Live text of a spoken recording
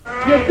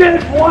You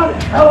did one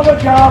hell of a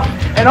job,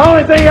 and the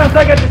only thing else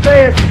I got to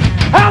say is,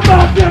 how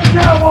about them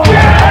Cowboys?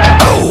 Yeah!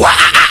 Oh,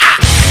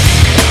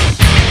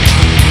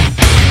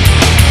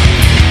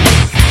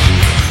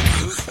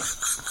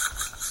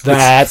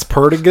 That's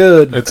pretty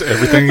good. It's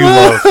everything you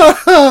love.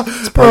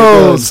 It's pretty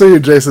good.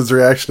 Seeing Jason's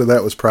reaction to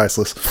that was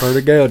priceless. Pretty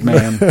good,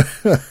 man.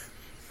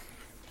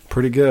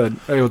 Pretty good.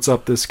 Hey, what's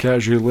up? This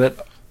Casually Lit,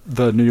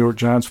 the New York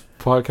Giants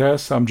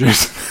podcast. I'm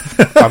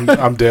Jason.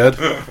 I'm dead.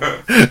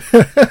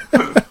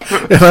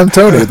 And I'm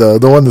Tony, the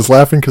one that's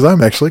laughing because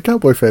I'm actually a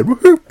Cowboy fan.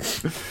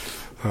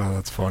 Woohoo! Oh,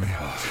 that's funny.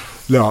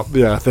 No,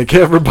 yeah, I think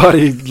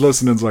everybody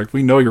listening's like,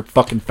 we know your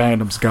fucking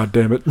fandoms,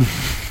 goddammit.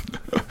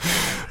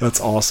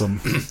 That's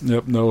awesome.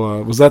 Yep,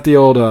 no, was that the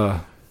old,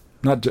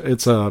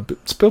 it's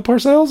Bill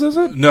Parcells, is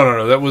it?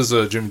 No, that was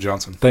Jimmy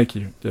Johnson. Thank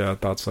you. Yeah, I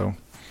thought so.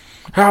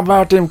 How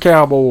about them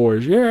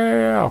Cowboys?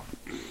 Yeah.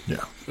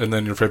 Yeah. And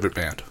then your favorite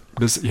band.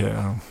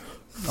 Yeah.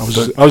 I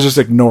was just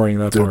ignoring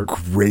that The part.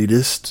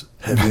 greatest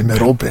heavy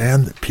metal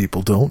band that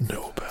people don't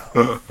know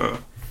about.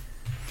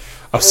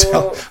 I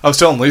was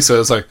telling Lisa, I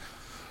was like,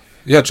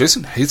 yeah,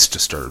 Jason hates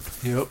Disturbed.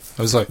 Yep.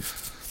 I was like,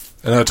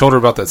 and I told her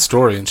about that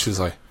story, and she was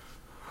like,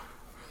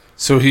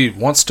 so he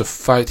wants to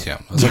fight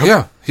him. I was like,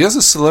 yeah, he has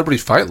a celebrity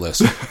fight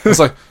list. I was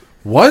like,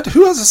 what?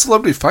 Who has a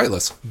celebrity fight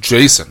list?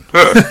 Jason.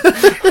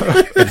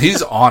 And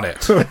he's on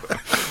it.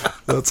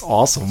 That's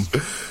awesome.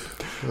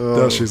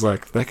 No, she's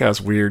like, that guy's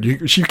weird.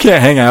 You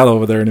can't hang out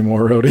over there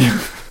anymore, Rhodey.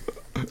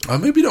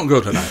 Maybe don't go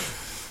tonight.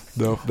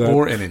 No,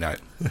 Or any night.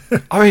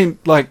 I mean,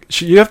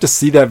 like, you have to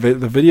see that the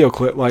video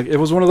clip. Like, it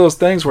was one of those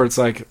things where it's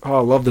like, oh,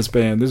 I love this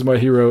band. This is my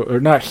hero, or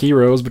not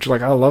heroes, but you're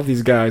like, I love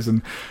these guys.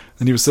 And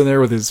he was sitting there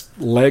with his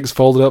legs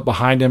folded up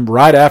behind him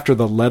right after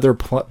the leather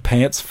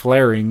pants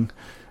flaring,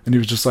 and he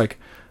was just like,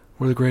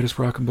 we're the greatest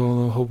rock and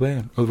roll in the whole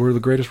band. Or, we're the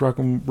greatest rock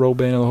and roll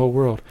band in the whole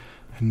world.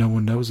 And no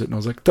one knows it. And I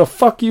was like, the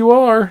fuck you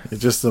are. It's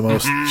just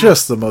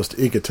the most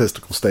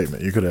egotistical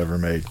statement you could have ever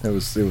made. It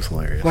was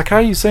hilarious. Like, how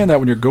are you saying that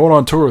when you're going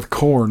on tour with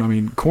Korn? I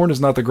mean, Korn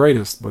is not the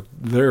greatest, but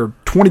they're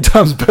 20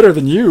 times better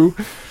than you.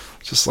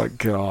 Just like,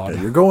 God.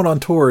 Yeah, you're going on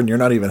tour and you're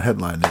not even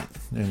headlining it,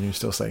 and you're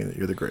still saying that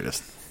you're the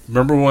greatest.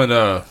 Remember when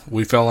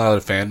we fell out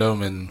of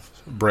fandom and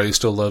Bray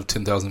still loved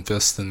 10,000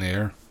 Fists in the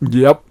Air?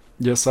 Yep.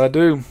 Yes, I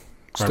do.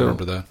 I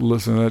remember that.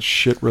 Listen to that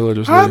shit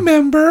religiously. I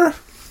remember.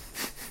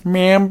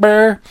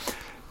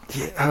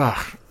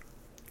 Yeah.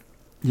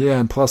 Yeah,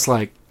 and plus,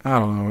 like, I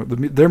don't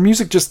know, their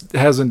music just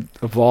hasn't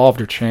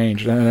evolved or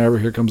changed. And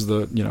here come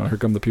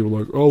the people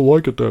like, oh, I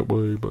like it that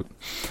way. But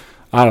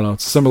I don't know.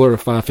 It's similar to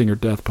Five Finger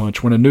Death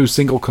Punch. When a new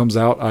single comes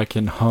out, I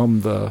can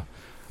hum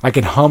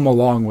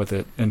along with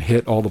it and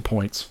hit all the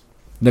points.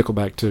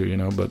 Nickelback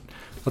too, but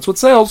that's what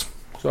sells.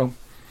 So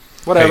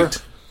whatever.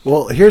 Hate.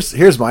 Well,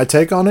 here's my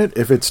take on it.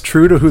 If it's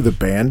true to who the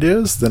band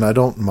is, then I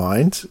don't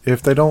mind.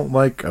 If they don't,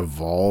 like,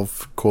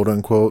 evolve, quote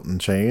unquote,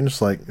 and change,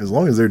 like, as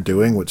long as they're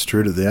doing what's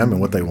true to them and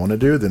what they want to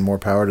do, then more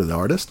power to the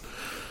artist.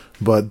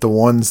 But the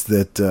ones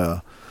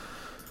that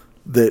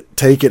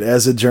take it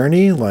as a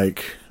journey,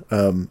 like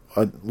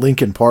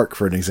Linkin Park,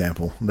 for an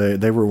example,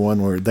 they were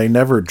one where they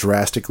never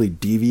drastically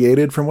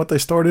deviated from what they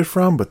started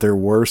from, but there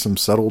were some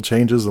subtle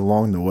changes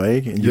along the way,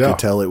 and you could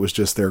tell it was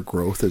just their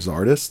growth as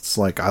artists.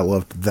 Like, I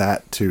loved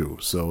that too.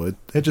 So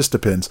it just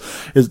depends.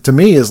 To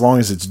me, as long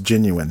as it's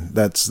genuine,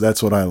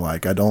 that's what I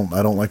like. I don't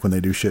like when they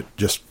do shit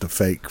just to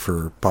fake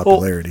for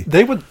popularity. Well,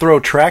 they would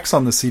throw tracks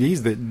on the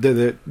CDs that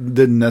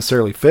didn't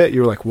necessarily fit.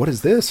 You were like, what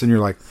is this? And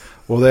you're like,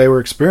 well, they were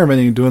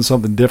experimenting and doing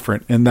something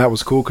different, and that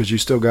was cool because you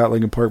still got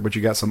Linkin Park, but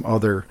you got some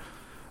other.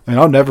 I mean,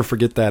 I'll never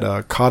forget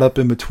that Caught Up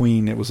in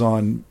Between. It was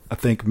on, I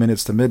think,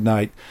 Minutes to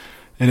Midnight,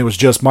 and it was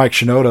just Mike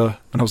Shinoda,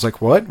 and I was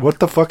like, what? What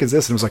the fuck is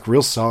this? And it was like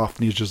real soft,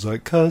 and he's just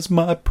like, 'cause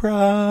my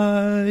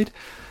pride.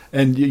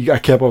 And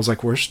I was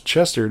like, where's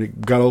Chester? And he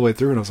got all the way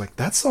through, and I was like,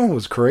 that song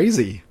was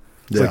crazy.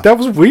 It's like, that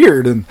was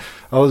weird. And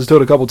I was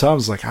told a couple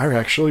times, like, I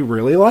actually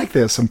really like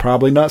this. I'm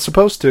probably not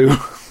supposed to,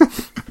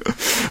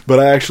 but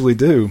I actually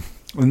do.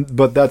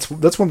 But that's one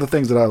of the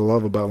things that I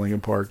love about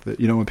Linkin Park. That,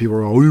 when people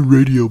are, oh, you're a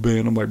radio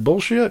band, I'm like,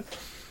 bullshit.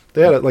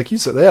 They had, like you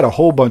said, they had a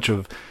whole bunch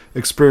of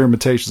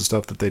experimentation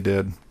stuff that they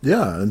did.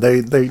 Yeah, and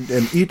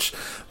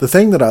the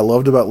thing that I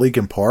loved about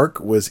Linkin Park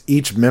was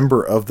each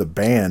member of the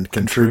band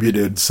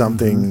contributed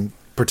something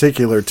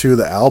particular to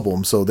the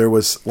album. So there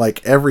was,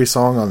 like, every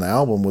song on the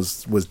album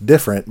was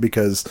different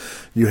because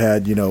you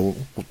had,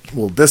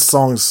 this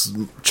song's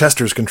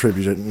Chester's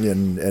contribution,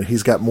 and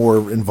he's got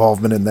more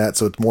involvement in that,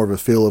 so it's more of a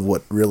feel of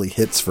what really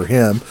hits for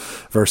him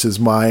versus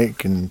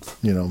Mike, and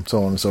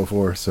so on and so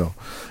forth. So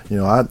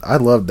I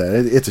love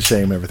that. It's a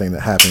shame everything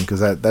that happened,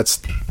 because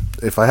that's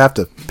if I have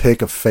to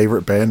pick a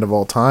favorite band of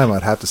all time,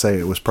 I'd have to say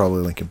it was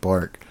probably Linkin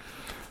Park.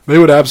 They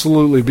would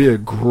absolutely be a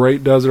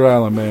great desert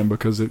island band,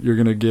 because you're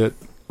going to get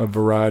a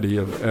variety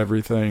of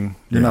everything.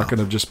 You're not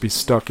going to just be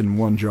stuck in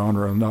one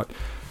genre. Not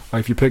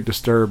like, if you pick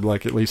Disturbed,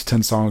 like, at least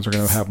 10 songs are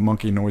going to have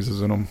monkey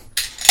noises in them,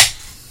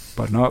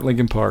 but not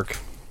Linkin Park.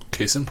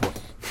 Case in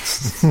point.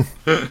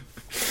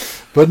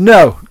 But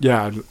no,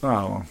 yeah, I don't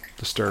know,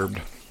 Disturbed.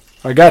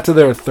 I got to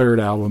their third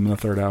album, and the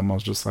third album I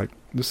was just like,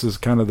 This is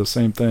kind of the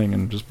same thing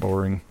and just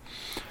boring.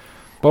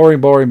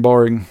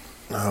 Boring.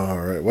 All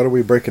right, what are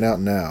we breaking out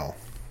now?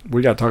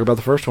 We got to talk about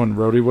the first one.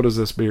 Rody, what is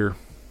this beer?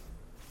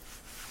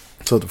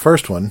 So the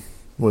first one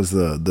was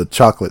the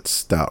chocolate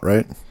stout,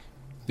 right?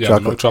 Yeah,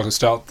 Chocolate. the milk chocolate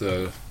stout,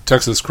 the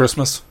Texas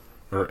Christmas,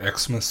 or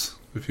Xmas,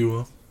 if you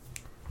will.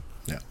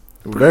 Yeah.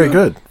 Very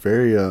good.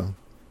 Very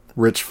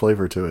rich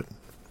flavor to it.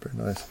 Very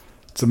nice.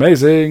 It's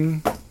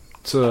amazing.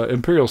 It's an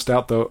imperial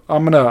stout, though. I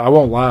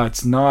won't lie.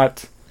 It's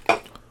not.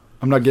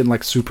 I'm not getting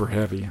like super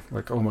heavy.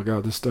 Like, oh my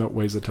god, this stout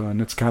weighs a ton.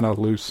 It's kind of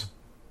loose.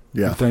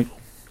 Yeah. I think.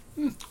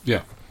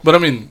 Yeah. But I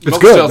mean, It's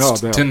milk good,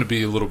 stouts no doubt. tend to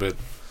be a little bit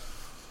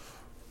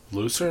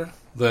looser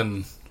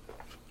than the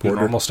Porter.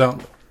 normal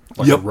stout.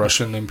 Like Yep. a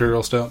Russian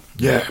imperial stout.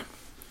 Yeah.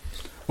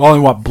 Well, I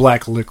only want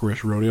black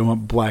licorice, Rody. I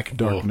want black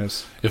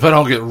darkness. If I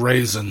don't get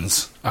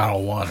raisins, I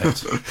don't want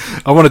it.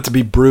 I want it to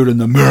be brewed in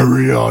the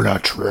Mariana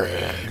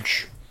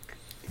Trench.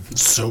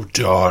 It's so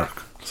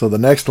dark. So the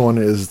next one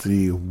is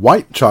the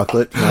white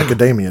chocolate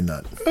macadamia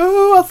nut.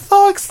 Oh, I'm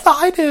so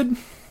excited.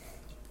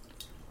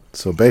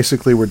 So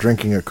basically, we're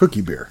drinking a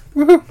cookie beer.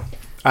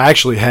 I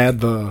actually had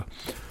the.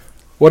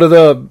 What are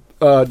the.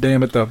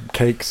 Damn it, the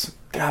cakes.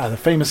 God, the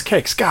famous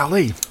cakes.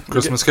 Golly.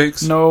 Christmas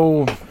cakes?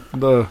 No.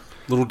 The.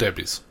 Little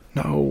Debbie's.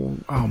 No.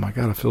 Oh my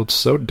god, I feel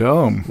so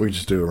dumb. We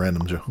just do a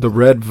random joke. The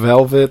red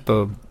velvet.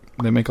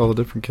 They make all the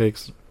different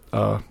cakes.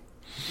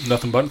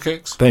 Nothing but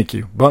cakes? Thank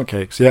you. Bundt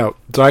cakes. Yeah.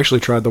 So I actually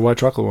tried the white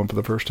chocolate one for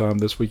the first time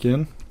this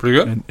weekend. Pretty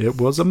good? And it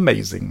was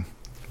amazing.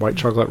 White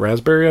chocolate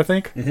raspberry, I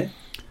think. Mm-hmm.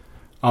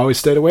 I always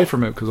stayed away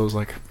from it because I was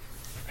like,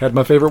 had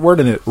my favorite word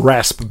in it,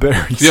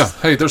 raspberries. Yeah.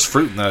 Hey, there's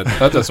fruit in that.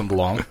 That doesn't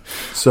belong.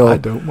 So I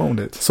don't want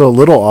it. So a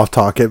little off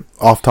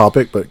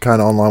topic, but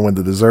kind of online with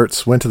the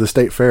desserts. Went to the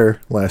state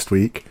fair last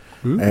week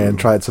and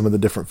tried some of the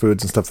different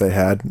foods and stuff they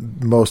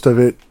had. Most of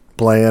it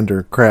bland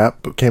or crap,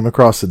 but came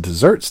across a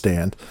dessert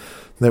stand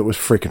that was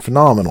freaking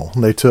phenomenal.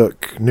 They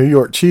took New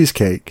York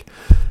cheesecake,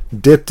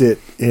 dipped it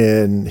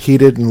in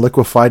heated and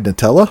liquefied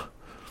Nutella,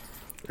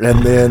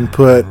 and then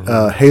put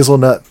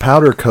hazelnut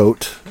powder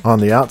coat on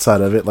the outside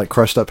of it, like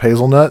crushed up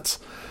hazelnuts,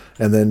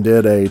 and then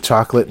did a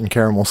chocolate and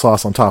caramel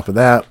sauce on top of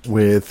that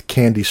with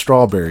candy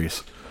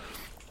strawberries.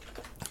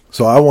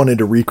 So I wanted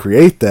to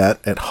recreate that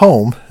at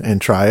home and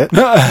try it,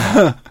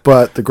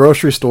 but the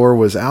grocery store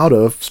was out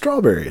of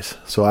strawberries,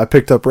 so I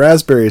picked up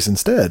raspberries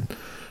instead.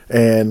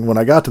 And when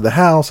I got to the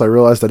house, I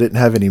realized I didn't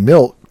have any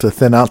milk to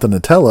thin out the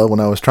Nutella when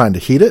I was trying to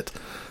heat it.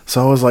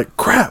 So I was like,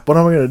 crap, what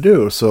am I going to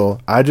do? So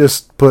I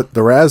just put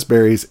the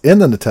raspberries in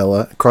the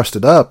Nutella, crushed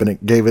it up, and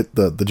it gave it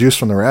the juice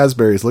from the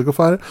raspberries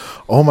liquefied it.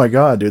 Oh my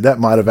God, dude, that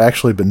might have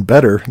actually been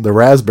better. The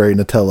raspberry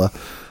Nutella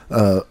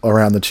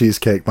around the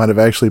cheesecake might have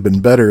actually been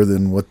better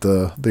than what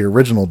the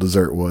original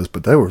dessert was.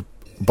 But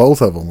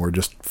both of them were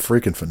just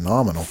freaking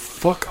phenomenal.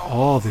 Fuck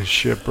all this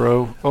shit,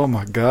 bro. Oh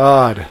my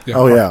god. Yeah,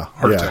 Oh, yeah.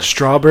 heart Yeah. attack.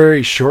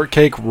 Strawberry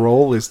shortcake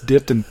roll is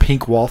dipped in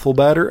pink waffle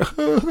batter.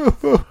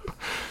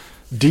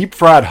 Deep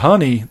fried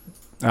honey.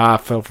 I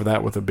fell for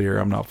that with a beer.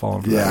 I'm not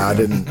falling for that. Yeah,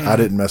 again. I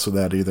didn't mess with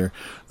that either.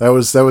 That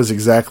was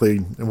exactly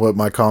what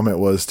my comment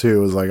was too.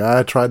 It was like,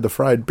 I tried the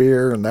fried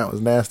beer and that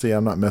was nasty.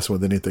 I'm not messing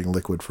with anything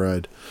liquid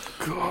fried.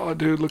 God,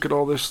 dude, look at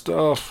all this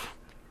stuff.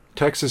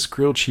 Texas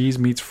grilled cheese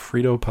meets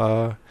Frito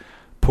pie.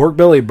 Pork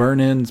belly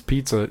burn-ins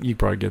pizza. You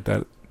probably get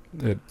that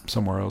at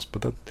somewhere else,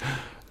 but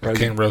that.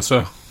 Cane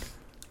Rosa.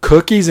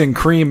 Cookies and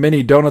cream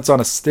mini donuts on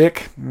a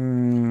stick.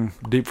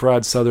 Deep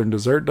fried southern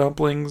dessert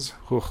dumplings.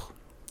 Ugh.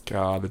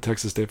 God, the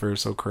Texas State Fair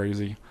is so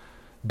crazy.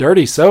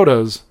 Dirty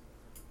sodas.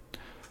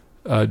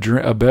 A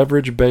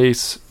beverage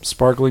base,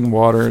 sparkling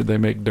water they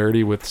make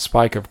dirty with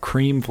spike of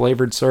cream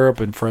flavored syrup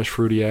and fresh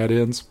fruity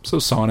add-ins. So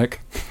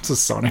Sonic. It's a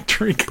Sonic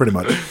drink. Pretty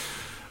much.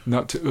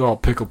 Not too. Oh,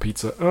 pickle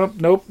pizza.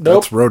 Nope.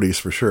 That's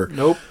roadies for sure.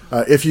 Nope.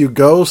 If you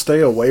go,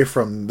 stay away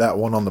from that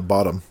one on the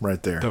bottom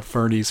right there. The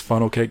Fernie's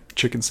funnel cake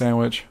chicken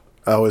sandwich.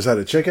 Oh, is that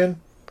a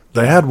chicken?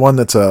 They had one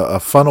that's a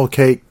funnel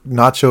cake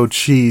nacho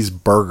cheese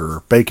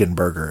burger, bacon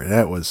burger, and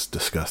that was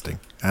disgusting.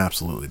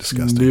 Absolutely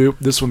disgusting. Nope.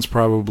 This one's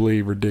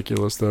probably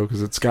ridiculous though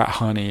because it's got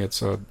honey.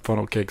 It's a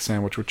funnel cake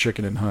sandwich with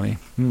chicken and honey.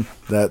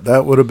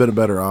 That would have been a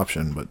better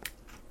option, but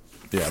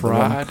yeah,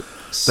 Fried.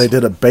 they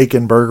did a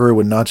bacon burger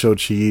with nacho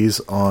cheese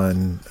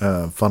on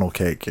funnel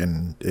cake,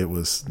 and it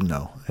was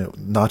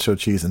nacho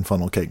cheese and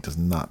funnel cake does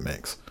not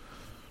mix.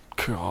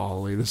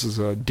 Golly, this is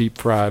a deep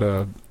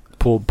fried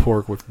pulled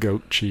pork with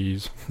goat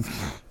cheese.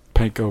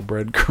 Panko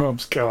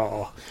breadcrumbs.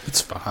 God. It's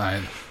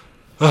fine.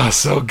 Oh,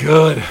 so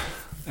good.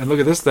 And look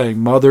at this thing.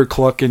 Mother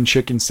Cluckin'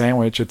 chicken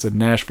sandwich. It's a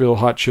Nashville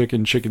hot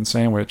chicken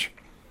sandwich.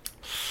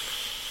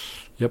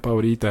 Yep, I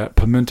would eat that.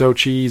 Pimento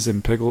cheese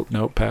and pickle.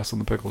 Nope, pass on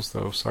the pickles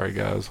though. Sorry,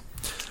 guys.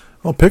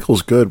 Well,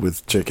 pickle's good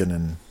with chicken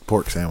and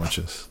pork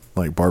sandwiches,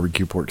 like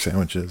barbecue pork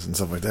sandwiches and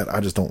stuff like that. I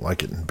just don't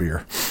like it in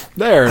beer.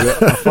 There,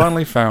 I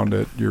finally found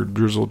it. Your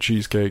drizzled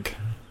cheesecake.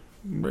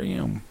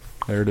 Bam.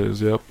 There it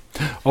is, yep.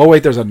 Oh,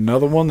 wait, there's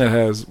another one that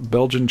has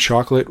Belgian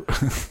chocolate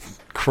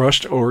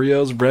crushed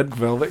Oreos red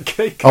velvet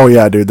cake. Oh,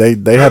 yeah, dude.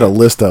 They had a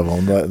list of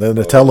them. The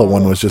Nutella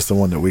one was just the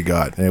one that we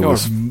got. And it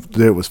was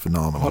Why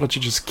phenomenal. don't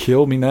you just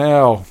kill me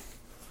now?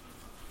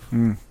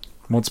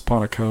 Once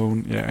upon a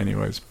cone. Yeah,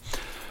 anyways.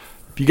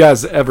 If you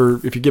guys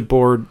if you get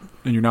bored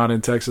and you're not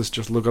in Texas,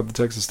 just look up the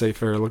Texas State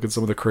Fair. Look at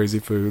some of the crazy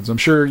foods. I'm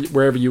sure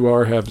wherever you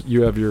are,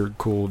 you have your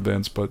cool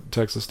events, but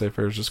Texas State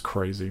Fair is just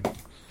crazy.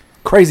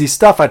 Crazy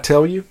stuff, I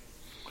tell you.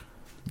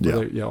 Yeah.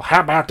 They yell,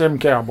 how about them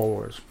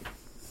Cowboys?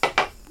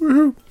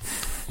 Woohoo.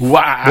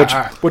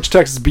 Wow. Which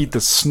Texas beat the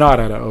snot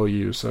out of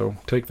OU, so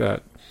take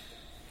that.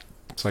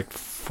 It's like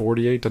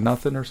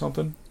 48-0 or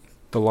something.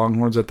 The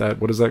Longhorns at that,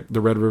 what is that,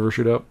 the Red River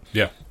Shootout?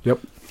 Yeah. Yep.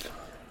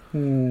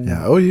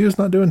 Yeah, OU's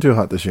not doing too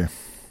hot this year.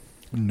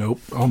 Nope.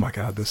 Oh my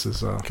God, this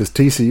is Because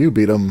TCU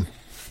beat them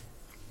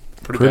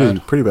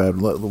Pretty bad.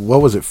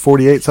 What was it,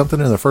 48 something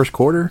in the first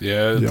quarter?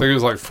 Yeah, I think it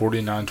was like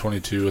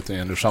 49-22 at the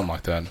end or something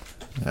like that.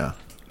 Yeah.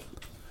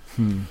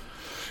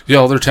 Yeah,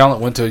 all their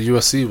talent went to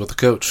USC with the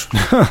coach.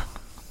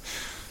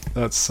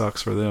 that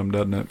sucks for them,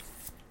 doesn't it?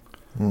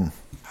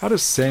 How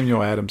does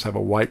Samuel Adams have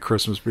a white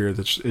Christmas beer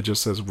that it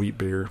just says wheat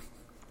beer?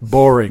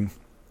 Boring.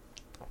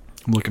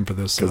 I'm looking for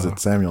this. Because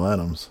it's Samuel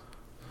Adams.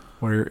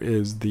 Where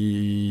is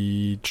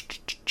the...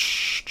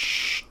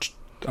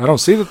 I don't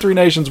see the Three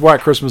Nations White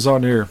Christmas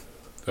on here.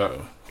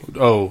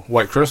 Oh,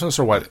 White Christmas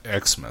or White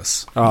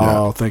Xmas?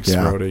 Oh, Yeah. thanks,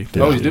 Yeah. Brody.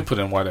 Yeah. Oh, you did put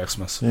in White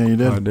Xmas. Yeah, you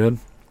did. I did.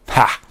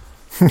 Ha!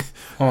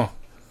 Huh.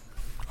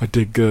 I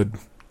did good.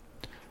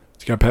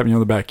 You got to pat me on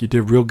the back. You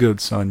did real good,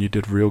 son. You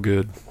did real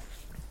good.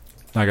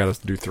 I got us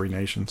to do Three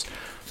Nations.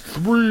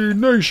 Three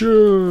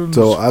Nations!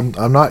 So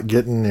I'm not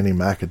getting any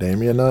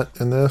macadamia nut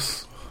in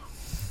this.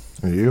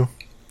 Are you?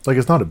 Like,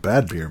 it's not a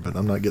bad beer, but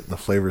I'm not getting the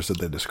flavors that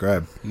they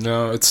describe.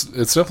 No, it's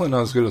definitely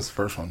not as good as the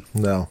first one.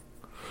 No.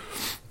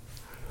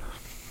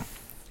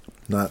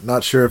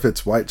 Not sure if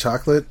it's white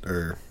chocolate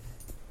or...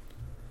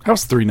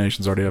 How's Three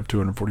Nations already have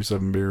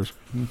 247 beers?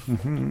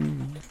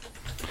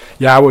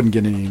 Yeah, I wouldn't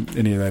get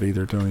any of that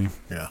either, Tony.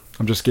 Yeah.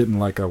 I'm just getting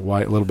like a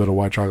little bit of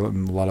white chocolate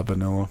and a lot of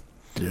vanilla.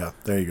 Yeah,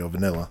 there you go,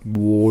 vanilla.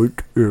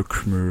 White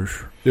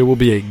Xmas. It will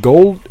be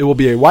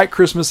a white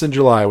Christmas in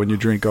July when you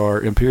drink our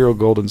Imperial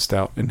Golden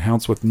Stout,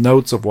 enhanced with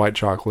notes of white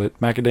chocolate,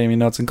 macadamia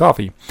nuts, and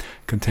coffee.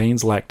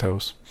 Contains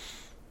lactose.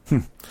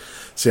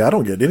 See, I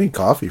don't get any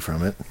coffee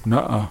from it.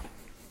 Nuh-uh.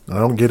 I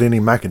don't get any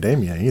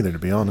macadamia either, to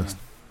be honest.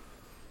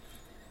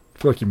 I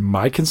feel like you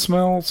might can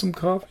smell some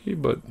coffee,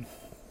 but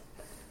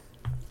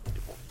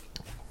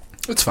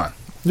It's fine.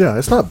 Yeah,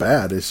 it's not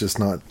bad. It's just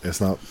not. It's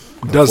not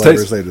the does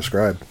flavors taste- they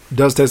describe. it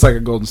does taste like a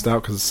Golden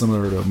Stout because it's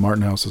similar to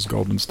Martin House's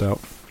Golden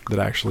Stout that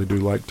I actually do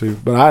like too.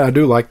 But I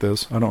do like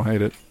this. I don't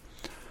hate it.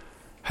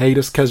 Hate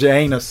us because you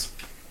ain't us.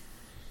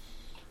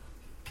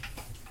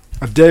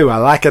 I do. I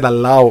like it a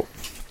lot.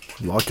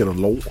 Lock it a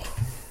lot.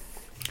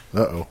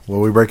 Uh-oh. What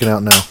are we breaking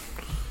out now?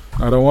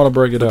 I don't want to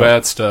break it The up.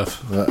 bad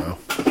stuff. Uh-oh.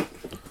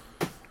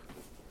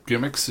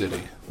 Gimmick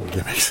City.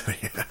 Gimmicks.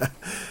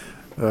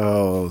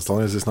 Oh, as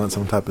long as it's not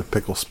some type of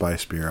pickle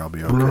spice beer, I'll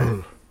be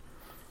okay.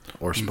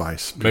 Or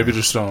spice. beer. Maybe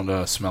just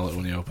don't smell it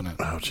when you open it.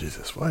 Oh,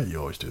 Jesus. Why do you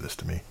always do this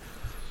to me?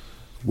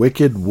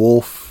 Wicked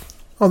Wolf.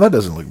 Oh, that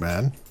doesn't look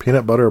bad.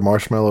 Peanut butter,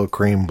 marshmallow,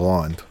 cream,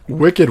 blonde.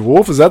 Wicked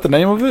Wolf, is that the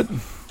name of it?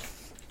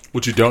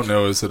 What you don't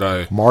know is that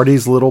I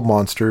Marty's Little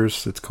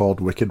Monsters. It's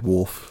called Wicked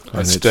Wolf. And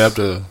it's- stabbed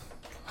a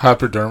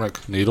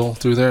hypodermic needle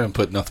through there and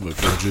put nothing but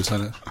pill juice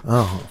in it.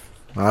 Oh.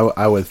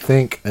 I would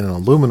think in an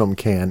aluminum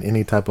can,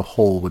 any type of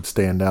hole would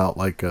stand out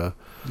like a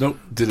Nope.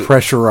 Did it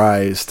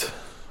pressurized.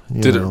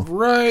 Did know. it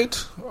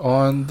right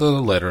on the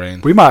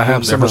lettering. We might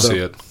have You'll some never of the- see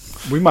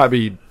it. We might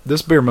be.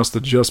 This beer must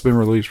have just been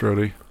released,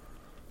 Rody.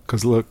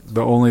 Because look,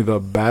 only the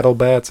Battle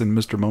Bats and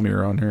Mr. Mummy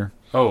are on here.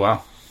 Oh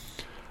wow.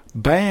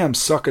 Bam!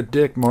 Suck a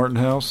dick, Martin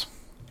House.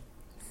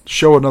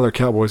 Show another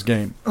Cowboys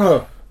game.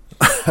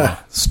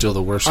 Still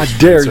the worst. I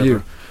experience dare you.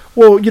 ever.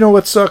 Well, you know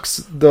what sucks?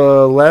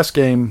 The last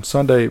game,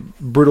 Sunday,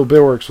 Brutal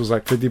Beer Works was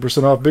like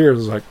 50% off beers.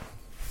 It was like,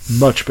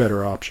 much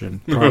better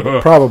option.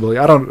 Probably.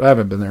 I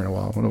haven't been there in a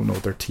while. I don't know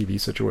what their TV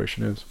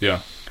situation is.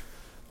 Yeah.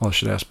 Well, I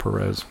should ask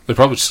Perez. They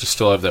probably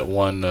still have that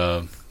one,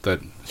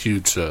 that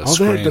huge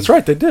screen. That's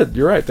right. They did.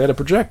 You're right. They had a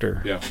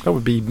projector. Yeah. That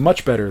would be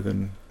much better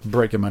than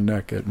breaking my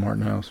neck at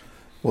Martin House.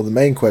 Well, the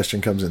main question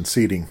comes in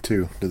seating,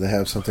 too. Do they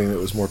have something that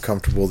was more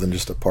comfortable than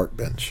just a park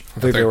bench? I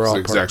think they think were it's all the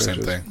exact park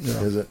same benches.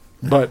 thing. Yeah. Is it?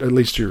 But at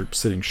least you're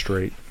sitting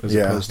straight as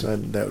Yeah, opposed to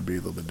that would be a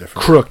little bit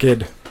different.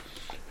 crooked.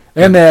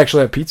 And they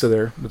actually have pizza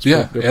there. That's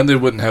Yeah, pretty good. and they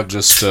wouldn't have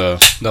just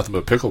nothing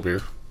but pickle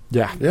beer.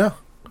 Yeah. Yeah.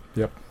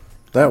 Yep.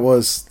 That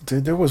was,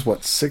 dude, there was,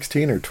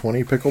 16 or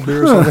 20 pickle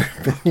beers on their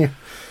menu?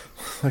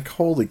 Like,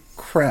 holy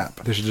crap.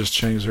 They should just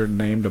change their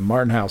name to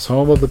Martin House,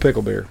 home of the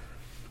pickle beer.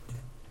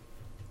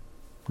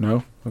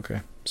 No? Okay.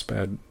 It's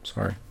bad.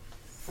 Sorry.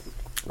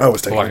 I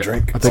was taking I like a it.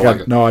 drink. I think like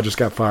it. I just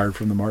got fired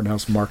from the Martin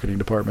House marketing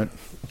department.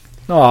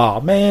 Aw,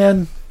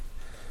 man.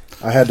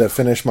 I had to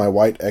finish my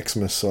White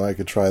Xmas so I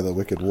could try the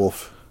Wicked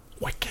Wolf.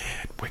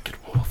 Wicked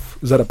Wolf.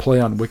 Is that a play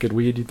on Wicked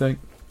Weed, you think?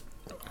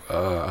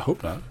 I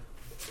hope not.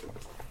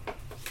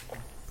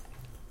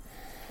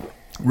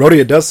 Rody,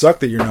 it does suck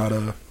that you're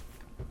not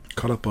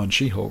caught up on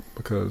She-Hulk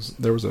because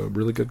there was a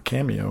really good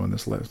cameo in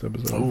this last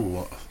episode.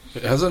 Oh,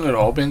 hasn't it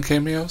all been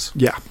cameos?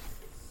 Yeah.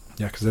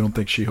 Yeah, because they don't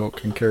think She-Hulk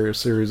can carry a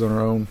series on her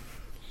own.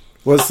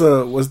 Was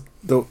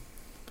the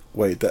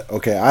wait?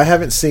 Okay, I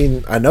haven't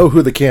seen. I know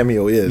who the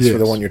cameo is for the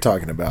Yes. one you're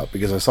talking about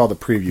because I saw the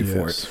preview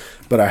for Yes. it,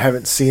 but I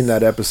haven't seen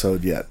that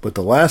episode yet. But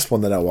the last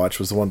one that I watched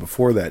was the one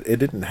before that. It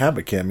didn't have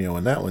a cameo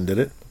in that one, did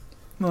it?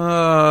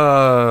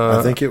 I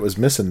think it was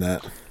missing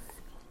that.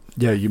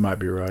 Yeah, you might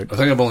be right. I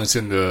think I've only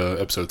seen the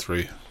episode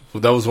 3.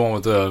 Well, that was the one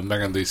with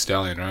Megan Thee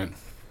Stallion, right?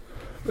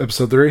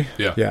 Episode 3?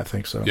 Yeah. Yeah, I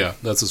think so. Yeah,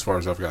 that's as far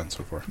as I've gotten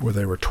so far. Where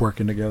they were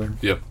twerking together.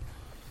 Yep.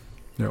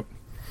 Yep.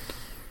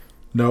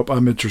 Nope,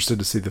 I'm interested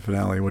to see the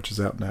finale, which is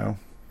out now.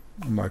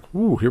 I'm like,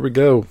 ooh, here we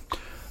go.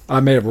 I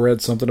may have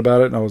read something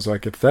about it, and I was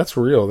like, if that's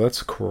real,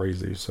 that's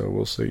crazy. So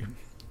we'll see.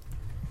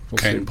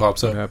 Kane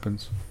pops what up.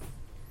 happens.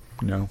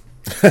 No.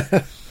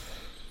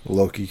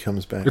 Loki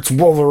comes back. It's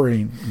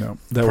Wolverine. No.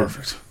 That would-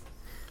 Perfect.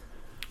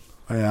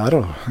 Yeah, I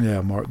don't.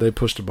 Yeah, they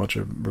pushed a bunch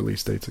of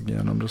release dates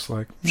again. I'm just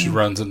like, She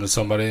runs into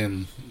somebody,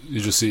 and you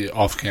just see it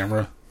off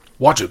camera.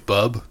 Watch it,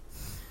 bub.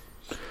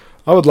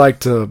 I would like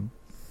to.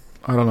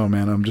 I don't know,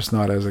 man. I'm just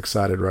not as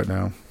excited right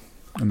now,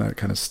 and that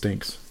kind of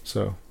stinks.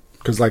 So,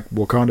 because like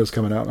Wakanda's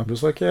coming out, I'm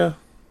just like, yeah,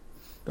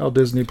 I'll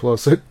Disney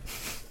Plus it.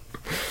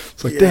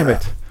 It's like, damn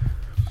it.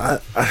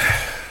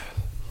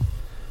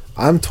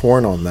 I'm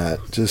torn on that.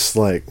 Just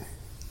like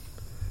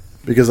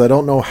because I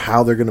don't know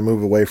how they're going to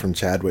move away from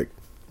Chadwick.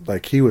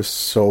 Like he was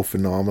so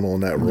phenomenal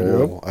in that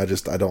role. I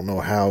don't know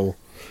how.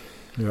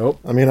 Yep.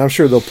 I mean, I'm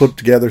sure they'll put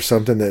together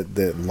something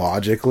that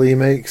logically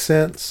makes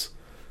sense,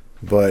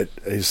 but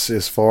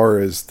as far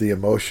as the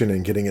emotion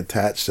and getting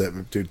attached,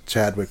 that dude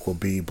Chadwick will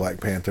be Black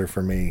Panther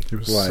for me. He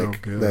was like so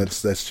good.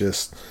 that's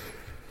just.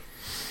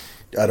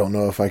 I don't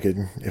know if I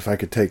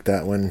could take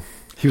that one.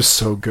 He was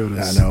so good.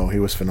 I know he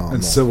was phenomenal.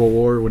 In Civil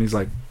War, when he's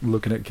like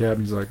looking at Cap,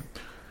 and he's like,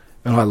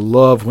 and I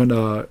love when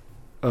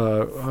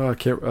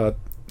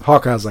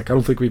Hawkeye's like, I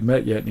don't think we've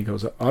met yet, and he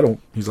goes,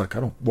 he's like, I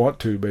don't want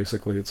to.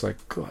 Basically, it's like,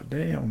 God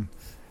damn.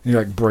 And he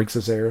like breaks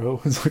his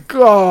arrow. It's like,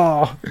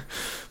 oh,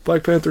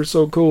 Black Panther's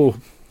so cool.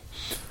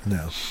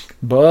 No.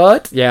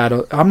 But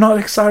yeah, I'm not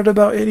excited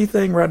about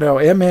anything right now.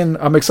 Ant-Man,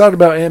 I'm excited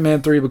about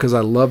Ant-Man 3 because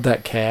I love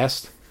that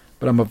cast,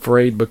 but I'm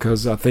afraid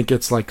because I think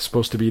it's like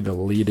supposed to be the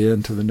lead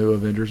in to the new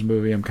Avengers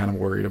movie. I'm kind of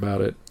worried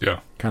about it. Yeah.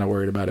 Kind of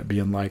worried about it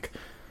being like,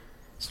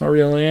 it's not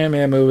really an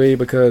Ant-Man movie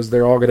because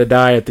they're all going to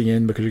die at the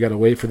end because you got to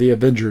wait for the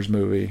Avengers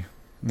movie.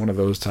 One of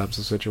those types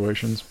of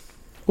situations.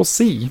 We'll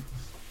see.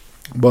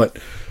 But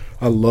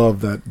I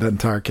love that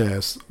entire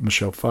cast.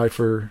 Michelle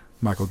Pfeiffer,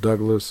 Michael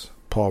Douglas,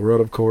 Paul Rudd,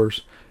 of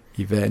course,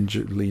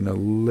 Evangelina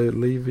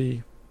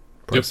Levy.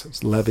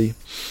 Levy.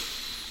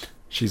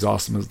 She's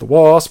awesome as the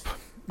Wasp.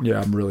 Yeah,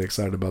 I'm really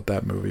excited about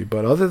that movie.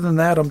 But other than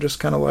that, I'm just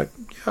kind of like,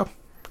 yeah,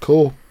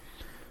 cool.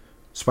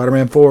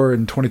 Spider-Man 4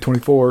 in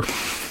 2024.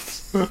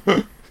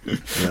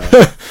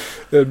 Yeah.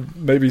 And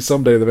maybe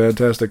someday the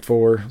Fantastic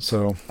Four.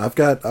 So I've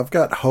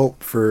got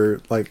hope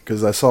for like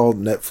because I saw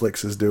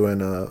Netflix is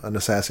doing an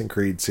Assassin's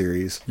Creed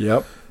series.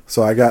 yep.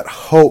 So I got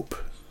hope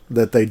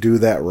that they do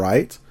that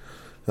right.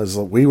 As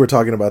we were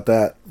talking about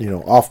that,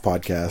 off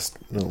podcast.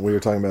 We were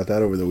talking about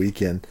that over the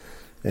weekend,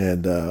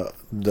 and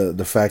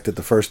the fact that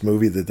the first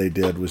movie that they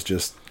did was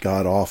just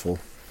god awful.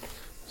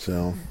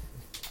 So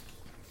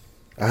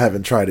I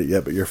haven't tried it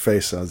yet, but your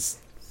face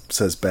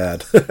says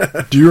bad.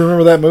 Do you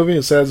remember that movie,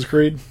 Assassin's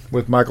Creed,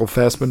 with Michael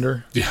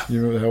Fassbender? Yeah.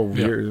 You remember how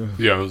weird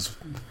Yeah, it was.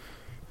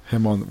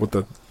 him with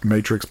the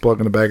Matrix plug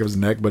in the back of his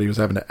neck, but he was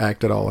having to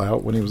act it all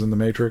out when he was in the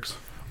Matrix?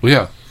 Well,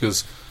 yeah,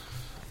 because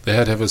they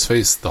had to have his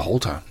face the whole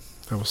time.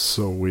 That was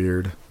so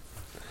weird.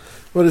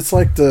 But it's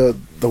like the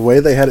way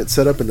they had it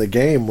set up in the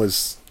game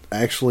was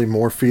actually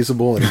more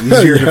feasible and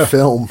easier to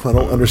film. I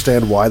don't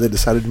understand why they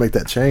decided to make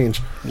that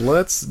change.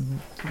 Let's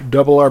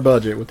double our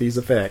budget with these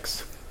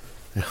effects.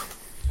 Yeah.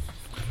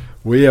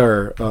 We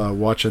are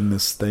watching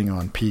this thing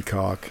on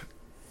Peacock.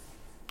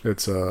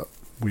 It's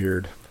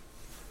weird.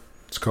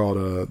 It's called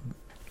I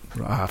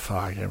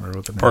can't remember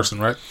what the name. Parks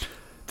and Rec.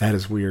 That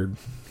is weird.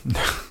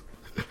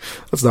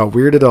 That's not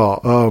weird at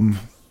all.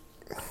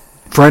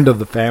 Friend of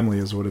the Family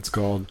is what it's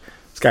called.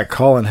 It's got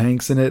Colin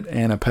Hanks in it,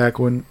 Anna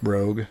Paquin,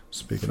 Rogue.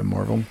 Speaking of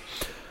Marvel,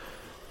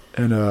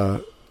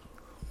 and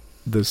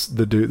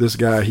this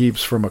guy,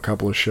 he's from a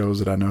couple of shows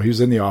that I know. He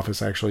was in The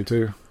Office actually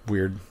too.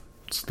 Weird.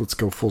 Let's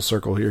go full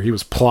circle here. He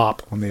was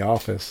Plop on The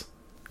Office.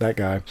 That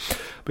guy.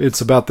 But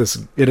it's about this.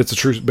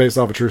 It's based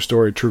off a true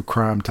story, true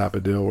crime type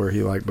of deal where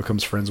he like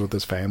becomes friends with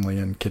his family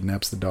and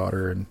kidnaps the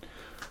daughter. And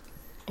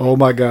oh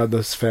my god,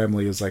 this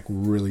family is like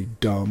really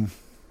dumb.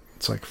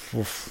 It's like,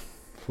 oof.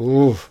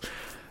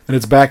 And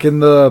it's back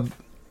in the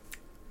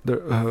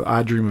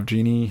I Dream of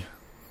Jeannie.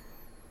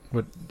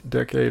 What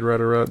decade? Right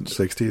around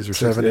 60s or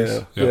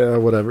 70s. Yeah,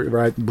 whatever.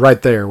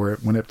 Right there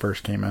when it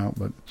first came out,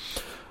 but.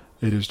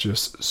 It is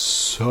just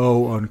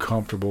so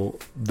uncomfortable.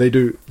 They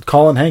do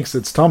Colin Hanks.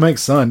 It's Tom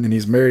Hanks' son, and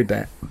he's married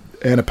to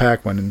Anna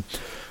Paquin. And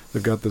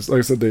they've got this. Like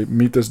I said, they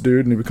meet this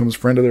dude, and he becomes a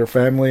friend of their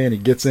family. And he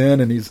gets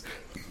in, and he's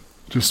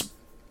just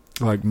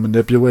like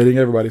manipulating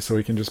everybody so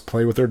he can just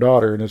play with their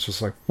daughter. And it's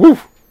just like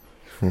woof,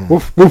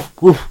 woof,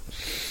 woof,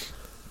 woof.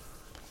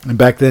 And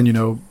back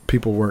then,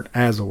 people weren't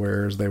as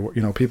aware as they were.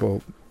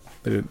 People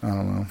They didn't, I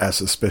don't know. As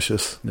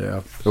suspicious.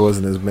 Yeah. There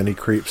wasn't as many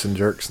creeps and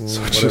jerks and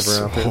So whatever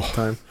just- out there at the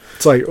time.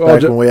 It's like,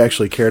 Back when we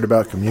actually cared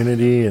about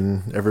community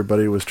and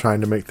everybody was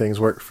trying to make things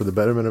work for the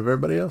betterment of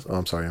everybody else. Oh,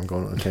 I'm sorry, I'm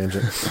going on a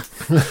tangent.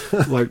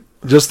 like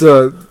just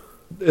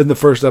in the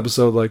first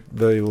episode, like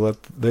they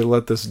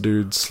let this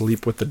dude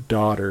sleep with the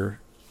daughter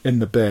in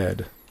the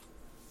bed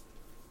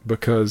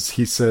because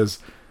he says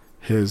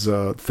his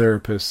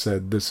therapist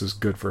said this is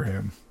good for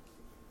him.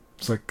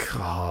 It's like,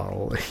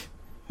 golly.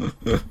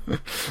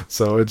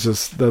 So it's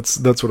just that's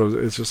what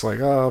it's just like,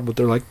 oh, but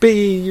they're like,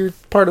 B, you're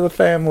part of the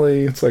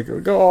family. It's like,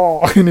 oh.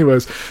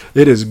 Anyways,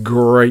 it is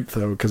great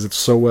though because it's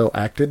so well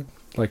acted,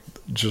 like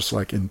just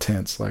like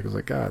intense. Like it's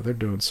like, God, they're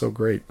doing so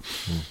great.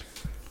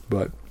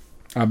 But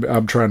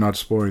I'm trying not to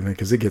spoil anything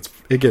because it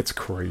gets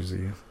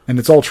crazy, and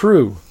it's all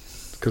true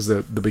because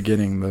the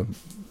beginning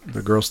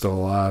the girl's still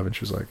alive and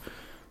she's like,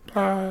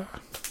 ah.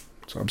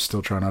 So I'm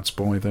still trying not to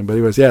spoil anything. But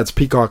anyways, yeah, it's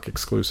Peacock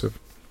exclusive.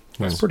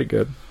 Nice. It's pretty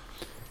good.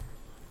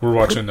 We're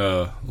watching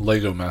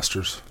Lego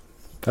Masters.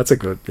 That's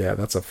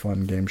a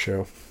fun game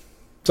show.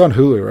 It's on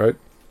Hulu, right?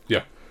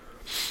 Yeah.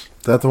 Is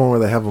that the one where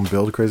they have them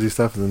build crazy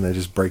stuff and then they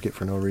just break it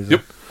for no reason?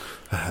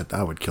 Yep.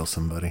 I would kill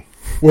somebody.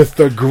 With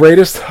the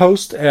greatest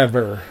host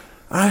ever,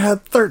 I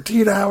had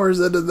 13 hours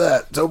into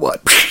that. So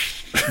what?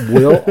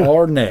 Will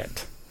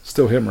Arnett.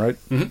 Still him, right?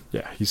 Mm-hmm.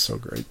 Yeah, he's so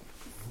great.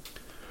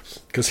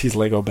 Because he's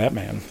Lego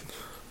Batman.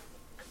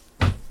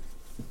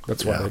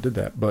 That's why Yeah. they did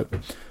that. But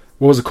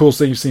what was the coolest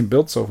thing you've seen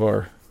built so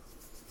far?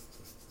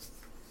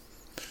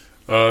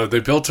 They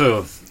built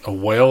a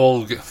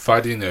whale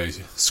fighting a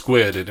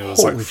squid, and it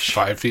was Holy like shit.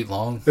 5 feet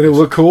long. Did it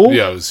look cool?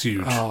 Yeah, it was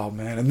huge. Oh,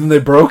 man. And then they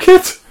broke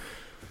it?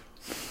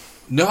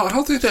 No, I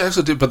don't think they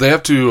actually did, but they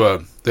have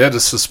to. They had to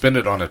suspend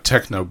it on a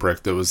techno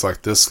brick that was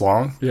like this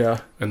long,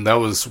 Yeah. and that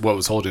was what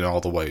was holding all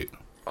the weight.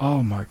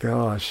 Oh, my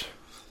gosh.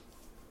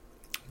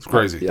 It's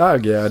crazy. Yeah,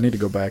 I need to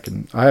go back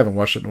and I haven't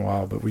watched it in a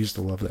while, but we used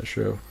to love that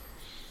show.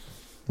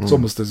 It's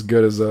almost as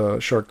good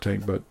as Shark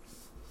Tank, but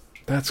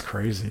that's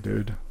crazy,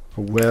 dude.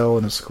 A whale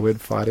and a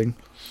squid fighting.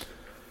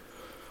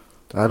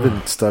 I've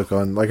been stuck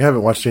on, like, I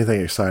haven't watched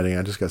anything exciting.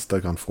 I just got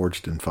stuck on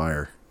Forged in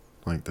Fire,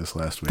 like, this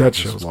last week. That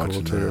Just show's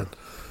cool, too.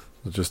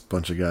 It was just a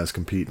bunch of guys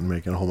competing,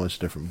 making a whole bunch of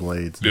different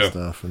blades and Yeah.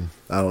 stuff. And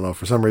I don't know,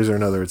 for some reason or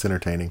another, it's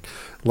entertaining.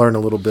 Learn a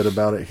little bit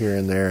about it here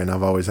and there, and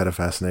I've always had a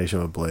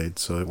fascination with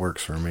blades, so it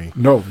works for me.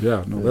 No,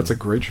 that's a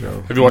great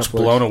show. Have you watched Netflix.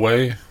 Blown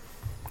Away?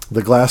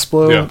 The Glass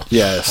Blow? Yeah.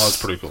 Yes. Oh,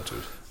 that's pretty cool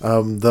too.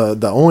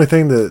 The only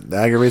thing that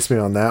aggravates me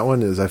on that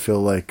one is I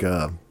feel like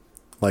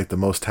the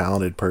most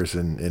talented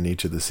person in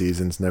each of the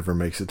seasons never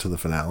makes it to the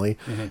finale,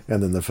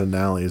 and then the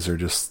finales are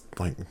just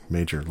like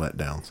major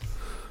letdowns.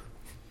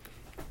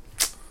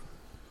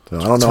 So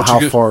I don't know what you how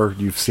get- far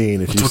you've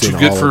seen. If That's you've what seen you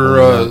get all for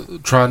of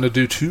them. trying to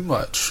do too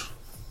much.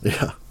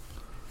 Yeah.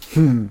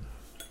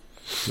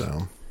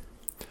 So,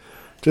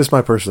 just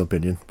my personal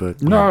opinion,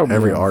 but you No, know,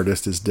 every no.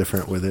 artist is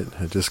different with it.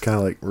 It just kind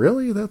of like,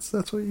 really, that's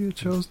what you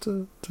chose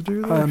to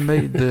do. There?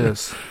 made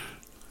this.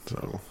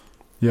 So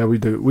Yeah, we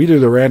do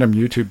the random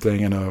YouTube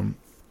thing, and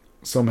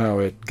somehow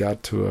it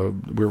got to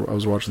I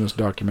was watching this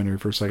documentary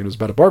for a second. It was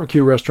about a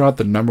barbecue restaurant,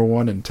 the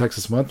 #1 in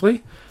Texas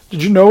Monthly.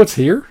 Did you know it's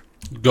here?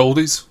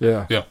 Goldies?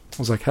 Yeah. Yeah. I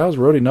was like, how's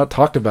Rhodey not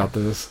talked about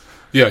this?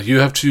 Yeah, you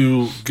have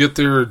to get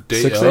there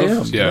day 6 of.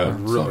 a.m. Yeah, it's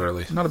real not-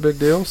 early. Not a big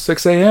deal.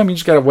 6 a.m. You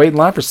just got to wait in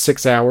line for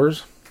 6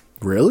 hours.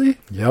 really,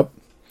 Yep.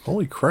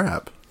 holy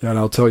crap! Yeah, and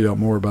I'll tell you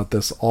more about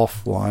this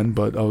offline,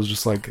 but I was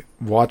just like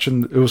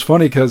watching. It was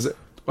funny because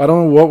I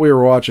don't know what we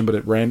were watching,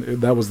 but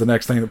that was the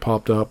next thing that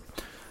popped up.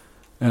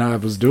 And I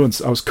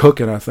was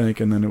cooking, I think,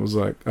 and then it was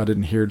like, I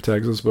didn't hear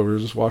Texas, but we were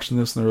just watching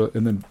this,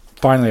 and then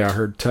finally I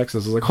heard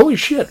Texas. I was like, holy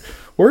shit,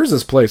 where is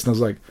this place? And I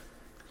was like,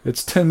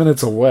 it's 10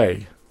 minutes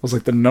away. I was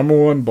like, the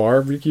 #1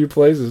 barbecue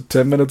place is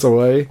 10 minutes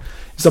away.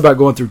 It's about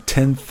going through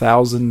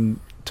 $10,000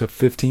 to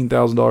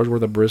 $15,000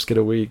 worth of brisket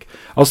a week.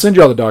 I'll send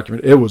you all the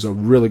document. It was a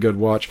really good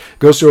watch.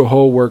 Goes through a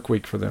whole work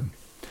week for them.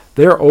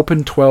 They're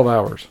open 12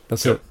 hours.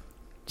 That's Yep. it.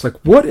 It's like,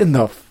 what in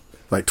the...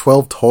 Like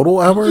 12 total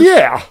hours?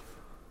 Yeah!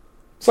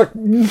 It's like,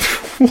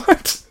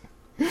 what?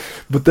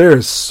 But there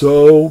is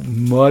so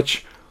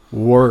much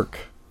work.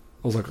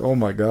 I was like, oh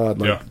my God.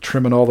 Like, Yeah.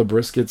 trimming all the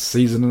briskets,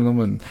 seasoning them,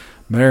 and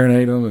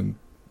marinating them, and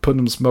putting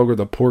them in smoker,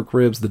 the pork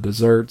ribs, the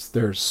desserts.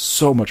 There's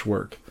so much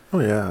work. Oh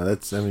yeah,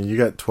 you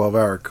got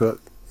 12-hour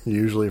cook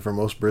usually for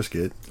most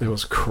brisket. It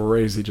was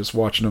crazy just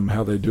watching them,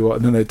 how they do it.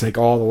 And then they take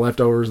all the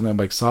leftovers and they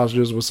make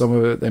sausages with some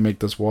of it. They make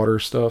this water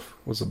stuff.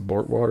 Was it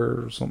Bort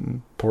water or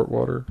something? Port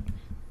water?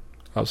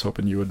 I was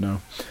hoping you would know.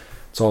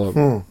 It's all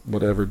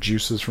whatever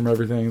juices from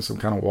everything, some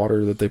kind of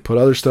water that they put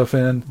other stuff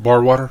in.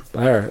 Bar water?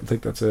 I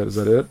think that's it. Is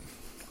that it?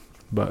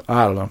 But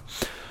I don't know.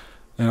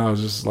 And I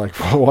was just like,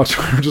 we were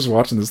just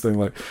watching this thing.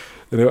 Like,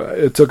 and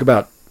it took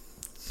about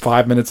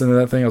 5 minutes into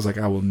that thing. I was like,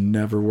 I will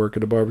never work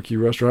at a barbecue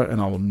restaurant,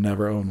 and I will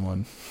never own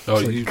one. Oh,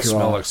 It's like, you God.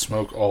 smell like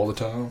smoke all the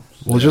time?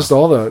 Well, just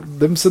all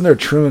them sitting there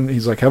trimming.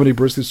 He's like, how many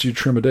briskets do you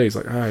trim a day? He's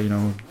like,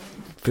 1,500,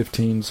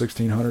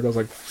 1,600. I was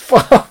like,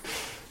 fuck,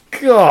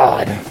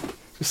 God.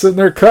 Just sitting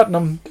there cutting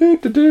them.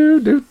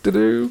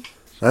 Do.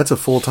 That's a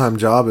full-time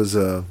job as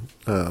a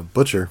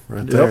butcher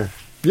right there.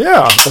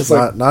 Yeah. It's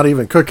like, Not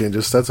even cooking.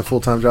 Just that's a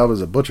full-time job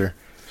as a butcher.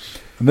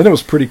 and then it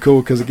was pretty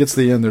cool because it gets to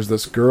the end. There's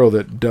this girl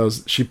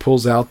that she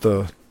pulls out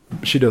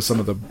she does some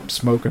of the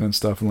smoking and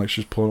stuff, and like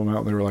she's pulling them out,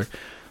 and they were like,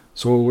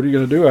 so what are you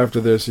going to do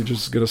after this? You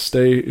just going to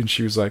stay? And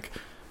she was like,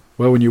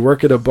 well, when you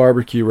work at a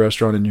barbecue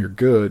restaurant and you're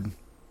good,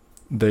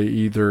 they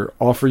either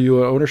offer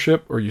you an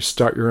ownership or you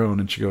start your own.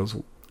 And she goes,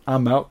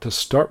 I'm out to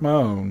start my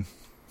own.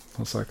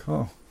 I was like,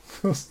 oh.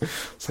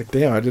 It's like,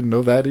 damn, I didn't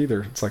know that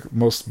either. It's like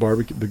most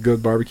the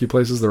good barbecue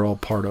places, they're all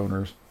part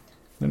owners.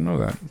 Didn't know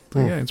that.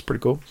 But yeah, it's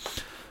pretty cool.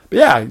 But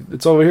yeah,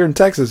 it's over here in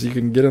Texas. You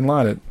can get in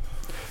line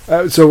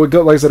so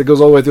like I said, it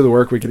goes all the way through the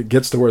work week, and it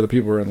gets to where the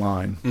people are in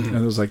line. And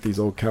there's like these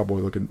old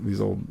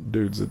these old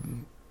dudes that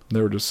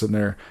they were just sitting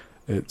there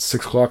at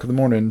 6 o'clock in the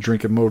morning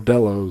drinking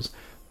Modelo's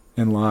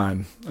in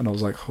line. And I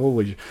was like,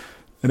 holy.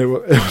 And it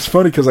was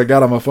funny because I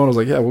got on my phone. I was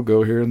like, yeah, we'll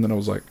go here. And then I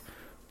was like,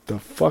 the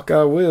fuck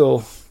I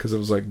will. Because it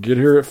was like, get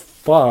here at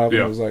 5. Yeah.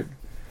 And I was like,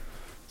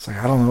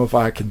 I don't know if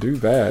I can do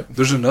that.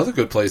 There's another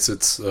good place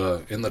that's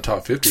in the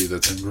top 50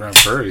 that's in Grand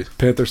Prairie.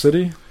 Panther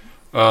City?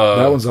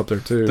 That one's up there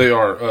too. They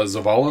are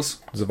Zavala's.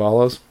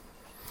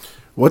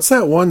 What's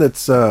that one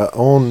that's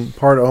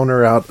part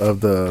owner out of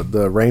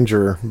the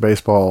Ranger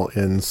baseball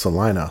in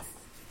Salina?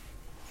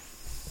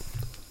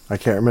 I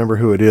can't remember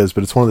who it is,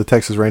 but it's one of the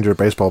Texas Ranger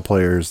baseball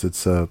players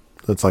that's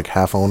like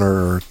half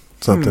owner or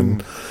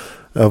something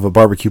of a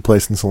barbecue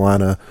place in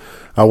Salina.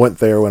 I went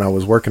there when I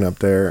was working up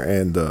there,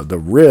 and the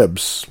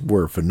ribs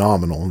were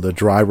phenomenal. The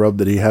dry rub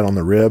that he had on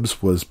the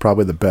ribs was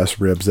probably the best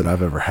ribs that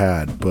I've ever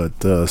had, but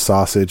the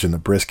sausage and the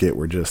brisket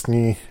were just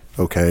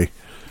okay,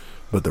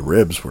 but the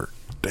ribs were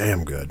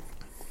damn good.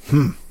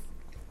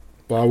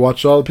 Well, I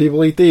watched all the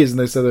people eat these, and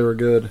they said they were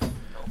good.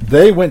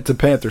 They went to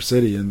Panther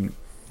City, and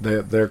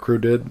their crew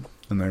did,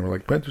 and they were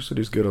like, Panther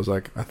City's good. I was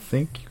like, I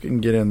think you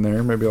can get in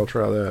there. Maybe I'll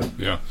try that.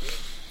 Yeah.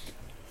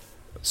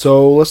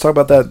 So let's talk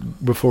about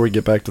that before we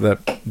get back to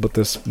that. But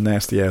this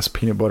nasty ass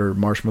peanut butter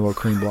marshmallow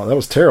cream blonde, that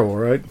was terrible,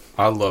 right?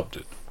 I loved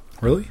it.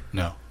 Really?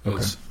 No. It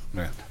was,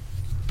 man.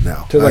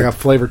 No, Tastes like a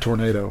flavor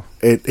tornado.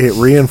 It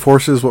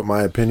reinforces what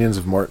my opinions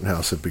of Martin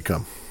House have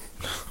become.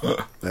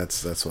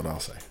 That's what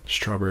I'll say.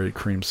 Strawberry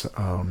cream.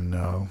 Oh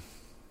no.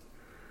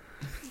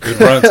 It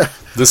runs.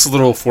 This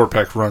little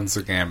 4-pack runs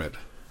the gamut.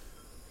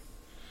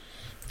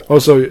 Oh,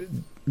 so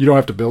you don't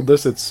have to build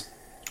this? It's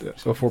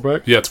a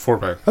 4-pack? Yeah, it's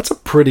 4-pack. That's a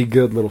pretty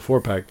good little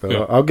 4-pack, though.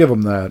 Yeah. I'll give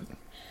them that.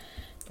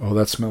 Oh,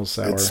 that smells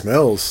sour. It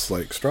smells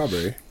like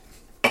strawberry.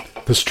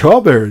 The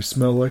strawberries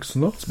smell like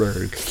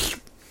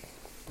snowberries.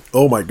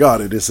 Oh my god,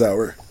 it is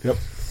sour. Yep.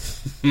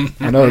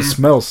 I know it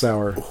smells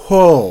sour.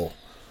 Whoa.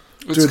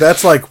 Dude,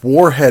 that's like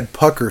Warhead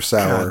Pucker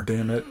sour. God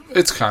damn it.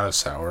 It's kind of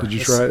sour. Did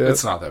you try it?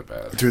 It's not that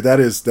bad. Dude, that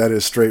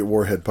is straight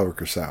Warhead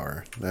Pucker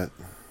sour. That.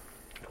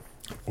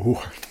 Ooh.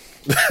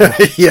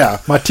 Yeah.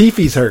 My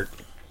teefies hurt.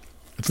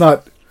 It's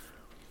not.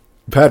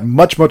 I've had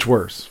much, much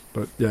worse.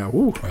 But yeah,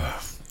 woo.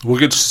 We'll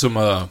get you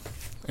some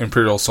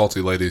Imperial Salty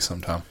Lady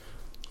sometime.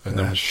 And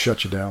then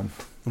Shut you down.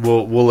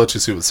 we'll let you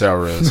see what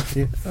sour is.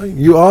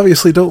 You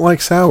obviously don't like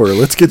sour.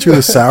 Let's get you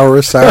the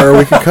sourest sour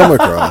we can come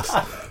across.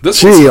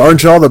 This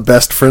Aren't y'all the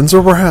best friends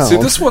around? See,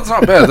 this one's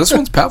not bad. This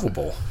one's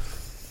palatable.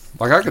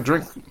 Like, I could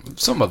drink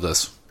some of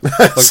this.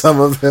 Some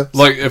of them.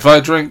 Like, if I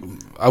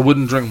drink, I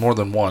wouldn't drink more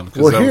than one.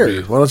 Well,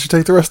 here, why don't you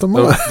take the rest of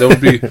mine? That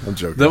would be. I'm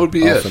joking. That would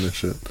be I'll it.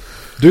 finish it.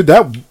 Dude,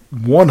 that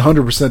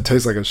 100%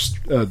 tastes like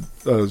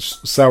a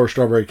sour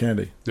strawberry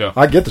candy. Yeah.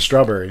 I get the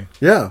strawberry.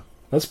 Yeah.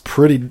 That's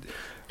pretty.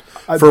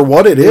 For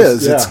what it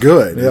is, yeah. it's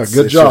good. Yeah, It's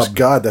good job. Just,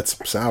 God, that's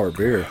some sour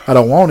beer. I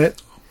don't want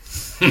it.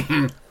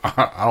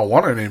 I don't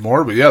want it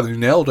anymore, but yeah, you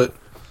nailed it.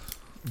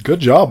 Good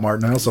job,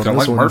 Martin House, on Kind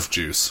of this like one. Murph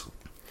juice.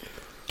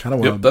 Kind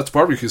of Yep, want. that's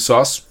barbecue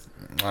sauce.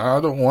 I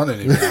don't want it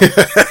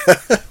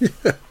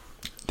anymore.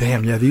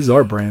 Damn, yeah, these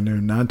are brand new.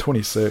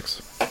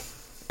 926,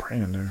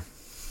 brand new.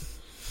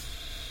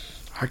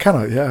 I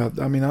kind of, yeah.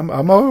 I mean,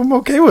 I'm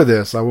okay with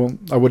this. I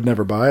would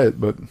never buy it,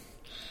 but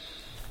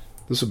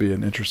this would be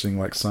an interesting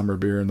like summer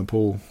beer in the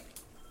pool.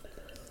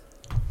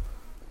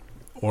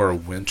 Or a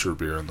winter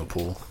beer in the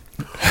pool.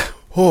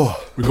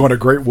 Oh, we're going to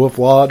Great Wolf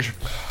Lodge.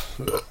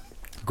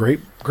 Great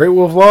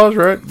Wolf Lodge,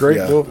 right? Great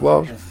Yeah. Wolf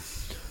Lodge.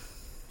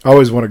 I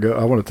always want to go.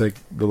 I want to take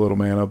the little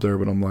man up there,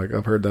 but I'm like,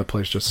 I've heard that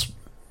place it's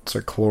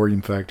a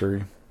chlorine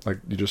factory. Like,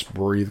 you just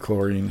breathe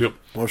chlorine. Yep.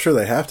 Well, I'm sure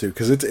they have to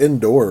because it's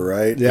indoor,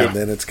 right? Yeah. And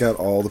then it's got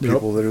all the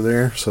people that are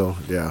there. So,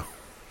 yeah.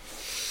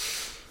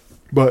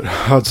 But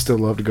I'd still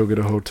love to go get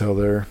a hotel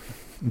there.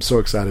 I'm so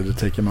excited to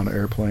take him on an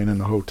airplane and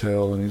a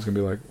hotel, and he's going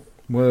to be like,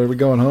 well, are we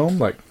going home?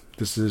 Like,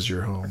 this is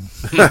your home.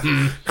 He's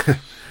going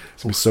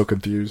to be so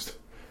confused.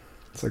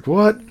 It's like,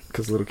 what?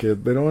 Because little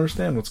kid, they don't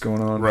understand what's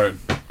going on. Right.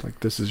 Like,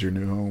 this is your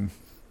new home.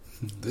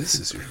 This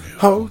is your new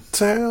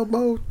Hotel,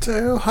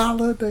 motel,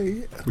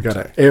 holiday. We got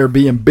an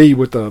Airbnb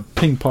with a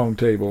ping pong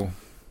table.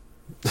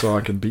 So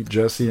I can beat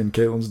Jesse and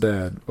Caitlin's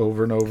dad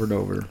over and over and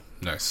over.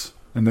 Nice.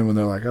 And then when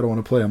they're like, I don't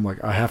want to play, I'm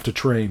like, I have to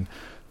train.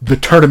 The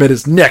tournament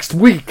is next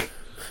week.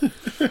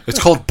 It's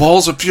called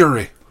Balls of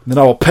Fury. Then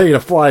I will pay to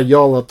fly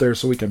y'all up there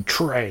so we can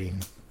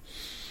train.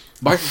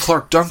 Michael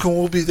Clark Duncan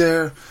will be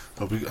there.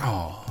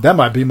 Oh, That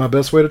might be my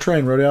best way to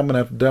train, Roddy. I'm going to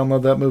have to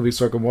download that movie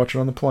so I can watch it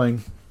on the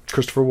plane.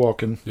 Christopher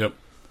Walken. yep.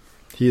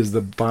 He is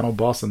the final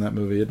boss in that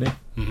movie, isn't he?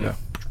 Mhm. Yeah.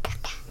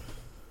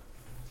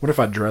 What if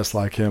I dressed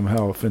like him?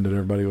 How offended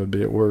everybody would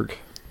be at work.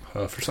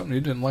 For something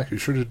you didn't like, you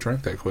sure did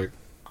drink that quick.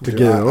 To Dude,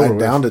 get it I over with.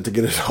 downed it to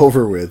get it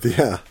over with.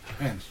 Yeah.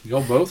 Man,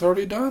 y'all both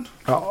already done?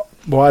 Well,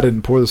 I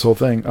didn't pour this whole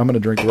thing. I'm going to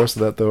drink the rest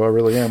of that, though. I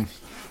really am.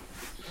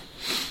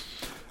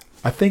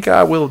 I think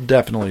I will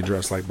definitely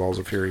dress like Balls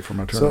of Fury for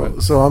my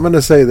tournament. So I'm going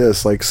to say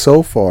this. Like,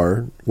 so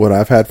far, what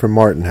I've had from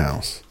Martin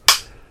House,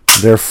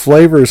 their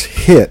flavors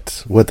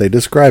hit what they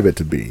describe it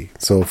to be.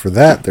 So for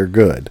that, they're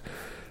good.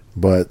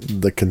 But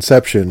the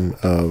conception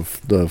of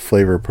the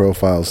flavor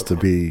profiles to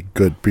be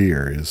good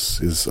beer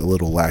is a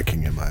little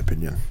lacking, in my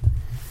opinion.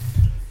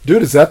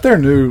 Dude, is that their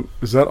new...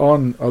 Is that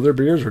on other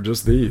beers or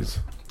just these?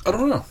 I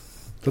don't know.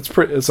 That's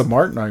pretty... It's a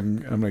Martin, I'm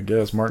going to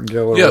guess.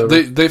 Martingale or Yeah,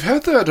 whatever. they've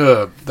had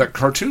that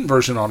cartoon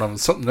version on them,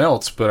 something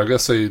else, but I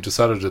guess they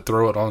decided to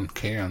throw it on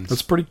cans.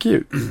 That's pretty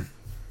cute.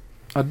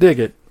 I dig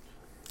it.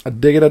 I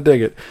dig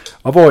it.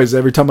 I've always,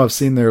 every time I've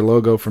seen their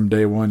logo from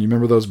day one, you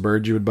remember those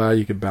birds you would buy?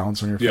 You could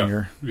balance on your Yeah.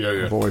 finger.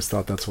 Yeah. I've always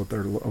thought that's what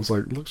they're... I was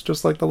like, looks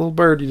just like the little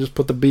bird. You just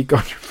put the beak on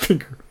your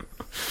finger.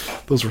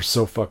 Those were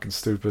so fucking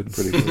stupid.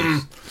 Pretty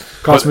close.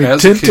 Cost But me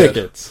as a 10 kid-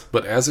 tickets.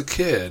 But as a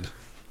kid,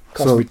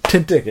 Cost me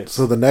 10 tickets.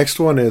 So the next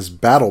one is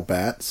Battle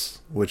Bats,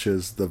 which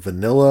is the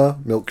Vanilla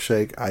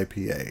Milkshake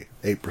IPA,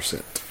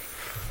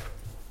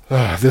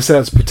 8%. This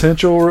has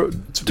potential, be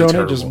Tony,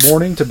 terrible. just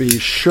warning to be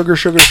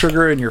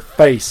sugar in your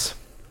face.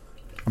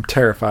 I'm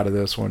terrified of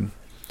this one.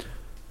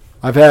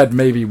 I've had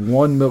maybe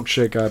one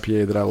milkshake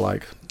IPA that I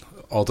like.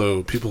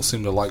 although people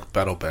seem to like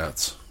Battle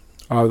Bats.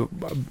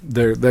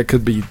 That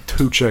could be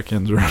 2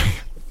 check-ins already.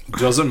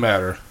 Doesn't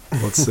matter.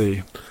 Let's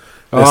see.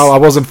 Oh, I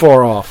wasn't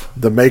far off.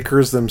 The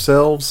makers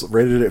themselves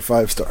rated it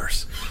 5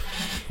 stars.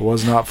 I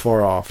was not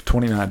far off.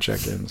 29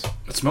 check-ins.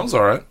 It smells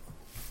all right.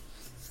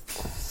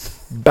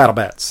 Battle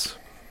Bats.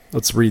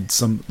 Let's read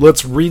some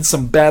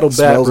Battle Bat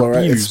Smells all right.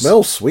 It reviews.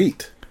 smells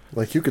sweet.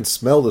 Like you can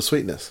smell the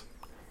sweetness.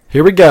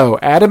 Here we go.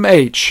 Adam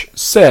H.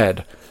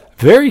 said,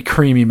 very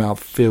creamy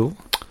mouthfeel.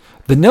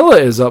 Vanilla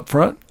is up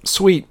front,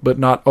 sweet, but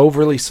not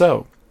overly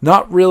so.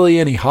 Not really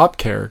any hop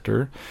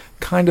character.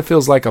 Kind of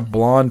feels like a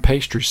blonde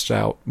pastry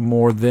stout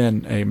more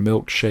than a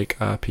milkshake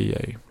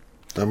IPA.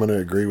 I'm going to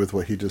agree with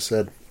what he just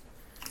said.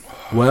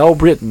 Well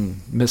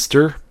written,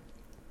 mister.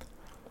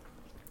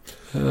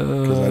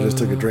 Because I just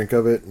took a drink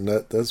of it, and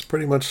that's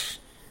pretty much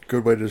a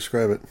good way to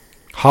describe it.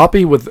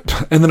 Hoppy with...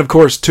 And then, of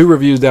course, 2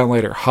 reviews down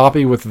later.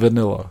 Hoppy with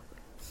vanilla.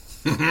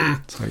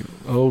 It's like,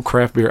 oh,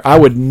 craft beer. I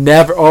would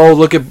never... Oh,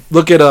 look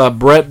at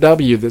Brett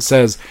W. that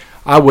says,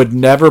 I would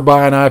never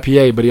buy an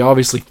IPA, but he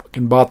obviously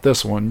fucking bought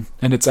this one.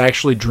 And it's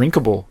actually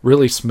drinkable.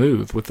 Really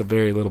smooth with a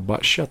very little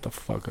bite. Shut the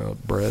fuck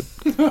up, Brett.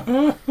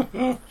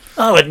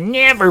 I would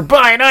never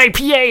buy an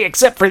IPA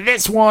except for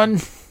this one.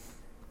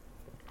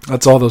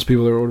 That's all those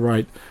people that would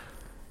write.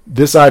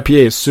 This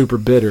IPA is super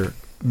bitter.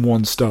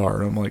 1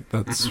 star. I'm like,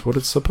 that's what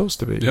it's supposed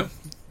to be. Yep.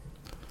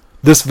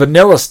 This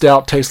vanilla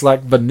stout tastes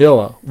like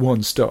vanilla.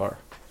 1 star.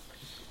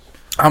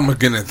 I'm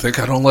beginning to think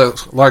I don't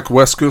like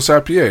West Coast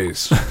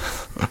IPAs.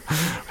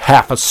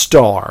 Half a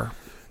star.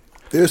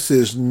 This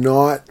is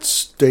not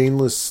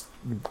stainless...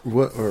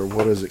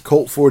 What is it?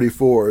 Colt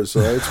 44, so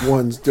it's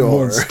 1 star.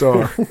 1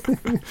 star.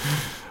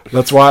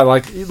 That's why I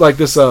like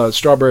this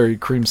strawberry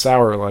cream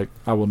sour. Like,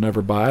 I will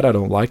never buy it. I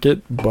don't like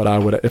it. But I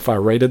would, if I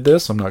rated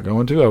this, I'm not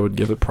going to. I would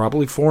give it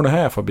probably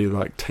 4.5. I'd be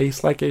like,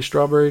 tastes like a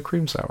strawberry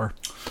cream sour.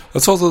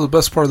 That's also the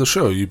best part of the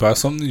show. You buy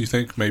something you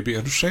think may be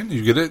interesting,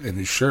 you get it, and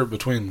you share it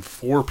between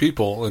 4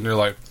 people, and you're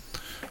like,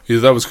 either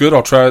that was good,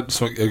 I'll try it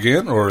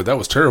again, or that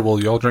was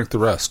terrible, y'all drink the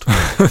rest.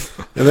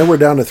 And then we're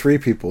down to 3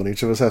 people, and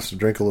each of us has to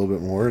drink a little bit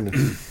more.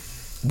 And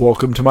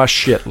Welcome to my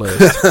shit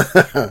list.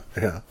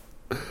 yeah.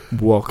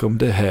 Welcome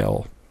to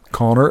hell.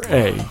 Connor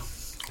A.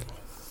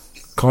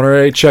 Connor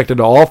A checked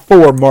into all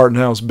 4 Martin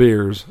House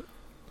beers.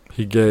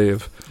 He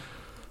gave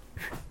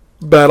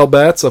Battle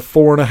Bats a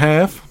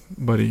 4.5,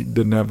 but he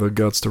didn't have the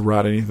guts to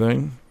write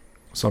anything.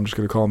 So I'm just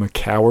going to call him a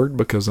coward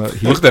because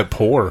Look at that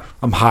pour.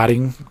 I'm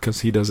hiding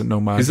because he doesn't know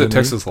my He's at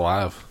identity. Texas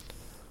Live.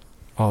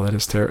 Oh, that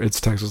is terrible.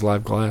 It's Texas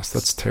Live Glass.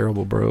 That's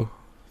terrible, bro.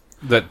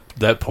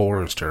 That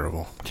pour is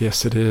terrible.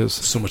 Yes, it is.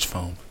 So much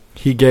foam.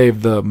 He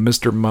gave the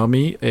Mr.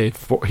 Mummy a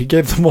 4. He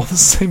gave them all the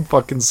same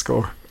fucking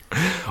score.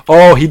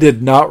 Oh, he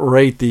did not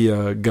rate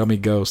the Gummy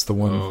Ghost, the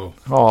one. Oh.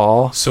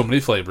 Aw. So many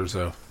flavors,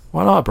 though.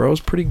 Why not, bro? It was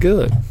pretty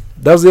good.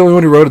 That was the only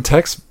one who wrote a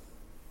text.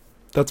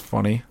 That's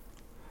funny.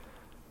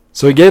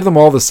 So he gave them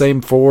all the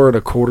same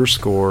 4.25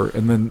 score,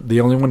 and then the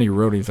only one he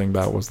wrote anything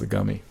about was the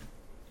Gummy.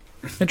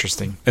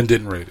 Interesting. And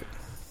didn't rate it.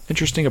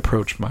 Interesting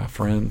approach, my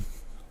friend.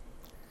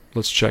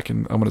 Let's check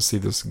in. I'm going to see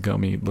this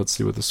Gummy. Let's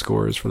see what the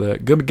score is for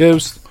that. Gummy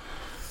Ghost.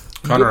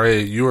 Connor A.,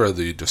 you are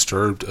the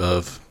disturbed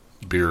of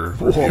beer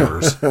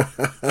reviewers.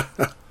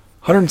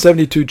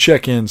 172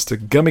 check-ins to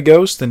Gummy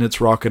Ghost, and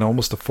it's rocking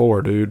almost a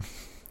 4, dude.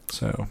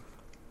 So,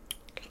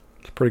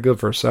 it's pretty good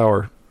for a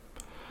sour.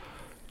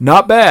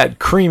 Not bad.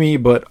 Creamy,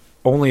 but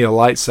only a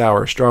light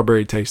sour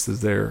strawberry taste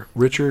is there.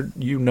 Richard,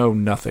 you know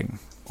nothing.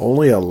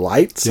 Only a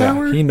light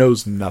sour? Yeah, he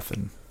knows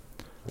nothing.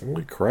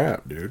 Holy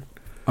crap, dude.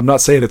 I'm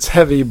not saying it's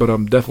heavy, but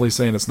I'm definitely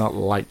saying it's not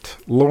light.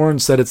 Lauren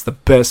said it's the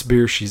best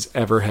beer she's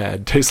ever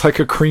had. Tastes like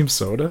a cream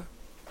soda.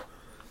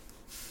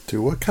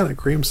 Dude, what kind of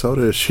cream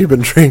soda has she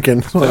been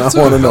drinking? That's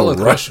I want to know valid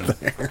right question.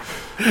 there.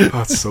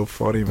 Oh, it's so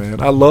funny,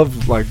 man. I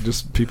love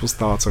just people's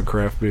thoughts on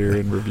craft beer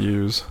and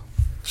reviews.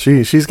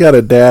 She's got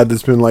a dad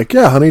that's been like,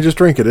 yeah, honey, just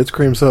drink it. It's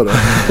cream soda.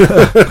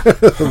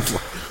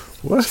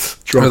 What?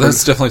 Or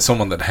that's definitely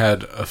someone that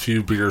had a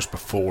few beers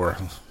before.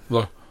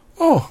 Like,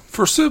 oh,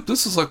 for sip,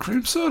 this is like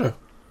cream soda.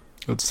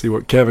 Let's see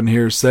what Kevin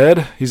here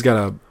said. He's got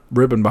a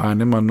ribbon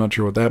behind him. I'm not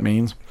sure what that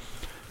means.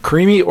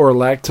 Creamy or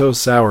lactose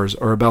sours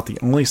are about the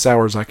only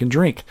sours I can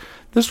drink.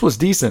 This was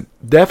decent.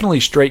 Definitely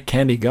straight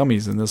candy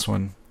gummies in this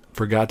one.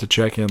 Forgot to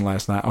check in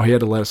last night. Oh, he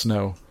had to let us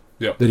know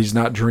Yep. that he's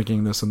not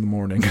drinking this in the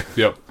morning.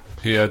 Yep.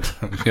 He had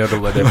to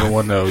let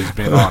everyone know he's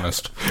being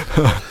honest.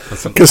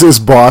 Because his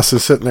boss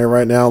is sitting there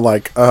right now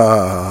like,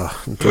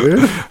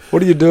 dude,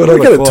 What are you doing? we on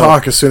the got to clock?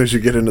 talk as soon as you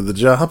get into the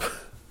job.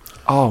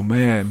 Oh,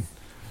 man.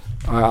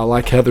 I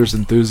like Heather's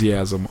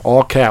enthusiasm.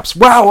 All caps.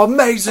 Wow,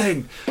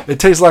 amazing! It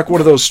tastes like one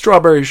of those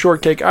strawberry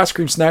shortcake ice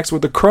cream snacks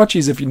with the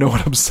crunchies, if you know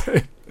what I'm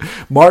saying.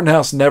 Martin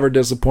House never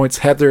disappoints.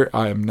 Heather,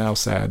 I am now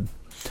sad.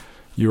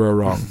 You are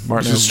wrong.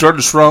 Martin You House.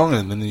 started strong,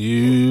 and then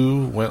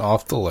you went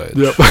off the ledge.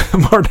 Yep.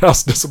 Martin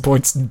House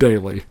disappoints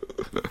daily.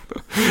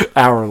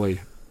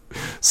 Hourly.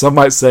 Some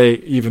might say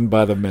even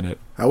by the minute.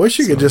 I wish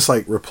you could just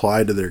like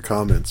reply to their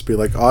comments. Be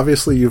like,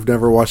 obviously you've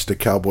never watched a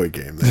Cowboy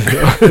game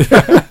there.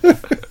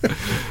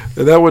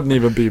 And that wouldn't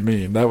even be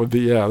mean. That would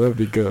be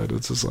good.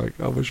 It's just like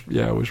I wish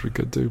we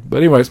could too. But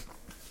anyways,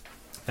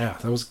 yeah,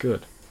 that was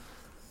good.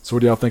 So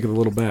what do y'all think of the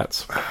little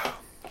bats?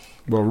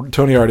 Well,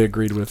 Tony already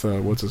agreed with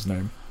what's his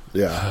name.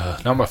 Yeah.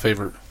 Not my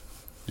favorite.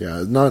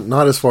 Yeah,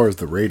 not as far as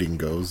the rating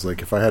goes.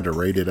 Like, if I had to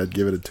rate it, I'd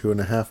give it a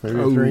 2.5, maybe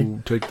a 3.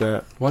 Oh, take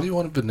that. Why do you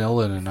want a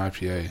vanilla in an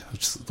IPA?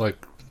 It's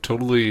like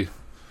totally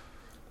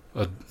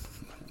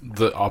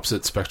the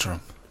opposite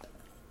spectrum.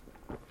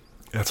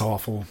 That's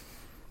awful.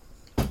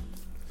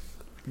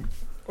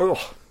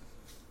 Oh,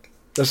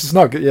 that's just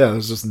not good. Yeah,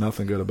 there's just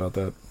nothing good about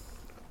that.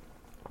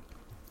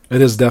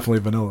 It is definitely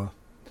vanilla.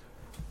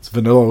 It's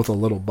vanilla with a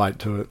little bite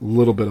to it, a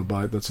little bit of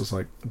bite. That's just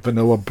like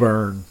vanilla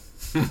burn.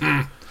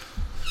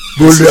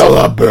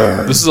 Vanilla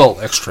burn. This is all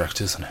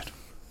extract, isn't it?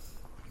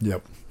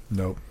 Yep.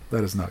 Nope.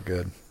 That is not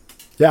good.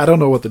 Yeah, I don't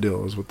know what the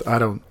deal is with. I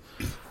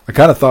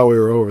kind of thought we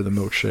were over the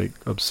milkshake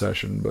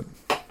obsession, but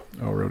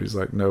Rody's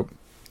like, nope.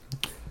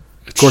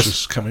 It's course-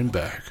 just coming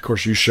back. Of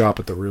course, you shop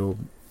at the real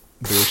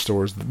beer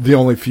stores. The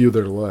only few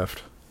that are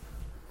left.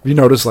 You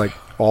notice,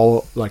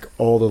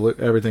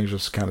 everything's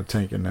just kind of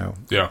tanking now.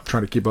 Yeah.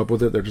 Trying to keep up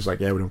with it. They're just like,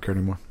 yeah, we don't care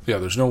anymore. Yeah,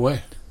 there's no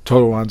way.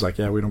 Total Wine's like,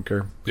 yeah, we don't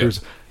care. Yeah.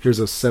 Here's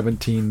a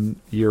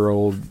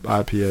 17-year-old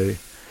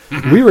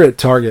IPA. We were at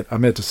Target. I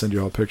meant to send you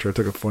all a picture. I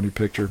took a funny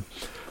picture.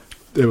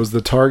 It was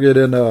the Target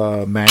in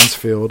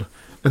Mansfield,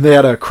 and they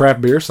had a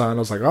craft beer sign. I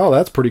was like, oh,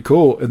 that's pretty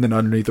cool. And then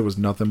underneath it was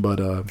nothing but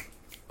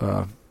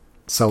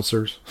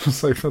seltzers.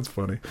 It's like, that's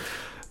funny.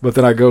 But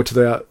then I go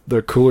to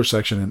the cooler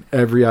section, and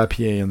every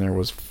IPA in there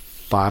was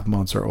 5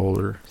 months or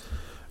older.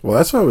 Well,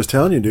 that's what I was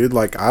telling you, dude.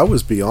 Like, I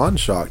was beyond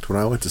shocked when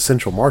I went to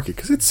Central Market,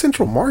 because it's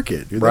Central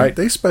Market, dude. Right.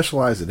 They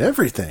specialize in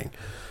everything.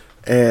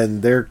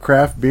 And their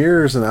craft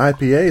beers and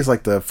IPAs,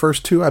 like the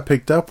first 2 I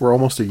picked up were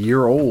almost a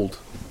year old.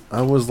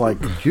 I was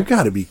like, you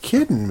got to be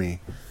kidding me.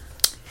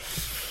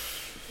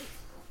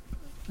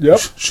 Yep.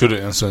 Should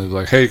have instantly be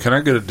like, hey, can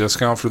I get a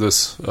discount for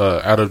this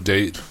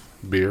out-of-date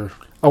beer?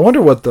 I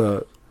wonder what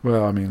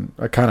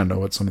I kind of know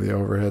what some of the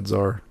overheads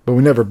are, but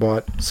we never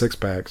bought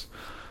 6-packs.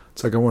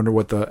 It's like, I wonder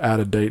what the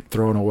out-of-date,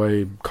 thrown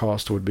away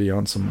cost would be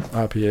on some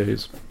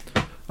IPAs.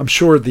 I'm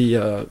sure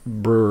the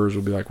brewers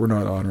will be like, we're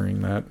not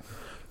honoring that.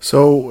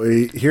 So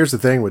here's the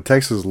thing with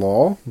Texas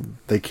law,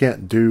 they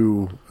can't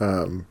do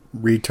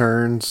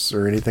returns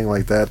or anything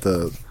like that.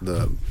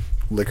 The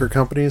liquor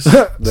companies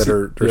that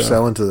are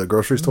selling to the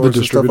grocery stores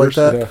and stuff like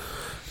that.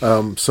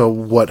 Yeah. So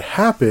what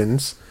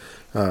happens?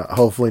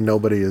 Hopefully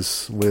nobody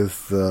is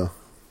with the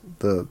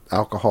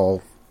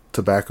alcohol,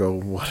 tobacco,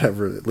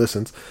 whatever it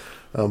listens.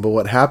 But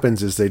what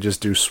happens is they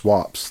just do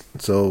swaps.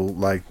 So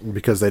like,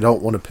 because they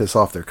don't want to piss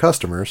off their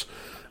customers.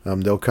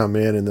 They'll come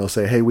in and they'll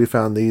say, hey, we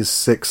found these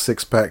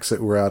 6-packs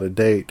that were out of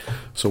date,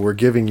 so we're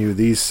giving you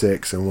these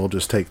 6, and we'll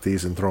just take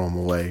these and throw them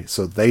away.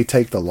 So they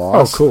take the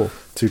loss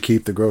to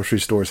keep the grocery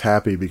stores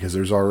happy, because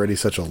there's already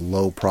such a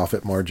low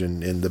profit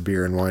margin in the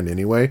beer and wine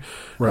anyway.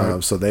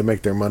 Right. So they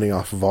make their money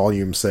off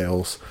volume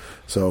sales.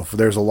 So if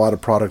there's a lot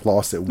of product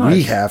loss that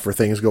we have for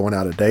things going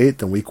out of date,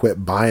 then we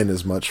quit buying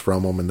as much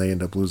from them, and they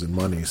end up losing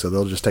money. So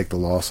they'll just take the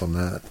loss on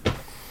that.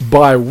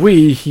 By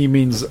we, he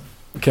means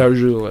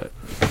Casualette.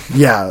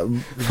 Yeah.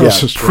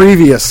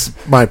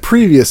 My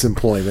previous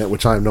employment,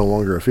 which I'm no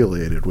longer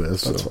affiliated with.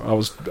 So.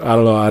 I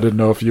don't know. I didn't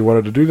know if you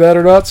wanted to do that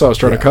or not, so I was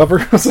trying to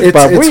cover.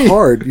 It's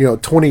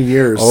hard, 20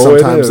 years. Oh,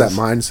 sometimes that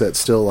mindset's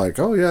still like,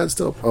 oh yeah, it's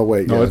still. Oh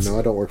wait, no,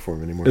 I don't work for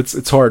him anymore.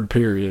 It's hard.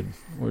 Period.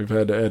 we've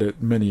had to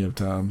edit many of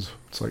times.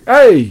 It's like,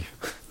 hey,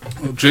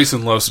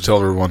 Jason loves to tell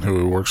everyone who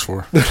he works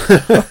for.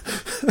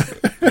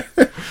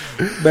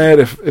 man,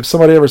 if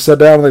somebody ever sat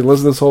down and they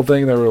listened to this whole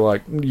thing, they were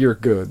like, you're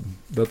good.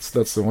 That's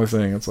the only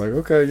thing. It's like,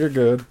 okay, you're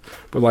good.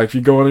 But like, if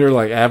you go in here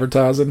like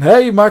advertising,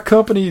 hey, my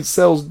company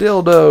sells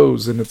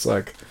dildos, and it's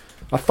like,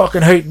 I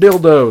fucking hate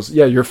dildos.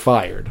 Yeah, you're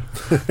fired.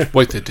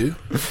 Wait, they do?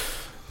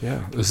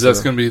 Yeah, Is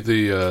that going to be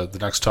the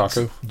next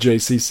taco?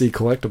 JCC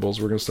Collectibles.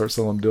 We're gonna start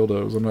selling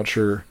dildos. I'm not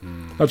sure.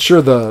 Not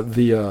sure the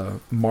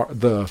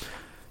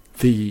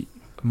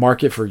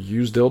market for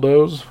used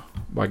dildos.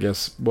 I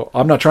guess. Well,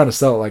 I'm not trying to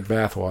sell it like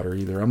bathwater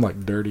either. I'm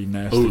like dirty,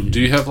 nasty. Oh,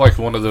 do you have like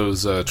one of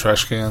those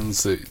trash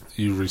cans that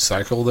you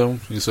recycle them?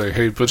 You say,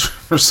 "Hey, put your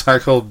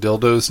recycled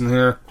dildos in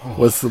here."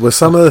 With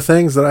some of the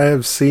things that I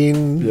have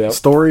seen Yep.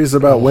 stories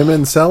about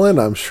women selling,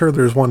 I'm sure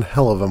there's one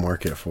hell of a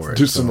market for it.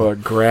 Do some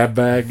grab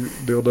bag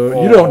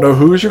dildo. You don't know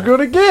who you're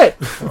gonna get.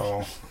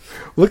 Oh,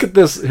 Look at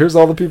this. Here's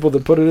all the people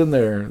that put it in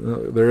there.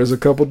 There is a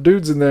couple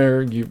dudes in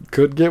there. You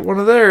could get one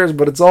of theirs,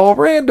 but it's all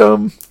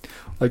random.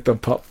 Like the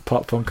Pop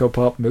Funko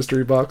Pop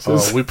mystery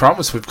boxes. we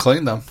promise we've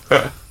cleaned them.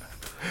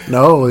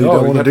 No, you No, don't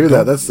you want to gotta do that.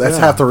 don't- That's yeah.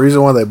 half the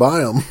reason why they buy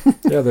them.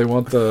 Yeah, they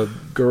want the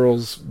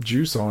girls'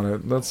 juice on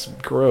it. That's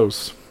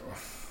gross.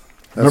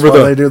 That's Remember why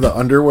the- they do the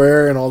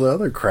underwear and all the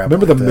other crap.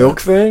 Remember like the that. milk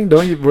thing?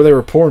 Don't you? Where they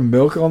were pouring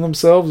milk on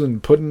themselves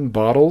and putting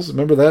bottles.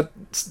 Remember that?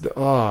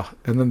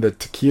 And then the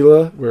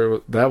tequila,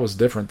 that was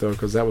different though,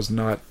 because that was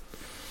not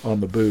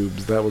on the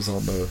boobs. That was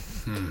on the.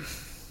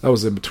 That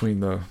was in between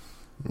the.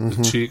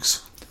 The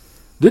cheeks,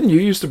 Didn't you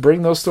used to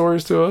bring those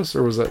stories to us,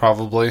 or was that?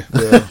 probably.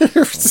 Yeah.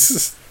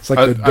 It's like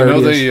I the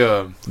know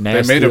dirtiest. they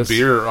made a nastiest.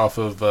 beer off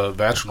of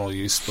vaginal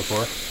yeast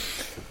before.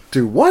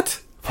 Do what?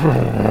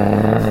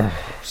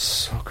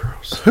 So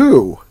gross.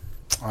 Who?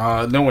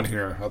 No one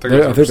here. I think, I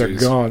it's think they're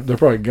overseas. gone. They're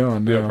probably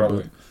gone Yeah, now.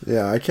 probably.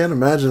 Yeah, I can't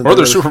imagine. Or they they're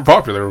would've- super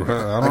popular.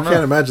 I I don't can't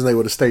know. imagine they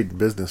would have stayed in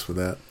business with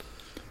that.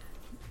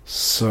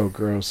 So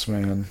gross,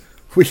 man.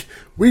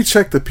 We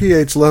check the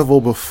pH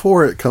level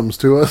before it comes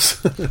to us.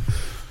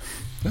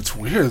 That's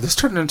weird. This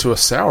turned into a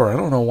sour. I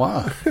don't know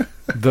why.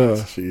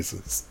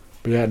 Jesus.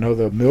 But yeah, no,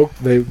 the milk.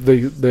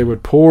 They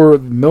would pour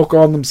milk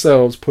on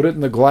themselves, put it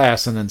in the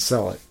glass, and then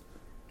sell it.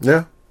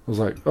 Yeah. I was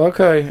like,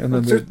 okay, and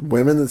then There's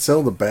women that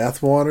sell the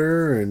bath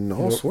water and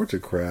all Yep. sorts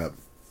of crap.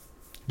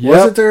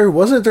 Yep.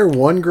 Wasn't there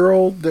one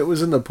girl that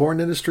was in the porn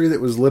industry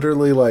that was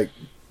literally like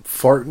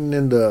farting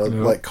into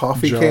like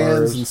coffee Jars.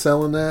 cans and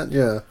selling that?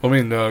 Yeah. I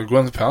mean,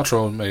 Gwyneth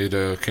Paltrow made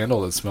a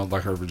candle that smelled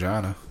like her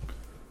vagina.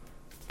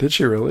 Did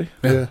she really?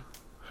 Yeah.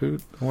 I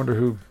wonder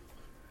who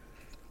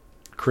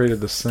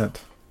created the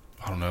scent.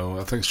 I don't know.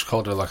 I think she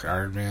called it like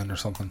Iron Man or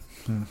something.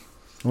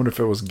 I wonder if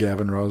it was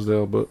Gavin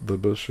Rosdale, but the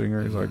bush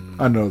singer. He's like,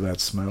 I know that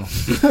smell.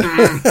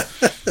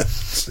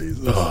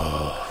 Jesus.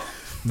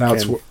 Now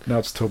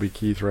it's Toby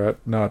Keith, right?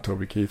 Not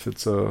Toby Keith.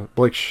 It's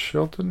Blake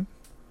Shelton.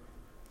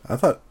 I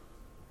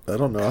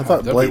don't know. I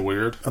That'd thought be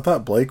weird.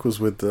 Blake was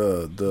with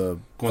the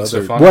Gwen other-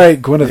 Stefani.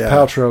 Wait, Gwyneth Yeah,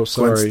 Paltrow. Gwen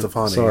Sorry,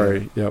 Stefani,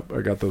 sorry. Yep,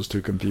 I got those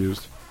two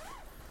confused.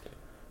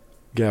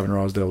 Gavin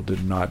Rosdale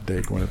did not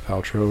date Gwyneth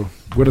Paltrow.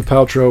 Gwyneth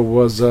Paltrow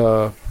was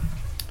the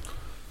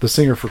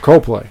singer for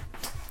Coldplay.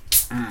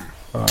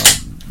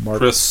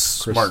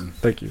 Chris Martin.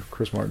 Thank you,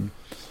 Chris Martin.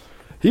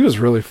 He was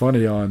really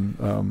funny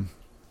on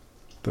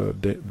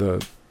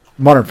the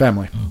Modern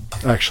Family,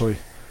 actually.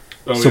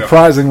 Oh, yeah.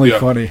 Surprisingly Yeah.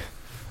 funny.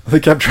 They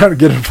kept trying to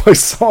get him to play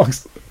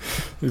songs.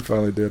 He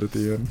finally did at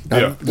the end.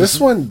 Yeah. This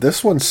one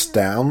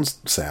sounds.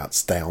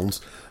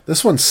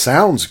 This one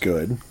sounds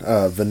good.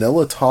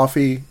 Vanilla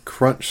Toffee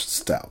Crunch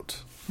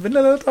Stout.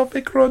 Vanilla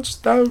Toffee Crunch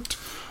Stout.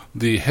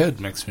 The head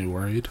makes me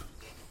worried.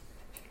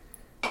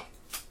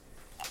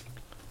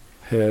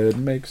 Head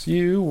makes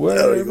you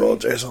There you worry. go,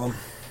 Jason.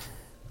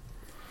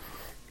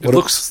 It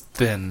looks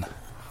thin.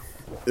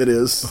 It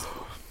is.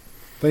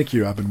 Thank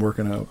you. I've been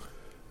working out.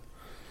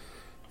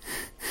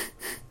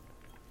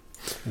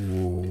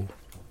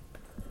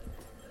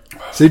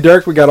 See,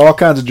 Dirk, we got all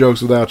kinds of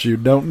jokes without you.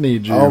 Don't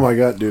need you. Oh my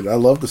god, dude! I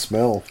love the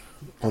smell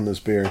on this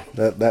beer.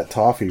 That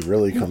toffee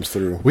really comes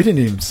through. We didn't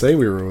even say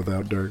we were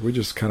without Dirk. We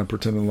just kind of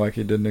pretended like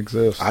he didn't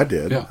exist. I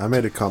did. Yeah. I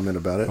made a comment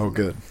about it. Oh,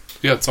 good.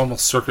 Yeah, it's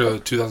almost circa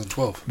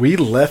 2012. We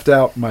left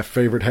out my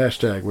favorite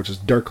hashtag, which is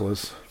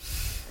Dirkless.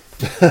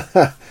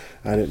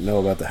 I didn't know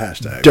about the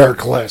hashtag.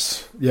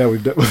 Dirkless. Yeah,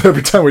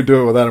 every time we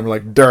do it without him, we're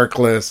like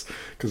Dirkless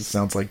because it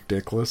sounds like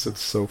dickless. It's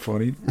so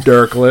funny.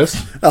 Dirkless.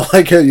 I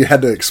like how you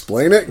had to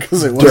explain it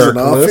because it wasn't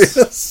Dirkless.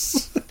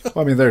 obvious.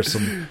 Well, I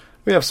mean,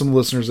 we have some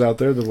listeners out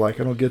there that are like,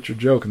 I don't get your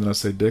joke, and then I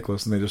say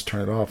dickless, and they just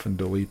turn it off and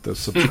delete the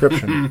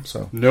subscription.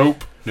 So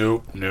Nope.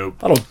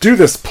 I don't do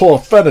this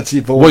profanity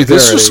vulgarity. Wait,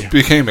 this just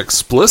became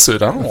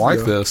explicit. I don't like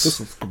this. This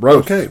is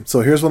gross. Okay,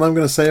 so here's what I'm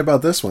going to say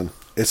about this one.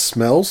 It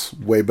smells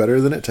way better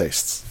than it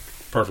tastes.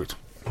 Perfect.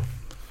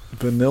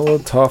 Vanilla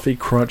Toffee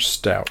Crunch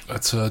Stout.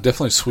 That's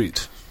definitely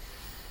sweet.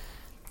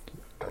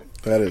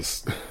 That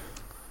is.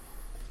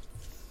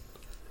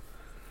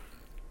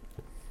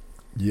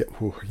 Yeah,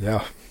 ooh,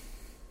 yeah.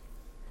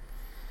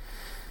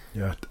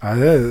 Yeah,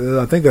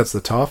 I think that's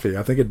the toffee.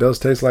 I think it does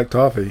taste like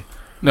toffee.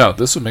 No,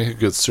 this would make a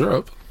good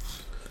syrup.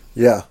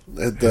 Yeah,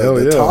 Hell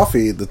the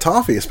yeah.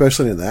 toffee,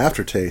 especially in the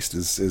aftertaste,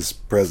 is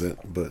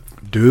present. But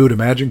Dude,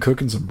 imagine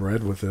cooking some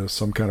bread with this.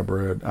 Some kind of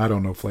bread. I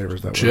don't know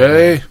flavors that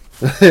Jay,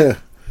 way.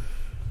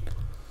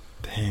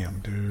 Damn,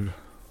 dude.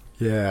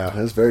 Yeah.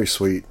 that's very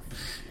sweet.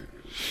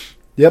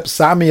 Yep,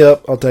 sign me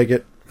up. I'll take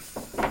it.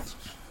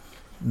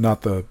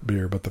 Not the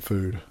beer, but the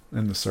food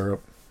and the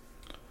syrup.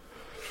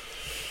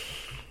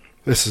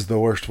 This is the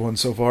worst one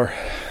so far.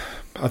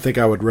 I think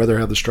I would rather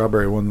have the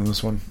strawberry one than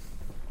this one.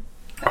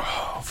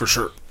 oh, for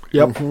sure.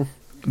 Yep.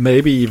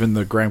 Maybe even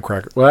the graham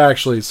cracker. Well,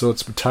 actually, so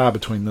it's a tie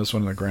between this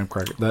one and the graham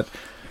cracker.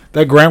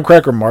 That graham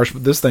cracker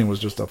marshmallow, this thing was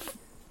just a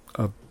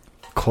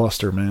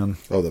cluster, man.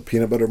 Oh, the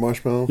peanut butter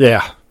marshmallow.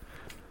 Yeah.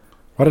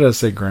 Why did I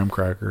say graham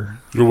cracker?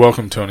 You're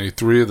welcome, Tony.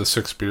 3 of the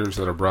 6 beers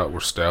that I brought were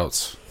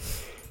stouts.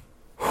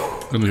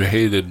 And we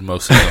hated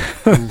most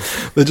of them.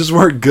 They just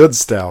weren't good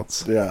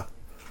stouts. Yeah.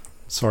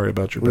 Sorry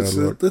about your bad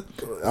What's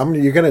luck.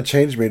 you're gonna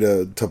change me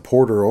to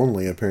porter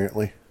only,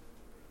 apparently.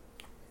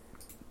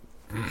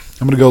 I'm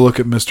going to go look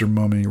at Mr.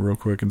 Mummy real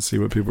quick and see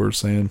what people are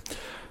saying.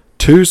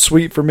 Too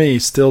sweet for me,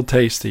 still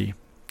tasty.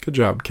 Good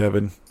job,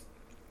 Kevin.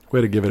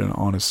 Way to give it an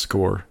honest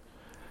score.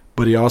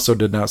 But he also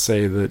did not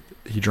say that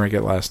he drank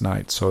it last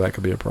night, so that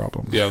could be a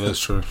problem. Yeah,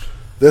 that's true.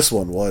 This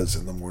one was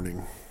in the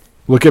morning.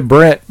 Look at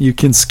Brent. You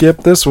can skip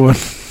this one.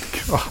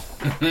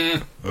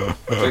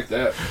 Take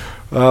that.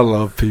 I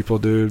love people,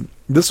 dude.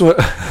 This one,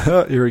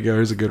 here we go.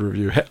 Here's a good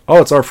review.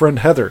 Oh, it's our friend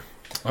Heather.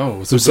 Oh,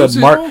 was Who it said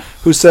boozy at all?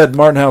 who said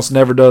Martin House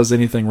never does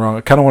anything wrong.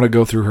 I kind of want to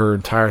go through her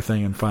entire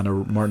thing and find a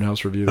Martin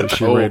House review that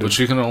she Oh, rated. but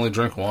she can only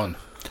drink one.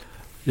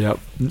 Yep.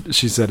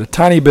 She said a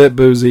tiny bit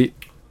boozy.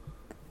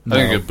 I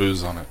didn't get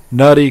booze on it.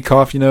 Nutty,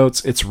 coffee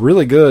notes. It's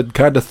really good.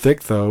 Kind of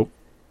thick, though.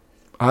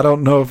 I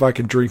don't know if I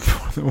can drink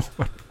more than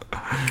one.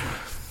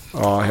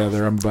 Oh,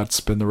 Heather, I'm about to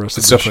spend the rest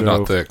It's of the show. definitely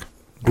not thick.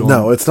 going-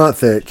 No, it's not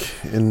thick,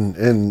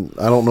 and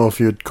I don't know if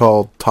you'd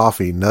call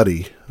toffee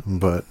nutty,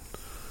 but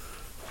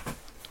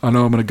I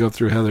know I'm going to go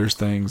through Heather's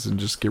things and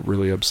just get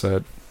really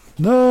upset.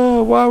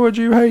 No, why would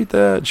you hate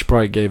that? She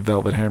probably gave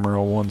Velvet Hammer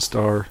a 1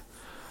 star.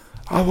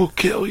 I will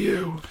kill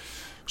you.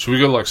 Should we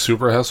go to like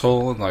Super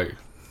Asshole and like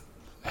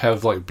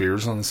have like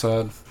beers on the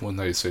side when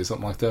they say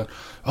something like that?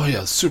 Oh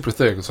yeah, it's super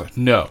thick. It's like,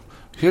 no,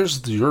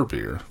 here's your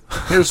beer.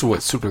 Here's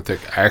what super thick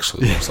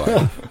actually looks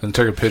like. And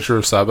take a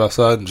picture side by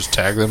side and just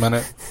tag them in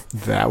it.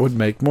 That would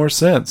make more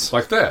sense.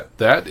 Like that.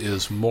 That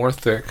is more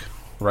thick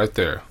right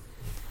there.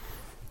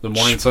 The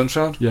Morning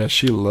Sunshine? Yeah,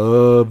 she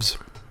loves.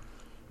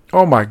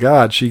 Oh my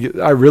God,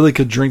 I really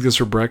could drink this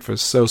for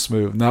breakfast. So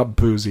smooth, not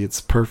boozy. It's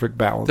perfect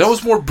balance. That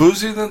was more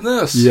boozy than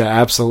this. Yeah,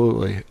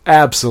 absolutely,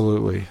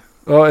 absolutely.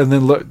 Oh, and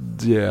then look,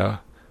 yeah.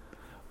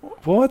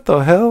 What the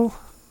hell?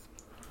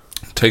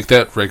 Take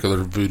that, regular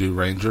Voodoo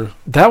Ranger.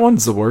 That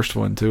one's the worst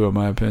one too, in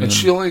my opinion. And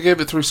she only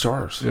gave it 3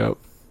 stars. Yep.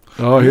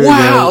 Oh, here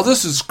Wow, you go.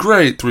 this is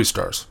great. 3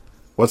 stars.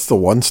 what's the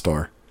 1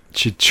 star?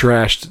 She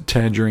trashed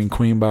Tangerine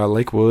Queen by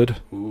Lakewood.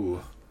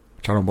 Ooh.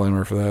 I don't blame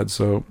her for that.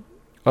 So,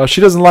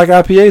 she doesn't like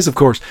IPAs, of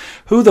course.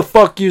 Who the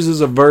fuck uses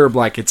a verb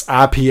like it's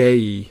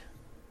IPA?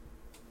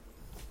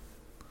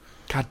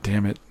 God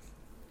damn it.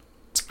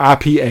 It's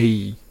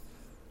IPA.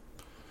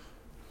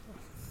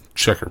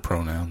 Check her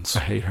pronouns. I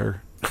hate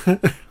her.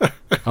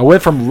 I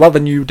went from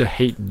loving you to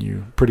hating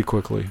you pretty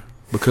quickly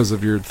because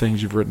of your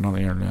things you've written on the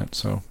internet.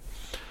 So,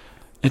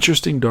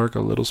 interesting, dark, a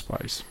little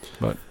spice.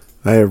 But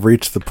I have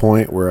reached the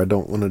point where I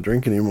don't want to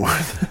drink anymore.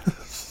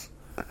 it's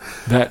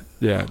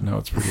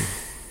pretty.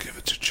 Give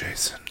it to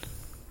Jason.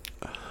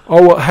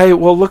 Oh, well, hey,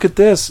 well, look at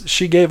this.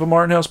 She gave a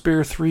Martin House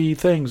beer 3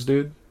 things,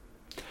 dude.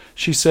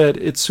 She said,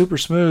 it's super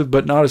smooth,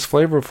 but not as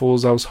flavorful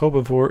as I was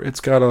hoping for. It's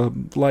got a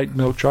light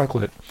milk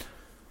chocolate.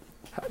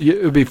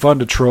 It would be fun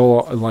to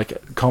troll and,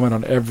 like, comment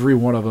on every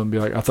one of them and be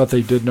like, I thought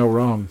they did no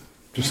wrong.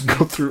 Just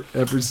go through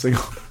every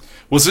single...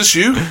 Was this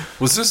you?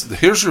 Was this...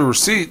 Here's your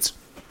receipts.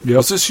 Yep.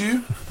 Was this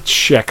you?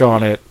 Check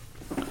on it.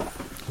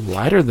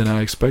 Lighter than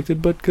I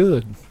expected, but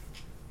good.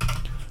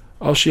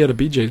 Oh, she had a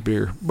BJ's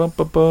beer. Bum,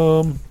 bum,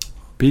 bum.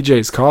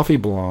 BJ's Coffee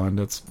Blonde.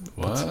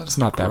 What? It's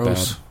not that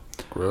Gross.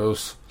 bad.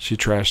 Gross. She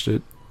trashed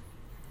it.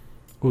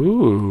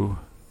 Ooh.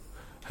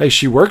 Hey,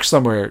 she works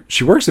somewhere.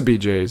 She works at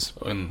BJ's.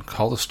 In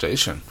College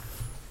Station.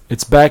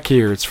 It's back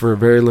here. It's for a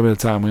very limited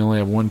time. We only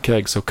have 1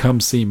 keg, so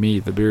come see me.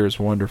 The beer is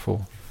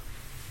wonderful.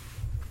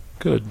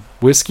 Good.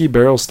 Whiskey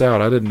Barrel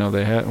Stout. I didn't know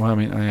they had... Well, I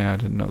mean, I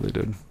didn't know they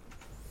did.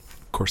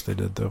 Of course they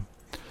did, though.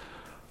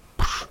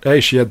 Hey,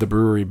 she had the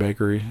brewery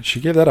bakery. She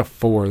gave that a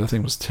 4. That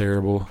thing was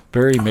terrible.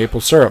 Very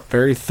maple syrup.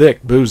 Very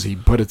thick. Boozy,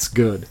 but it's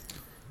good.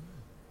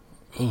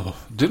 Oh,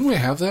 didn't we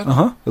have that?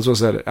 Uh-huh. That's what I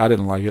said. I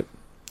didn't like it.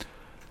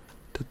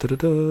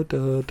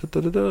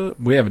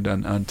 We haven't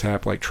done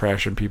Untapped, like,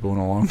 trashing people in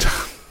a long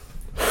time.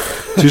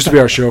 It used to be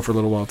our show for a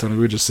little while, Tony.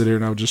 We would just sit here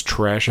and I would just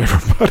trash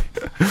everybody.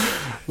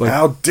 Like,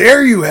 How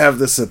dare you have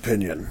this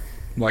opinion?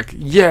 like,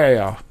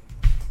 yeah.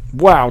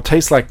 Wow,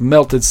 tastes like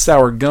melted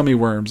sour gummy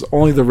worms.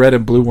 Only the red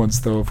and blue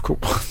ones, though, of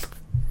course.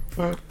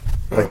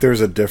 Like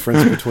there's a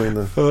difference between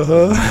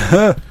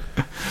the...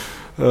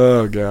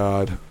 Oh,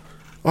 God.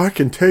 I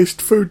can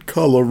taste food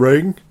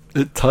coloring.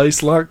 It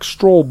tastes like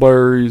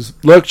strawberries.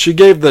 Look, she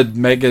gave the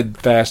mega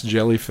fast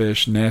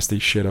jellyfish nasty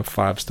shit a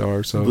 5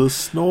 stars. So The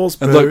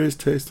snowsberries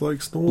taste like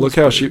snowsberries. look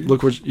how she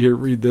look what here.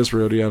 Read this,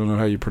 Rody. I don't know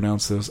how you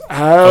pronounce this.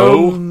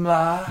 Oh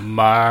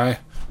my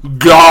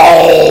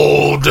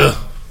God!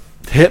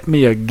 Hit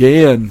me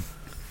again.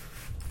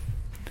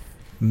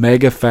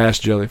 Mega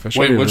fast jellyfish.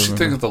 Wait, what'd you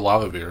think of the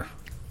lava beer?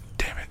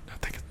 Damn it!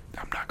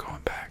 I'm not going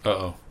back.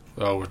 Uh-oh.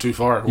 Oh, we're too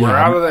far. Yeah, We're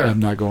out of there. I'm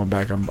not going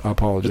back. I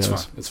apologize.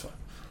 It's fine. It's fine.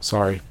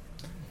 Sorry.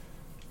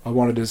 I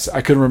wanted to.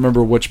 I couldn't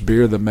remember which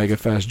beer the Mega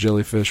Fast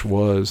Jellyfish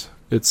was.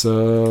 It's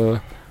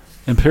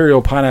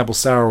Imperial Pineapple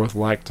Sour with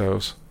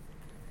lactose.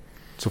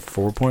 It's a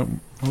 4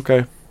 point.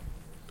 Okay.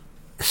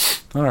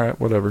 All right.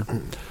 Whatever.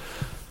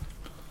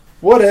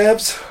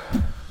 Whatevs.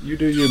 You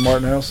do you,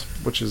 Martin House,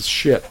 which is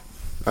shit.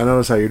 I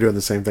notice how you're doing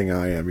the same thing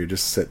I am. You're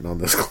just sitting on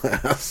this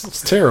glass.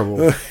 It's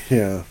terrible.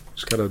 Yeah.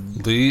 Just gotta.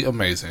 The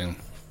amazing.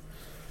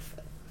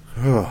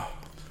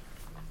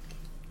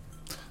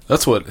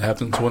 That's what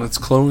happens when it's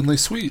glowingly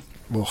sweet.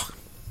 Ugh.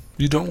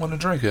 You don't want to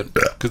drink it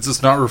because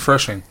it's not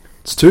refreshing.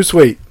 It's too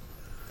sweet.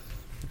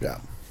 Yeah.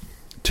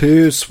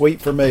 Too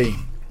sweet for me.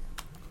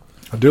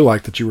 I do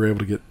like that you were able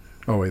to get.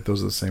 Oh wait,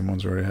 those are the same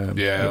ones we already had.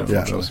 Yeah,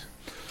 unfortunately.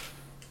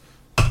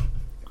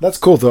 That's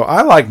cool though.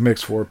 I like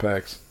mixed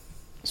 4-packs,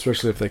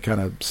 especially if they kind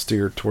of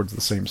steer towards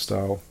the same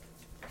style,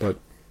 but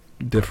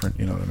different.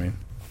 You know what I mean?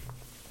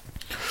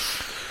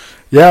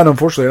 Yeah, and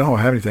unfortunately, I don't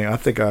have anything. I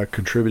think I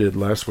contributed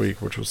last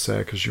week, which was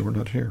sad because you were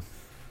not here.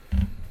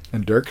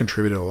 And Dirk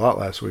contributed a lot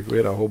last week. We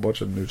had a whole bunch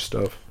of new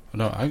stuff.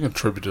 No, I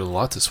contributed a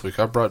lot this week.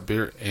 I brought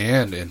beer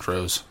and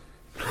intros.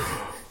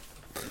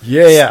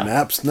 Yeah.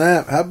 Snap,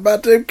 snap. How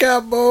about them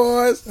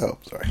Cowboys? Oh,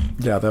 sorry.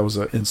 Yeah, that was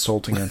an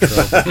insulting intro.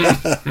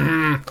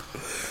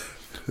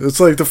 It's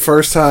like the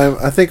first time.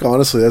 I think,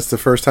 honestly, that's the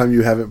first time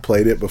you haven't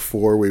played it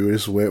before. We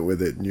just went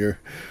with it. And you're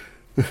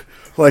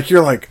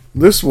like,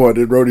 this one.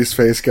 And Rhodey's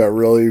face got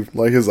really,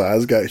 like, his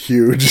eyes got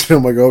huge. And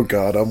I'm like, oh,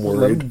 God, I'm Let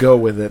worried. him go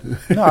with it.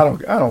 No,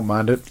 I don't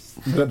mind it.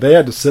 They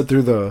had to sit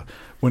through the...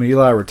 When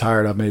Eli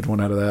retired, I made one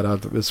out of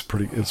that.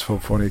 It's so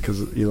funny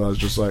because Eli's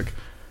just like,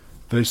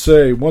 they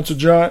say, once a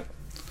giant...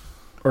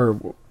 Or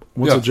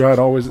once a giant,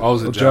 always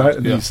a giant.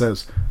 And he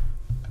says,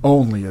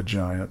 only a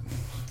giant.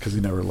 Because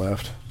he never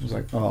left. I was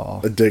like,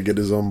 oh. A dig at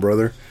his own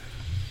brother.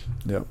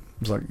 Yep. I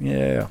was like,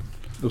 yeah.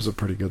 It was a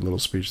pretty good little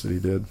speech that he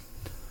did.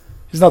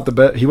 He's not the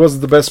best. He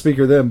wasn't the best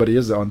speaker then, but he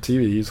is on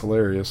TV. He's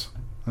hilarious.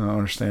 I don't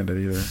understand it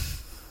either.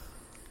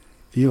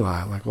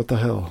 Eli, like, what the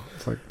hell?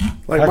 It's like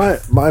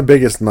my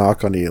biggest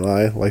knock on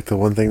Eli, like the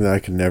one thing that I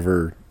could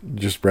never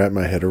just wrap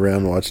my head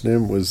around watching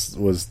him was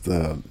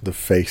the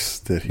face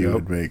that he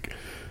would make.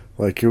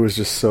 Like, it was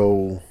just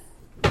so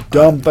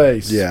dumb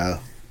face. Yeah.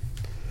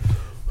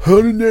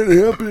 How did that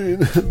happen?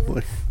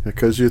 Like,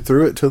 because you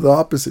threw it to the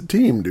opposite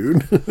team,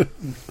 dude.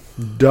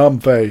 Dumb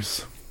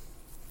face.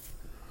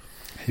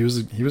 He was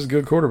a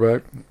good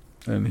quarterback,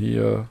 and he's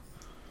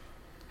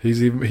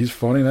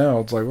funny now.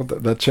 It's like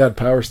what that Chad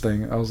Powers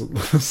thing. I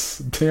was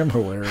damn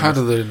hilarious. How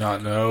do they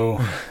not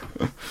know?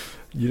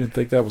 You didn't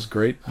think that was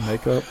great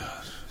makeup?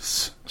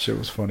 Shit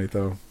was funny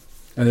though.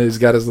 And he's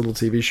got his little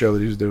TV show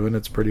that he's doing.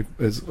 It's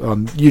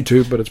on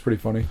YouTube, but it's pretty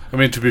funny. I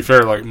mean, to be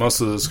fair, like most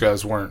of those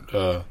guys weren't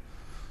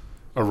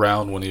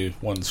around when he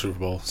won the Super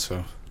Bowl.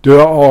 So,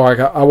 dude,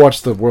 I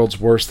watched the world's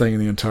worst thing in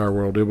the entire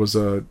world. It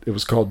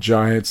was called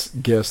Giants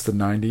Guess the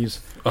 '90s,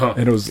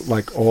 and it was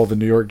like all the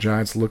New York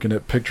Giants looking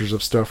at pictures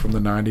of stuff from the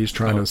 '90s,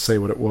 trying to say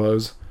what it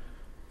was,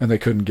 and they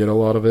couldn't get a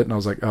lot of it. And I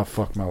was like, oh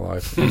fuck my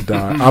life, I'm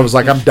dying. I was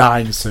like, I'm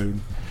dying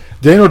soon.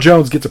 Daniel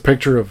Jones gets a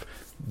picture of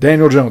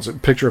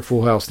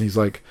Full House, and he's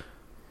like,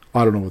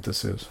 I don't know what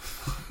this is.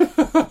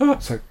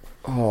 It's like,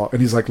 oh,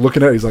 and he's like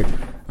looking at it, he's like,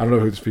 I don't know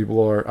who these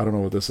people are. I don't know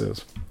what this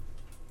is.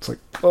 It's like,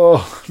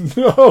 oh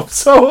no, I'm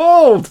so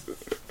old.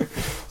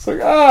 It's like,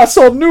 I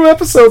saw new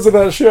episodes of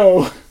that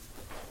show.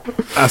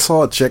 I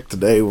saw a chick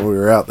today when we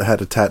were out that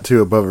had a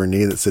tattoo above her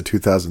knee that said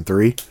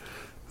 2003.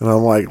 And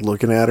I'm like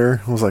looking at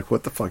her. I was like,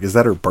 what the fuck? Is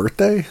that her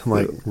birthday? I'm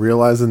like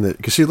realizing that,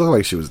 because she looked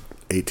like she was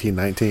 18,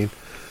 19.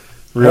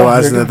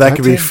 Realizing that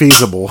could be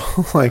feasible.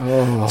 Like,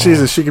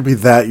 Jesus, she could be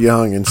that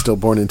young and still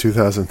born in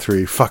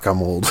 2003. Fuck,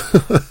 I'm old.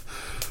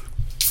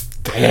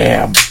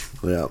 Damn.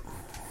 Yeah.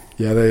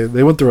 Yeah,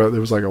 they went through there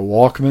was like a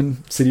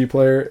Walkman CD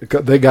player.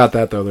 They got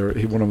that though. One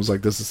of them was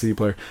like, this is a CD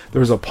player.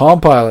 There was a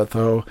Palm Pilot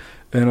though,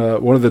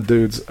 and one of the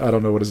dudes, I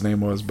don't know what his name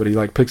was, but he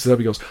like picks it up.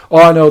 He goes,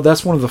 oh, I know,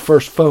 that's one of the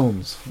first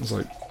phones. I was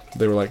like,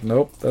 they were like,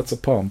 nope, that's a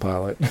Palm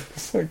Pilot.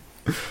 It's like,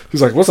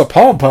 he's like, what's a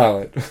Palm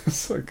Pilot?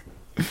 It's like,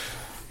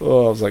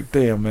 oh, I was like,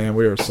 damn man,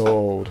 we are so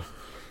old.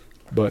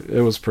 But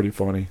it was pretty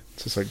funny.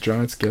 It's just like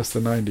Giants Guess the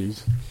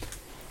 '90s.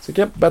 It's like,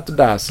 yep, about to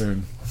die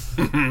soon.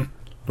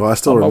 Well, I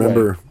still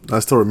remember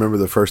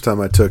the first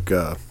time I took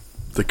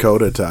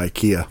Dakota to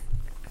IKEA,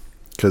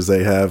 because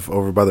they have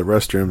over by the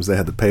restrooms, they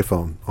had the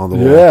payphone on the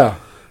wall. Yeah.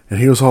 And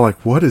he was all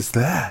like, what is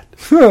that?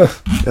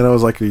 And I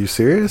was like, are you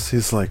serious?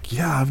 He's like,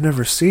 yeah, I've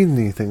never seen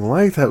anything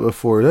like that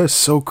before. That's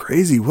so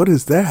crazy. What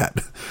is that?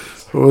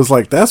 It was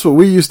like, that's what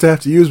we used to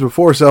have to use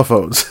before cell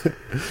phones.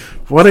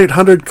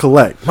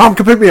 1-800-COLLECT. Mom,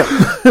 come pick me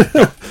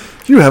up.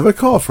 You have a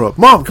call from.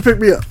 Mom, come pick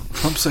me up.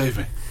 Come save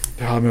me.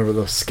 I remember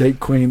the Skate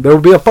Queen.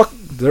 There'd be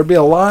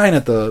a line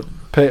at the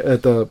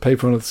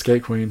payphone of the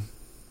Skate Queen.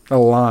 A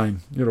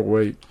line. You had to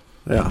wait.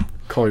 Yeah.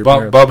 Call your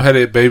parents. Bob had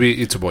a baby,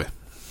 eats a boy.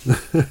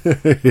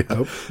 Yeah.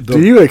 Nope.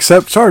 Do you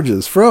accept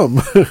charges from?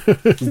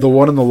 The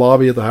one in the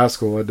lobby at the high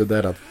school, I did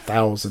that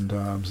 1,000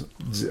 times.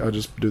 I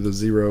just do the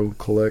 0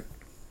 collect.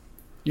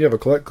 You have a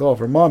collect call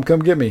from Mom, come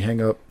get me. Hang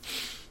up.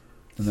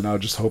 And then I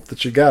would just hope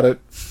that you got it.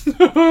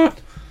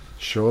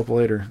 Show up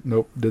later.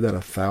 Nope. Did that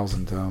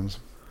 1,000 times.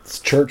 It's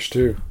church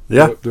too.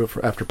 Yeah. Do it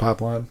for after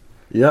Pipeline.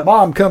 Yep.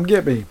 Mom, come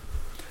get me.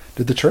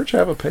 Did the church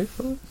have a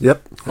payphone?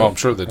 Yep. Oh, I'm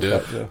sure they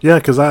did. Yeah. Yeah,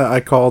 because I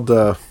called.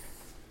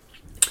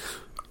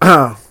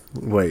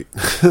 Wait.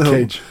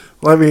 Cage.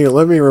 Let me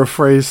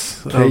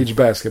rephrase. Cage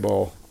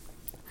basketball.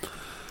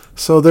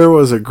 So there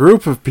was a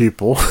group of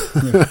people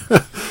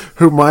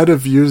who might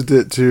have used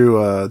it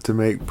to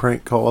make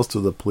prank calls to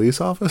the police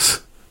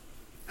office.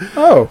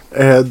 Oh.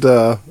 And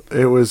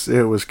it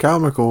was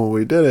comical when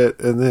we did it.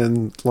 And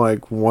then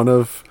like one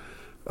of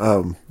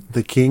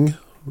the King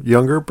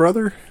younger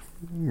brother,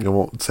 I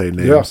won't say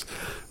names,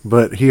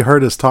 but he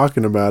heard us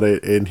talking about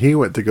it and he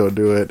went to go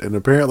do it. And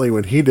apparently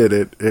when he did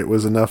it, it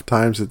was enough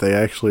times that they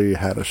actually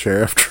had a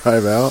sheriff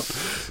drive out,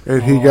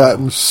 and he got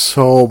in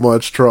so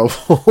much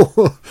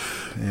trouble.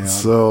 Yeah.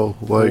 So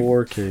like,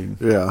 Poor King.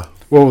 yeah,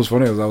 What was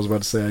funny was I was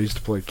about to say I used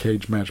to play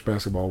cage match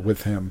basketball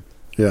with him.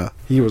 yeah.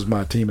 He was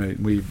my teammate,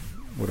 and we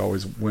would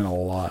always win a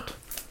lot.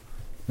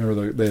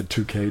 Remember, they had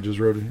 2 cages,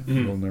 Rody? Go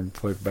in there and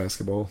play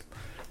basketball.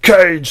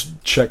 Cage!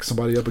 Check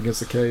somebody up against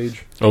the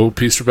cage. Oh,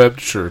 Peace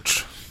Baptist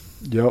Church.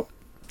 Yep.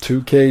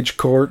 2 cage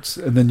courts,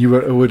 and then you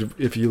would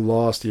if you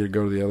lost, you'd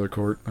go to the other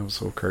court. That was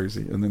so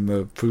crazy. And then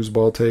the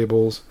foosball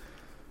tables.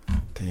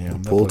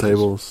 Damn. Pool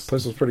tables.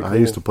 Place was pretty cool. I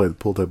used to play the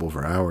pool table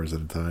for hours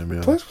at a time.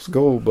 Yeah. Place was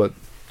cool, but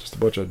just a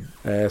bunch of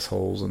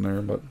assholes in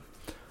there. But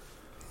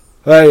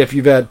hey, if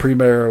you've had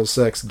premarital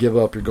sex, give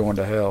up. You're going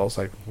to hell. It's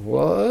like,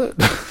 what?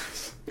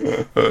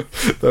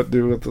 That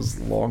dude with his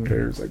long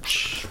hair is like,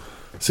 shh.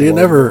 See, it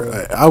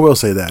never. I will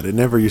say that it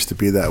never used to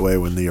be that way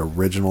when the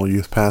original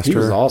youth pastor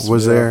was awesome,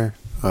 yeah. there.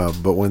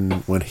 But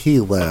when he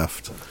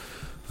left,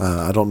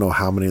 I don't know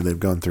how many they've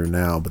gone through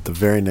now. But the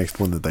very next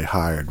one that they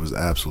hired was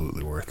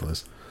absolutely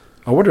worthless.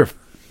 I wonder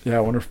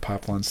if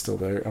Pipeline's still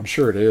there. I'm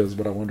sure it is,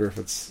 but I wonder if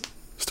it's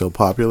Still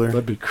popular.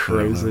 that'd be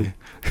crazy.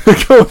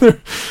 Go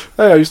there.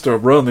 Hey, I used to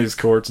run these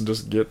courts and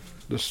just get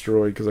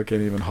destroyed because I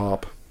can't even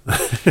hop.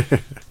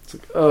 It's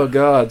like, oh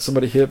God,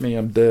 somebody hit me,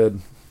 I'm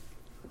dead.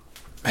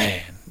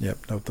 Man, yep,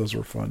 no, those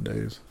were fun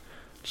days.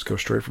 Just go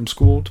straight from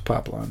school to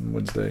Pipeline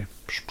Wednesday.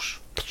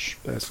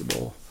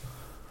 Basketball.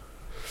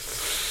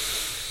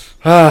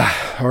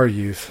 Our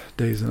youth.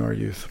 Days in our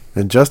youth.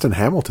 And Justin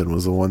Hamilton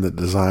was the one that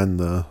designed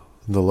the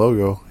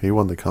logo. He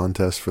won the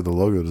contest for the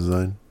logo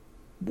design.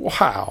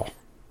 Wow.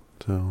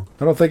 So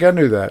I don't think I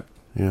knew that.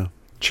 yeah.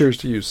 Cheers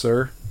to you,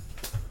 sir.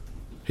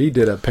 He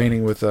did a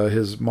painting with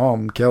his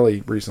mom,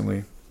 Kelly,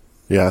 recently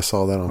Yeah, I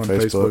saw that on on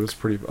Facebook. It Facebook. was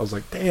pretty. I was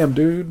like, damn,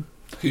 dude.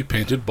 He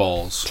painted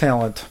balls.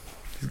 Talent.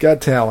 He's got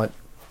talent.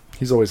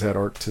 He's always had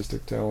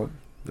artistic talent.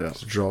 Yeah.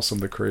 To draw some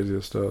of the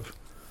craziest stuff.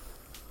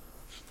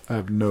 I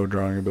have no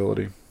drawing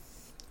ability.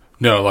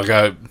 No, like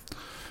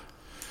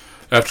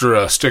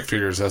after stick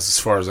figures, that's as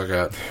far as I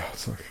got.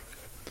 It's like,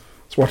 I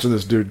was watching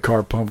this dude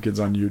carve pumpkins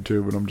on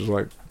YouTube, and I'm just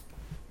like,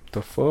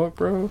 the fuck,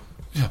 bro?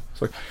 Yeah.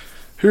 It's like,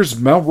 here's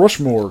Mount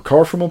Rushmore,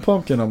 carved from a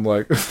pumpkin. I'm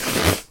like,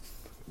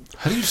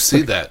 How do you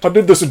see that? I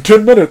did this in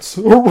 10 minutes.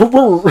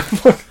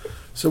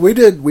 So we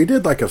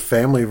did like a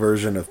family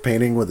version of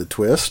painting with a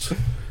twist.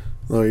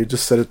 Well, you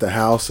just sit at the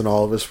house and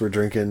all of us were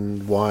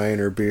drinking wine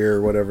or beer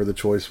or whatever the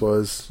choice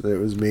was. It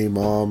was me,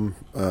 Mom,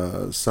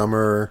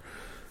 Summer.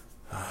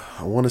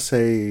 I want to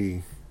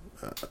say,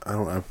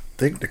 I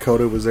think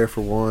Dakota was there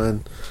for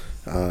one,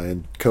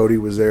 and Cody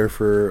was there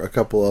for a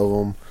couple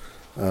of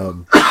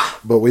them.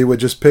 But we would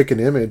just pick an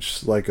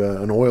image, like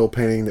an oil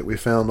painting that we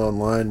found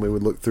online. We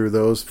would look through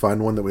those,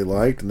 find one that we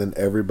liked, and then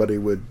everybody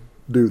would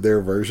do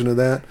their version of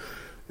that.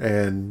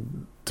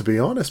 And to be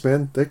honest,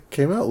 man, they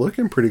came out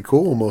looking pretty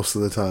cool most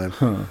of the time.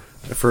 Huh.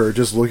 For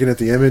just looking at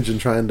the image and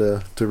trying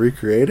to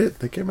recreate it,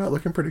 they came out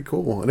looking pretty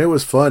cool. And it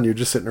was fun. You're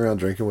just sitting around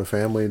drinking with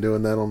family and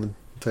doing that on the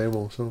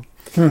table. So,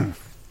 Do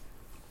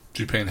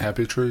you paint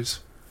happy trees?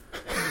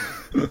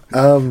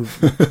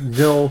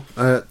 no,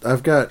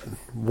 I've got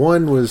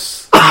one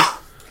was...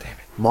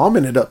 Mom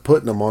ended up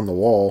putting them on the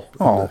wall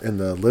in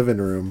the living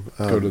room.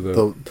 Go to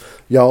the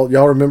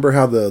y'all remember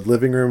how the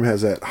living room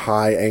has that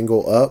high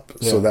angle up?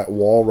 Yeah. So that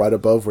wall right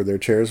above where their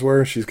chairs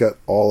were, she's got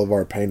all of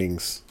our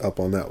paintings up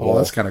on that wall. Oh,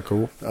 that's kind of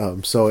cool.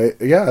 You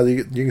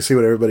can see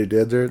what everybody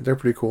did. They're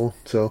pretty cool.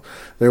 So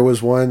there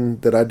was one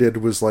that I did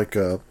was like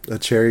a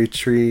cherry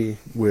tree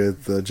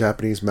with a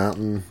Japanese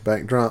mountain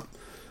backdrop.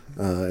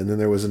 And then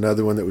there was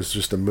another one that was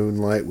just a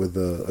moonlight with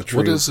a tree.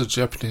 What does a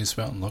Japanese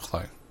mountain look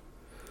like?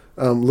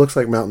 Looks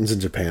like mountains in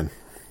Japan.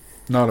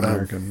 Not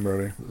American,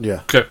 Brody.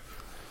 Yeah. Okay.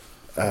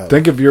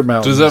 Think of your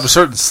mountains. Does it have a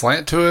certain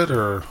slant to it,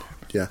 or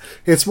Yeah,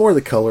 it's more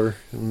the color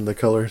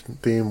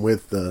theme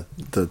with the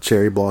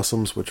cherry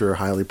blossoms, which are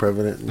highly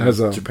prevalent in Has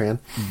a Japan.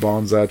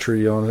 bonsai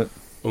tree on it.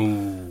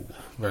 ooh,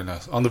 very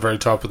nice on the very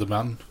top of the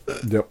mountain?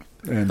 Yep.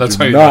 And That's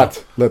how do you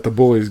not let the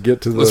bullies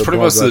get to the That's pretty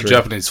much bonsai the tree.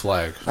 Japanese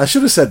flag. I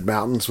should have said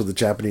mountains with a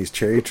Japanese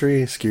cherry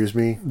tree. Excuse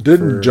me.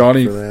 Didn't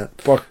Johnny for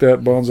that? fuck that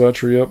bonsai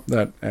tree up?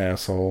 That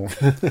asshole.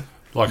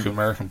 Like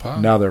American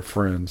Pie. Now they're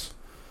friends.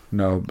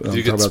 No, Do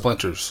you get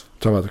splinters?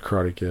 talking about the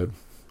Karate Kid.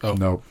 Oh.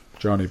 Nope.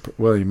 Johnny,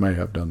 well, he may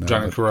have done that.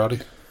 Johnny but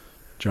Karate?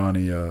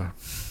 Johnny,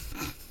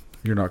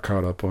 you're not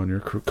caught up on your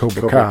Cobra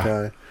Cobra Kai.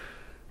 Kai.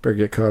 Better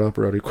get caught up,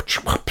 Roddy.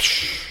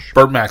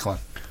 Burt Macklin.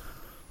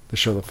 They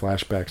show the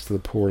flashbacks to the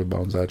poor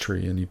bonsai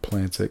tree, and he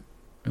plants it,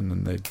 and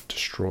then they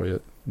destroy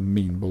it.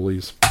 Mean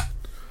bullies.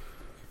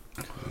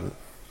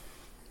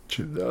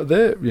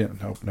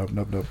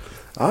 Nope.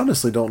 I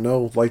honestly don't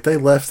know. Like, they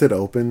left it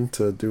open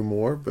to do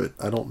more, but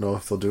I don't know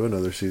if they'll do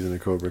another season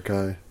of Cobra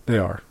Kai. They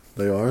are.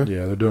 They are?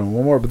 Yeah, they're doing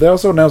one more, but they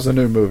also announced a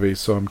new movie,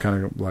 so I'm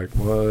kind of like,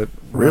 what?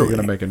 We're Really?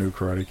 going to make a new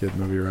Karate Kid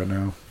movie right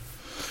now.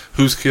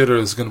 Whose kid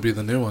is going to be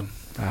the new one?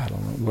 I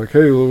don't know. Like,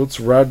 hey, let's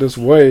ride this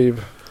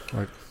wave.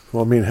 Like,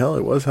 Well, I mean, hell,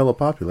 it was hella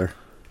popular.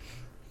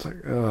 it's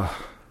like,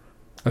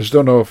 I just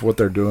don't know if what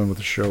they're doing with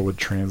the show would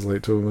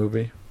translate to a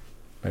movie.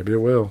 Maybe it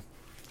will.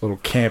 A little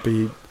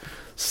campy,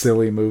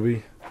 silly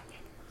movie.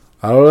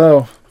 I don't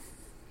know.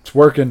 It's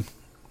working.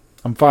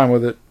 I'm fine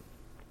with it.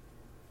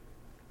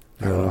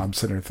 I don't know. I'm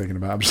sitting there thinking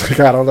about it. I'm just like,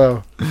 I don't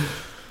know.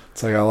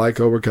 It's like, I like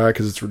Cobra Kai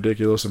because it's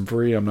ridiculous and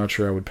free. I'm not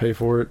sure I would pay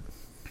for it.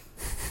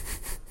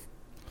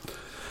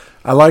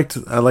 I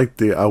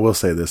will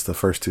say this, the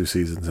first two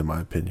seasons, in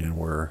my opinion,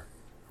 were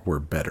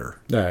better.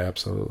 Yeah,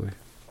 absolutely.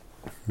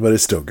 But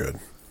it's still good.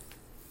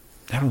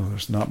 I don't know.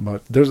 There's not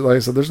much. Like I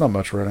said, there's not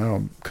much right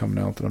now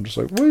coming out that I'm just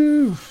like,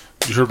 woo.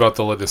 Did you hear about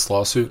the latest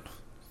lawsuit?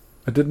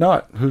 I did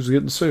not. Who's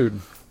getting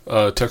sued?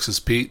 Texas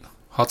Pete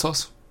Hot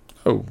Sauce?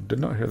 Oh, did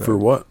not hear that. For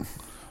what?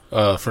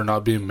 For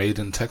not being made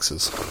in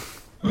Texas.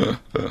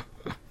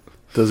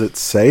 Does it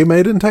say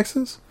made in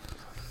Texas?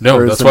 No,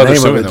 or is that's the why they're name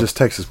of suing it them. just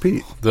Texas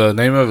Pete? The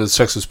name of it is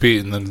Texas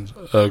Pete, and then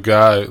a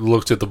guy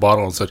looked at the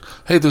bottle and said,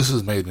 "Hey, this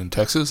is made in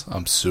Texas.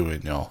 I'm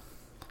suing y'all."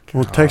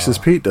 Well, Texas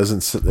Pete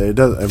doesn't. It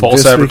doesn't.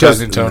 False just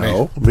advertising, because, Tony.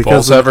 No, False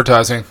because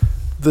advertising.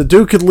 the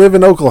dude could live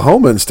in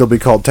Oklahoma and still be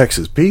called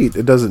Texas Pete.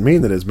 It doesn't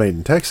mean that it's made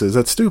in Texas.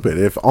 That's stupid.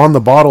 If on the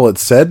bottle it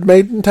said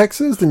made in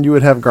Texas, then you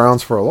would have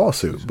grounds for a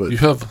lawsuit. But You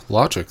have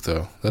logic,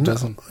 though. That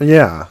doesn't.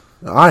 yeah,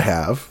 I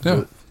have. Yeah,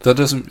 but that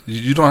doesn't.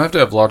 You don't have to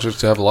have logic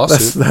to have a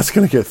lawsuit. That's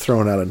going to get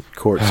thrown out of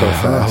court so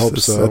fast. I hope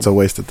so. That's a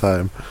waste of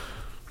time.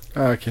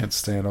 I can't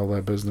stand all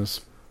that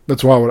business.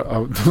 That's why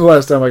the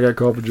last time I got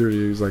called for jury,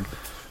 he was like,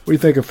 "What do you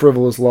think of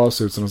frivolous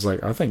lawsuits?" And I was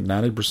like, "I think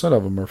 90%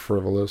 of them are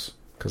frivolous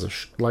because of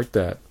shit like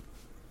that.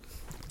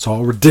 It's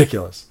all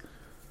ridiculous."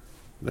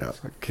 Yeah.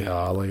 Like,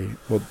 golly.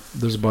 Well,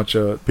 there's a bunch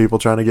of People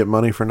trying to get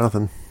money for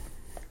nothing,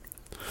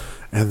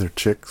 and their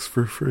chicks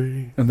for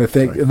free. and they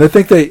think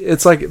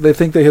it's like they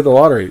think they hit the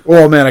lottery.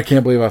 Oh man, I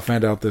can't believe I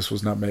found out this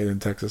was not made in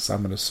Texas. I'm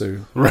going to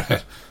sue.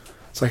 Right.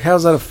 It's like,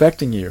 how's that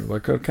affecting you?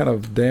 Like, what kind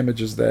of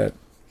damage is that?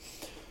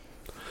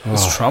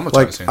 It's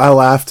traumatizing. Like, I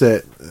laughed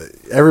at.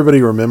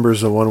 Everybody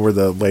remembers the one where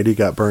the lady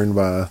got burned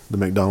by the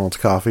McDonald's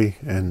coffee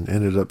and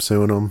ended up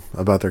suing them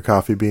about their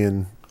coffee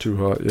being Too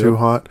hot. too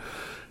hot.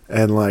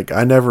 And like,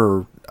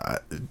 of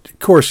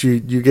course, you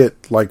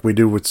get, like we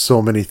do with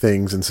so many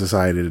things in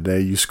society today,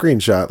 you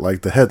screenshot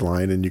like the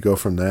headline and you go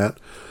from that.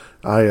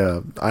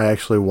 I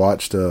actually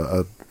watched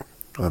a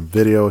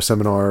video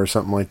seminar or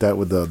something like that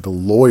with the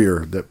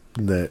lawyer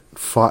that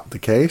fought the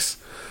case,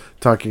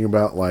 talking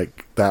about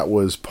like that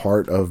was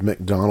part of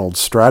McDonald's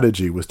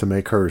strategy, was to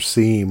make her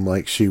seem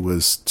like she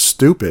was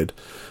stupid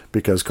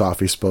because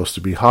coffee's supposed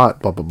to be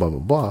hot, blah blah blah blah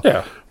blah.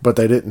 Yeah. But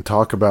they didn't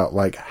talk about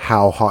like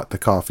how hot the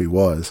coffee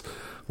was.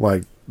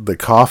 Like the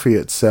coffee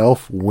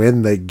itself,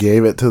 when they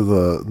gave it to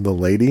the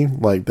lady,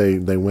 like they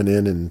went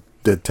in and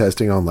did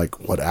testing on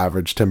like what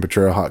average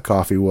temperature a hot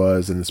coffee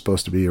was, and it's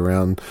supposed to be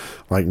around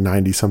like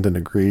 90 something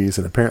degrees,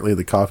 and apparently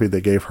the coffee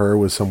they gave her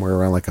was somewhere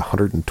around like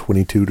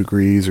 122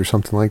 degrees or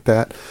something like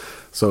that.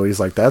 So he's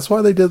like, that's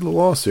why they did the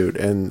lawsuit.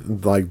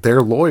 And like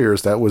their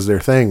lawyers, that was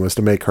their thing, was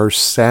to make her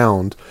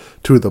sound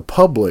to the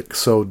public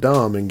so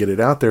dumb and get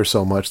it out there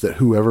so much that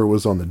whoever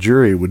was on the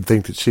jury would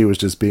think that she was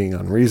just being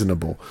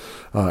unreasonable.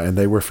 And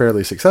they were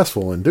fairly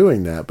successful in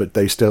doing that, but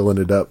they still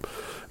ended up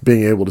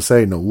being able to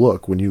say, no,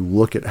 look, when you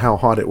look at how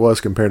hot it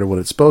was compared to what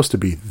it's supposed to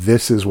be,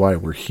 this is why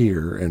we're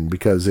here. And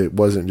because it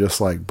wasn't just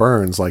like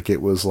burns, like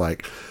it was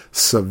like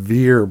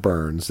severe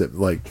burns that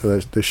like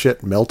the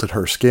shit melted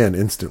her skin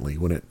instantly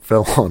when it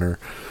fell on her.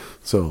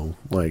 So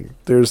like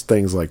there's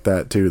things like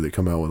that too that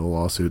come out with the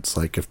lawsuits.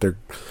 Like if the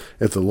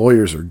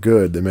lawyers are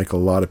good, they make a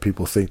lot of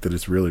people think that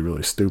it's really,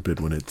 really stupid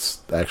when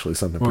it's actually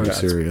something pretty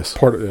serious.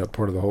 Part of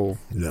the whole.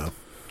 Yeah.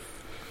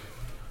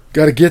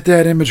 Got to get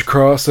that image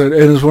across. And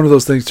it's one of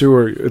those things, too,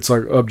 where it's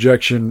like,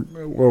 objection,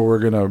 well, we're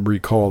going to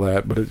recall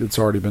that, but it's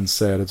already been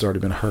said. It's already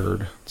been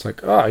heard. It's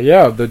like,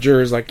 yeah, the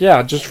jury's like, yeah,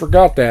 I just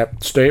forgot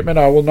that statement.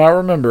 I will not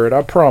remember it.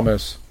 I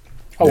promise.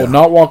 I will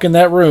not walk in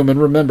that room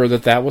and remember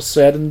that was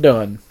said and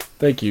done.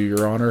 Thank you,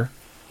 Your Honor.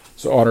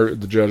 So,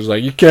 the judge is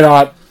like, you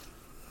cannot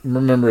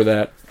remember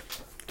that.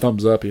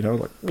 Thumbs up,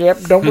 like,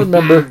 yep, don't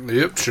remember.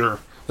 Yep, sure.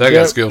 That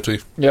guy's guilty.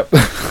 Yep.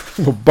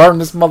 We'll burn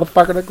this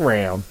motherfucker to the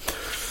ground.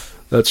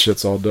 That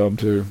shit's all dumb,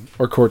 too.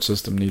 Our court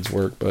system needs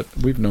work, but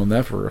we've known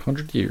that for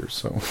 100 years,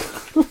 so.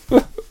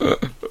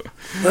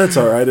 That's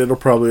all right. It'll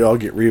probably all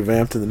get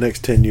revamped in the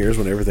next 10 years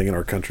when everything in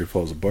our country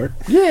falls apart.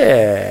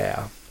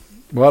 Yeah.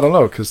 Well, I don't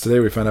know, because today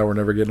we found out we're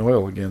never getting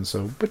oil again,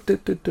 so.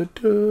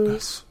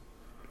 Yes.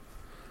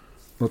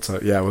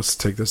 Let's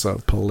take this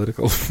out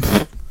political.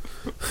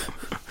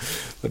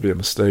 That'd be a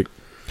mistake.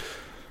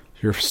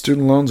 Your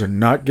student loans are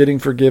not getting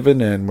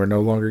forgiven, and we're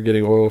no longer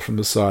getting oil from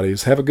the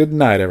Saudis. Have a good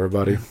night,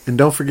 everybody. And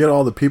don't forget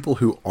all the people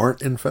who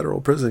aren't in federal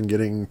prison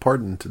getting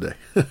pardoned today.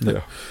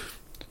 Yeah.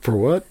 For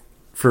what?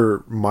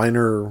 For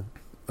minor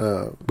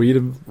weed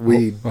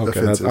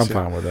offenses. I'm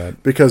fine with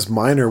that. Because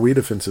minor weed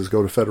offenses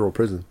go to federal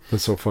prison.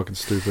 That's so fucking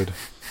stupid.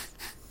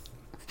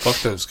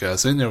 Fuck those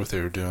guys. They know what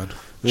they were doing.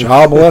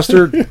 Child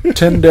molester,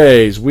 10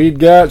 days. Weed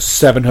got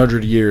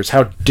 700 years.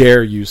 How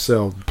dare you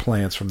sell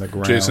plants from the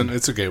ground? Jason,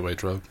 it's a gateway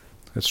drug.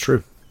 That's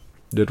true.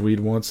 Did weed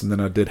once, and then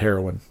I did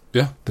heroin.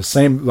 Yeah. The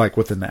same, like,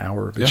 within an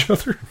hour of each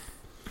other.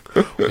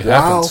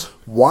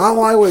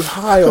 While I was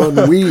high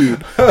on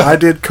weed, I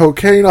did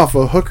cocaine off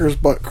a hooker's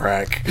butt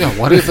crack. Yeah,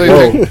 why do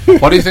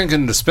you think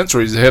in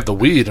dispensaries they have the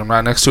weed and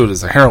right next to it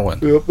is the heroin?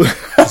 Yep.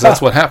 'Cause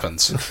that's what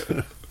happens.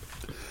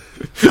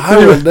 I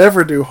will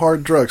never do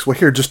hard drugs. Well,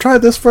 here, just try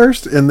this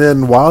first, and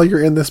then while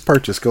you're in this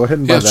purchase, go ahead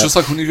and buy that. It's just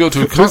like when you go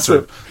to a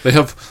concert. They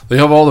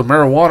have all the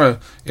marijuana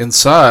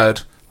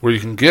inside where you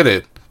can get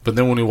it, but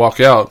then when you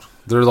walk out,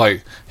 they're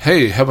like,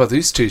 hey, how about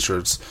these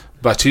t-shirts?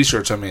 By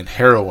t-shirts, I mean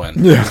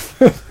heroin. Yeah.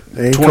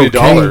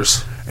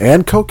 $20.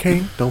 And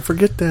cocaine. Don't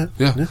forget that.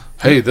 Yeah.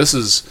 Hey, this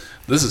is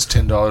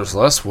 $10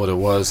 less what it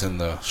was in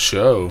the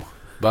show.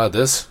 Buy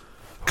this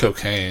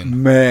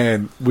cocaine.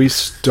 Man, we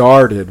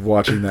started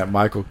watching that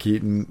Michael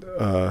Keaton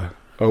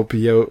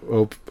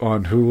Opio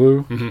on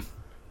Hulu. Mm-hmm.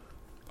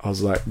 I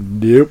was like,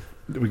 nope.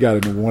 We got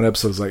into one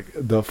episode. I was like,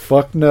 the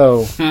fuck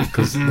no.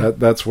 Because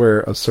that's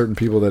where certain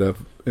people that have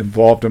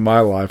involved in my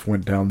life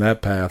went down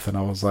that path. And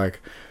I was like,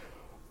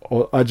 I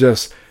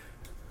was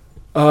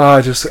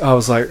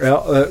like,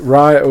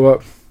 right.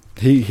 Well,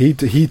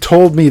 he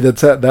told me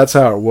that's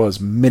how it was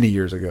many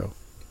years ago.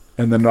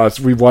 And then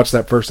we watched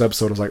that first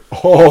episode. I was like,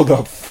 oh,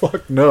 the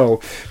fuck no.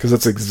 Because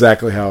that's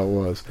exactly how it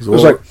was. It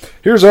was like,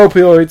 here's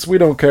opioids. We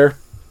don't care.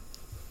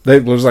 They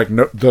was like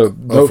no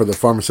for the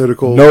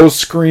pharmaceutical, no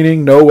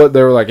screening, no what.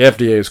 They were like,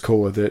 FDA is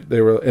cool with it.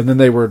 And then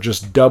they were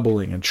just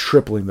doubling and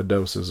tripling the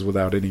doses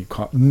without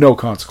no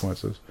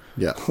consequences.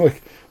 Yeah,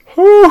 like,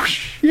 oh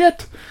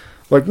shit,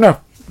 like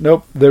nope.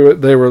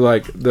 They were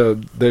like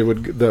the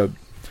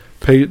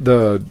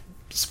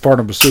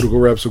pharmaceutical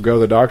reps would go to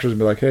the doctors and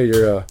be like, hey,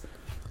 you're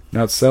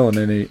not selling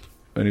any,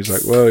 and he's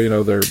like, well,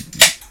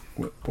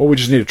 we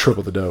just need to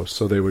triple the dose.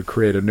 So they would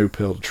create a new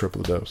pill to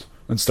triple the dose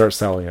and start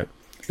selling it.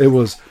 It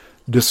was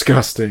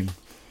disgusting.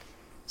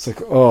 It's like,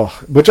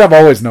 which I've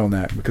always known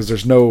that because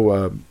there's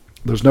no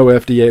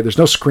FDA, there's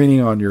no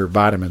screening on your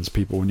vitamins,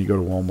 people, when you go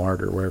to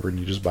Walmart or wherever and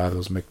you just buy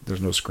those.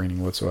 There's no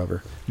screening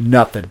whatsoever.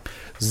 Nothing.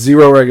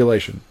 Zero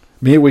regulation.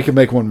 We can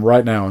make one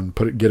right now and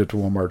get it to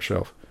Walmart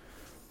shelf.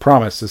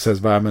 Promise, it says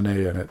vitamin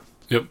A in it.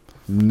 Yep.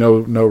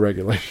 No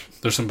regulation.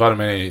 There's some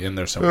vitamin A in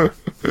there somewhere.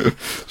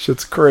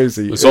 Shit's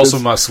crazy. It's also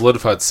my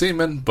solidified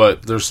semen,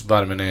 but there's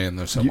vitamin A in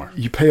there somewhere.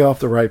 You pay off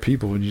the right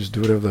people when you just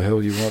do whatever the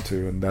hell you want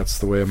to, and that's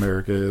the way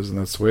America is, and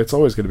that's the way it's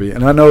always going to be.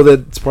 And I know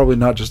that it's probably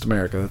not just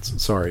America.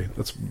 It's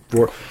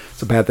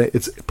a bad thing.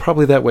 It's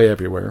probably that way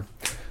everywhere.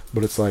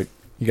 But it's like,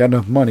 you got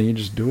enough money, you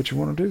just do what you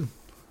want to do.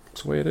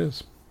 That's the way it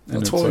is.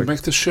 And that's why we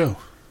make this show.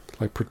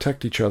 Like,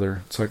 protect each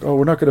other. It's like,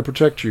 we're not going to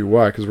protect you.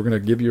 Why? Because we're going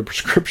to give you a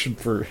prescription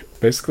for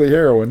basically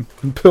heroin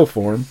in pill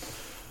form.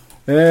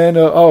 And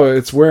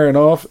it's wearing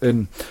off,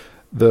 and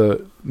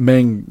the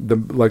main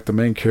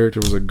character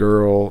was a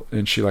girl,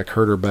 and she like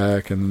hurt her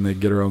back, and then they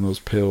get her on those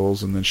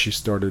pills, and then she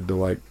started to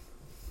like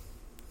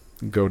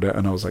go down,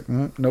 and I was like,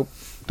 nope,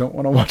 don't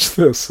want to watch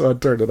this, so I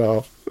turned it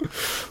off.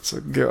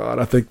 So God,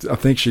 I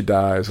think she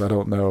dies. I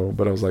don't know,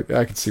 but I was like,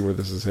 I can see where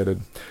this is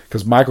headed,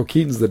 because Michael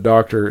Keaton's the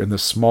doctor in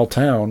this small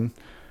town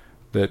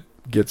that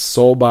gets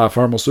sold by a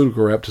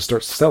pharmaceutical rep to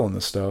start selling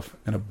this stuff,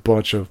 and a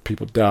bunch of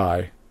people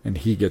die. And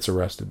he gets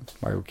arrested.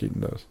 Michael Keaton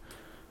does.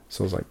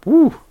 So I was like,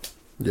 woo.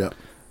 Yeah.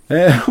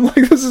 And I'm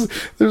like, they're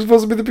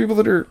supposed to be the people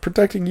that are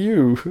protecting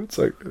you. It's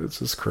like, it's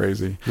just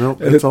crazy. Nope,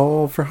 and it's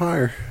all for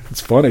hire.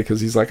 It's funny because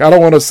he's like, I don't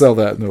want to sell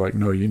that. And they're like,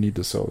 no, you need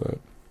to sell that.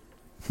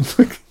 It's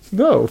like,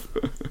 no.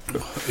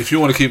 If you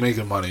want to keep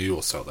making money, you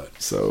will sell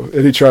that. So,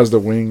 and he tries to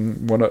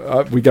wing one.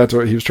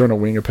 He was trying to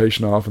wing a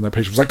patient off, and that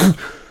patient was like,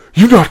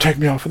 you don't take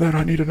me off of that.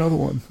 I need another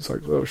one. It's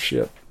like, oh,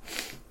 shit.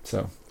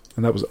 So,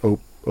 and that was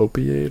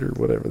opiate or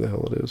whatever the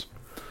hell it is.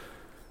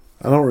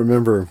 I don't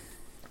remember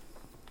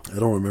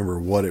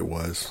what it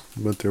was,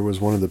 but there was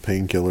one of the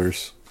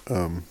painkillers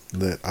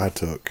that I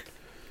took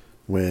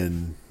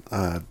when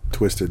I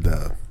twisted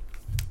the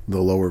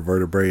lower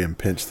vertebrae and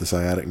pinched the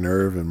sciatic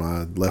nerve, and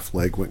my left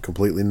leg went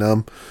completely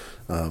numb.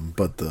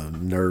 But the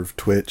nerve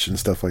twitch and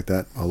stuff like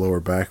that, my lower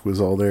back was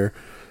all there.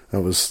 I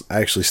was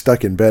actually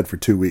stuck in bed for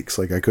 2 weeks.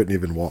 Like, I couldn't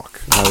even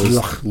walk. I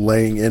was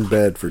laying in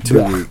bed for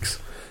 2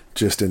 weeks,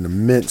 just in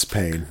immense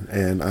pain.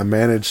 And I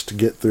managed to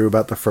get through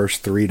about the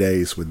first 3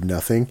 days with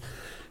nothing.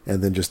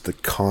 And then just the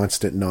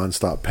constant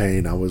nonstop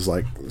pain. I was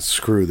like,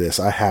 screw this.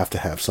 I have to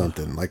have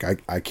something. Like,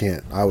 I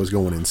can't. I was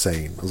going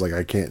insane. I was like,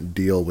 I can't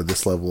deal with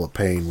this level of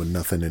pain with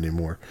nothing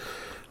anymore.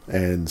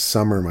 And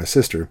Summer, my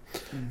sister,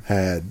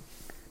 had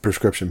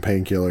prescription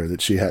painkiller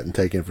that she hadn't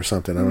taken for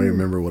something. I don't even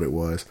remember what it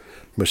was.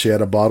 But she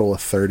had a bottle of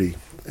 30,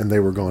 and they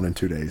were gone in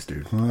 2 days,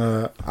 dude.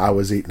 I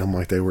was eating them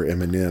like they were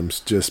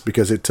M&Ms just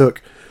because it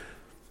took...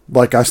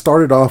 Like, I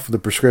started off with the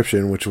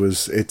prescription, which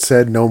was... It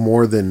said no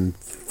more than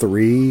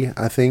 3,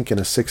 I think, in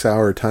a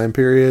 6-hour time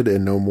period,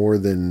 and no more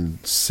than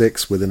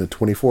 6 within a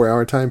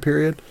 24-hour time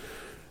period.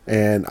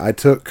 And I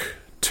took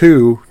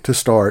 2 to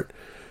start,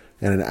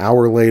 and an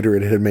hour later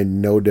it had made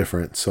no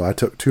difference. So I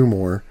took 2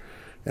 more.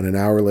 And an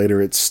hour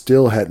later, it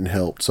still hadn't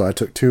helped, so I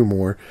took 2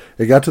 more.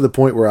 It got to the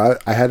point where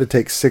I had to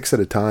take 6 at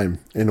a time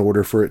in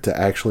order for it to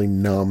actually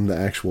numb the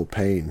actual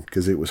pain,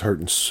 because it was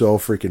hurting so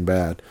freaking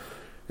bad.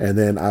 And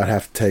then I'd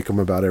have to take them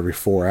about every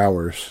 4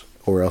 hours,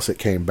 or else it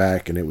came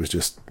back, and it was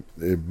just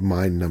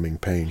mind-numbing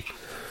pain.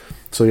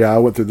 So yeah, I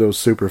went through those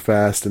super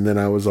fast, and then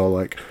I was all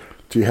like,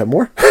 do you have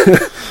more?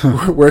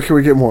 Where can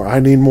we get more? I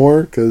need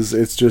more, because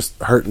it's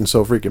just hurting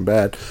so freaking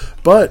bad.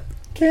 But...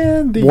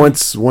 Candy.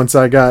 Once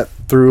I got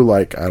through,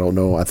 like, I don't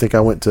know, I think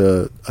it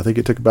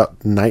took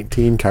about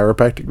 19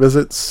 chiropractic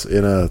visits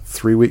in a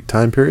 3-week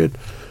time period,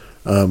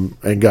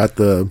 and got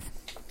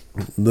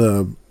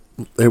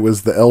it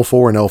was the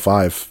L4 and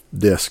L5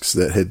 discs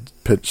that had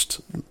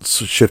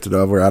shifted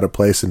over out of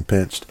place and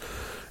pinched.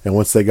 And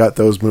once they got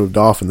those moved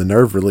off and the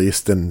nerve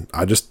released, then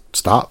I just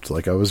stopped.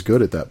 Like, I was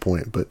good at that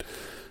point. But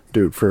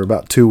dude, for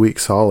about 2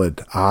 weeks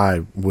solid,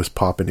 I was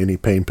popping any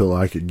pain pill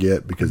I could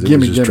get because it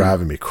was just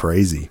driving me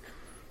crazy.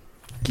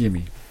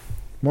 Gimme.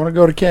 Want to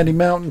go to Candy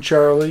Mountain,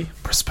 Charlie?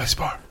 Press space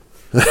bar.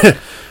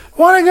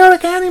 Want to go to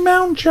Candy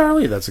Mountain,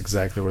 Charlie? That's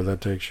exactly where that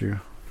takes you.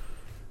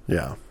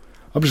 Yeah.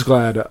 I'm just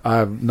glad,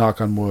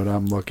 knock on wood,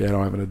 I'm lucky I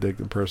don't have an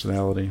addictive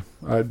personality.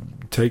 I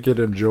take it,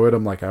 enjoy it.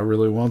 I'm like, I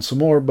really want some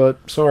more,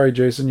 but sorry,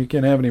 Jason, you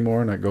can't have any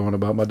more. And I go on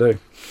about my day.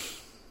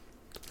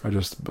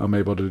 I'm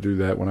able to do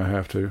that when I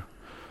have to.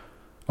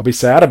 I'll be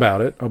sad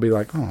about it. I'll be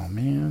like, oh,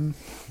 man.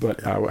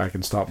 But I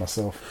can stop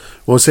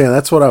myself. Well, Sam,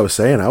 that's what I was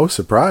saying. I was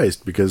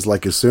surprised because,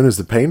 like, as soon as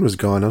the pain was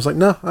gone, I was like,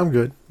 no, I'm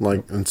good.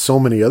 Like, and so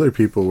many other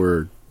people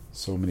were...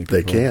 So many people.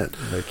 They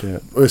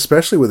can't.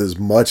 Especially with as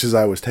much as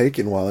I was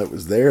taking while it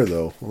was there,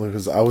 though.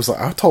 Because I was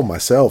like, I told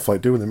myself,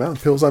 like, dude, the amount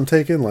of pills I'm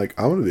taking, like,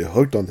 I'm going to be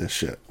hooked on this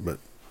shit. But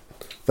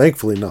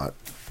thankfully not.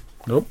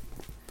 Nope.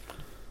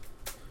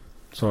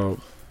 So,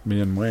 me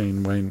and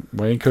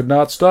Wayne could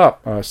not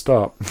stop. I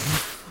stopped.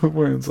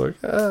 Wayne's like,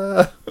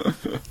 ah.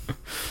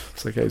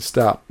 It's like, hey,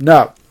 stop.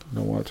 No. I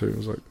don't want to. I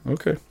was like,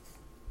 okay.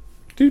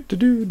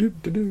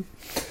 Do.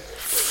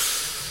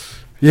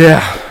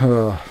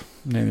 Yeah.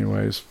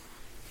 Anyways.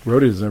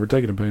 Rhodey's never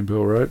taken a pain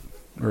pill, right?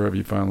 Or have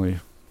you finally?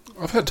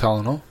 I've had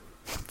Tylenol.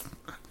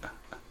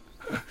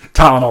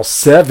 Tylenol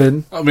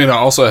 7. I mean, I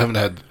also haven't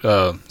had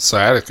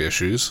sciatic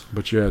issues.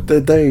 But you had...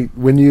 Did they,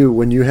 when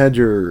you had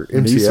your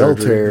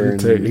MCL tear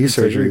and knee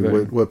surgery,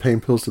 what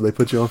pain pills did they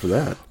put you on for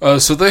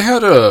that? So they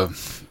had a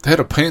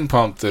pain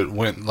pump that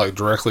went like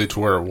directly to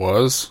where it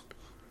was,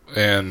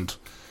 and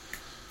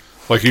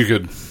like you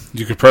could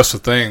press the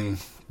thing,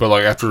 but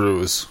like after it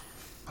was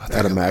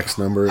at a max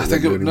number. I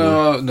think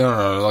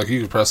no. Like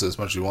you could press it as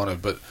much as you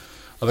wanted, but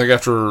I think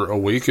after a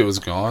week it was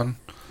gone,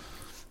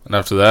 and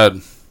after that,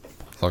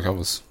 like I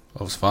was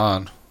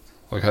fine.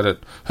 Like had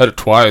it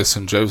twice,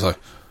 and Jay was like,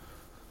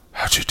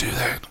 "How'd you do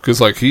that?"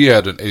 Because like he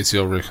had an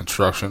ACL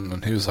reconstruction,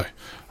 and he was like,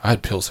 "I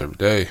had pills every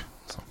day."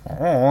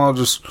 I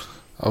was like,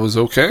 I was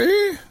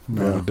okay.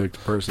 Not an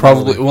addicted person.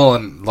 Probably. Well,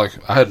 and like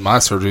I had my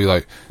surgery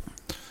like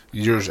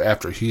years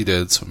after he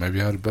did, so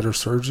maybe I had a better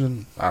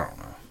surgeon. I don't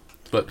know,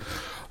 but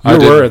you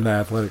were in the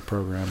athletic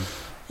program.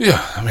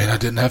 Yeah, I mean, I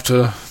didn't have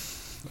to.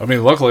 I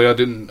mean, luckily, I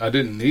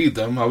didn't need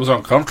them. I was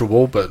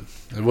uncomfortable, but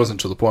it wasn't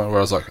to the point where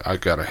I was like, I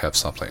gotta have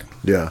something.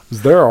 Yeah.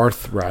 Is there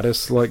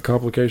arthritis like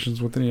complications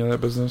with any of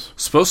that business?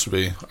 Supposed to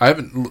be.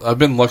 I've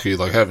been lucky,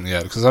 like haven't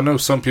yet, because I know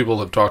some people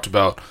have talked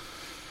about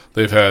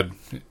they've had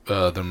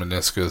their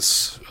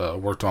meniscus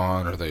worked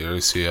on or their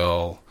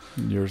ACL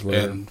years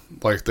later, and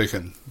like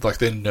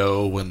they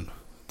know when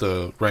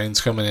the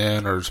rain's coming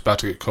in or it's about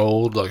to get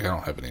cold. Like I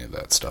don't have any of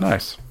that stuff.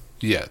 Nice.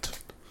 Yet.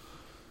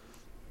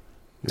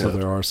 So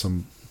there are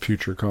some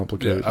future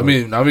complications. Yeah, I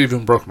mean, I've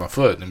even broken my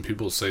foot, and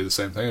people say the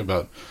same thing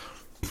about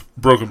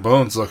broken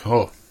bones. Like,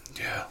 oh,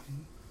 yeah,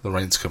 the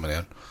rain's coming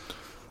in.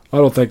 I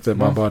don't think that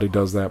my body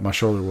does that. My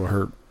shoulder will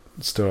hurt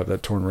still have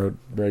that torn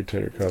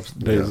rotator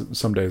cuff.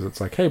 Some days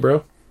it's like, hey,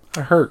 bro,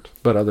 I hurt.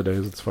 But other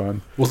days it's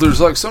fine. Well,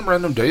 there's like some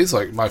random days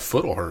like my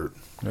foot will hurt.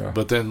 Yeah.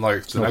 But then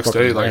like the no next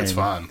day, fucking like it's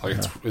rain. fine.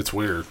 Like it's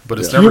weird. But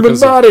it's never Human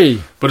because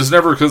body. but it's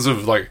never because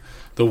of like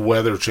the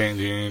weather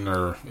changing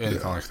or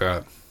anything like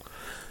that.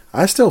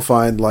 I still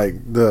find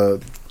like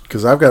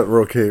because I've got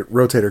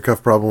rotator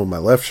cuff problem with my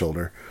left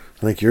shoulder.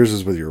 I think yours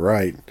is with your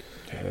right.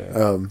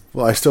 Yeah.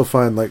 Well, I still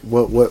find like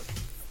what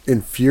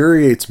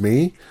infuriates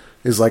me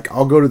is like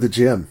I'll go to the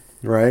gym,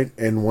 right?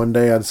 And one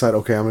day I decide,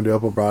 okay, I'm gonna do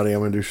upper body, I'm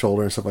gonna do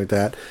shoulder and stuff like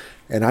that.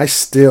 And I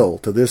still,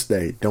 to this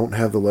day, don't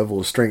have the level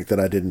of strength that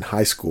I did in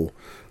high school.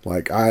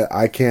 Like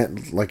I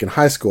can't, like in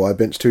high school, I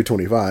benched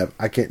 225.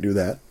 I can't do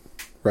that,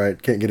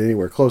 right? Can't get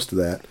anywhere close to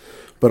that.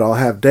 But I'll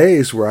have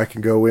days where I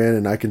can go in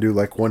and I can do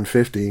like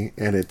 150,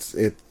 and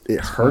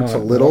it hurts a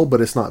little, but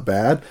it's not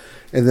bad.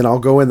 And then I'll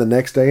go in the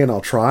next day and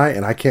I'll try,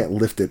 and I can't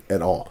lift it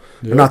at all.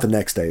 Yep. Not the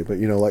next day, but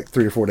like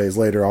 3 or 4 days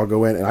later, I'll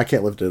go in and I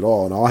can't lift it at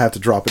all, and I'll have to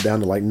drop it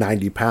down to like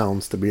 90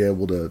 pounds to be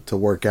able to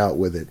work out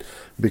with it,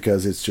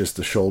 because it's just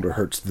the shoulder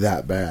hurts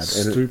that bad,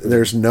 and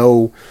there's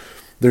no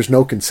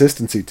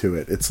consistency to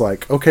it. It's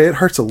like, okay, it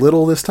hurts a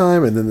little this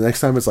time, and then the next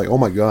time it's like, oh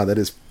my god, that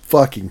is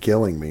fucking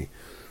killing me.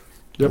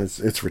 Yep. It's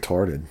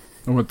retarded.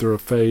 I went through a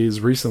phase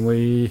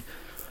recently.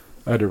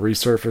 I had to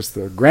resurface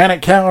the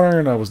granite counter,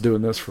 and I was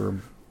doing this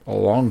for a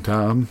long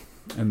time.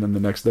 And then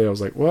the next day I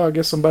was like, well, I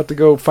guess I'm about to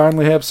go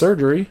finally have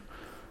surgery.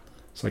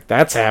 It's like,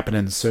 that's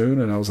happening soon.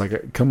 And I was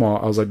like, come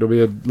on. I was like,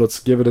 let's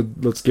give it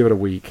a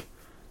week.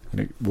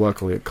 And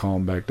luckily it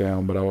calmed back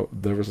down. But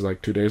there was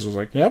like 2 days I was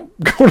like, yep,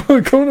 going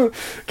to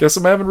guess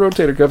I'm having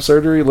rotator cuff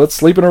surgery. Let's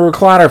sleep in a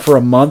recliner for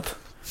a month.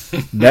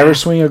 Never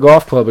swing a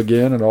golf club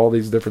again, and all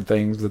these different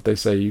things that they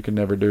say you can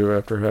never do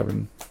after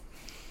having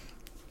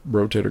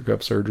rotator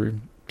cuff surgery.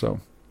 So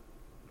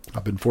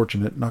I've been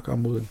fortunate, knock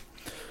on wood.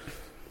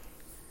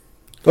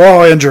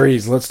 Oh,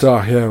 injuries. Let's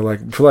talk. Yeah, like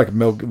I feel like a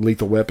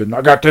lethal weapon.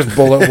 I got this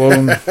bullet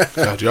wound.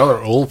 God, y'all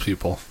are old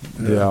people.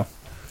 Yeah.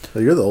 So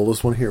you're the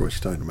oldest one here. What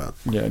you talking about?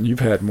 Yeah, and you've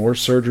had more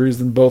surgeries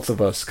than both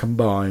of us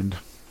combined.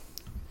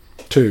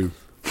 2.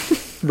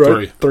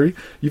 Right? 3.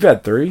 You've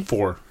had 3?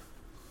 4.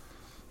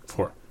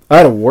 I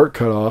had a wart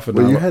cut off. And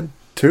Well, you had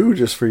 2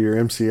 just for your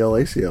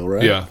MCL, ACL,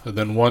 right? Yeah, and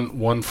then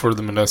one for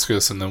the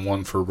meniscus, and then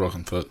one for a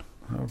broken foot.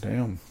 Oh,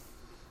 damn.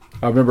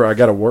 I remember I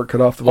got a wart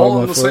cut off the All bottom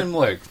on of the my foot. same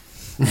leg.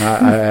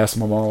 I asked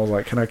my mom, I was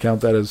like, can I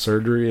count that as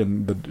surgery?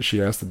 And she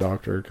asked the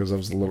doctor, because I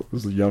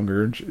was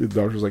younger, and the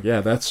doctor was like,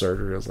 yeah, that's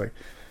surgery. I was like,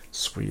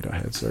 sweet, I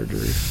had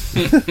surgery.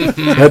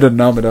 I had to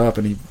numb it up,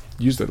 and he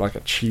used it like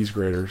a cheese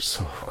grater.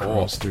 So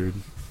gross, dude.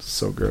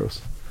 So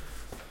gross.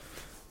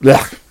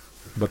 Yeah.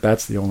 But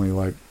that's the only,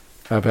 like,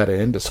 I've had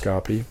an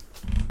endoscopy,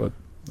 but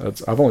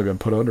I've only been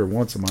put under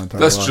once in my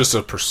entire life. That's just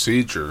a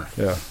procedure.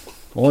 Yeah.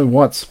 Only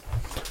once.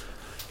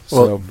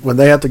 Well, when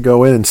they have to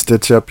go in and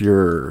stitch up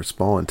your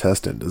small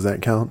intestine, does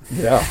that count?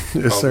 Yeah.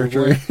 As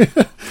surgery?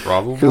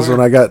 Probably. Because when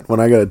I got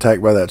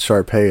attacked by that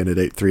Shar-Pei and it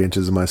ate 3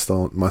 inches of my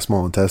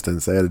small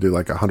intestines, they had to do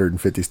like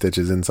 150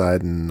 stitches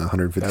inside and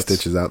 150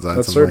 stitches outside,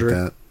 that's something surgery.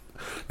 like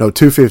that. No,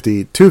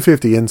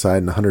 250 inside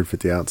and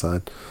 150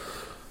 outside.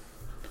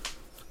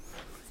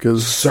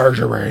 Because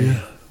Surgery.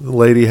 the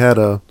lady had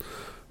a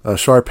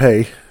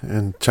Shar-Pei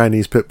and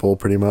Chinese pit bull,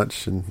 pretty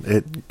much, and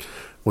it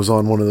was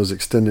on one of those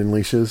extended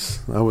leashes.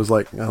 I was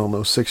like, I don't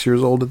know, 6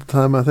 years old at the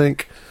time, I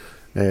think,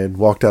 and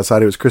walked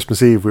outside. It was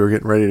Christmas Eve. We were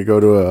getting ready to go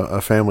to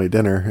a family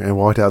dinner, and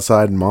walked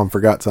outside, and Mom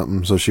forgot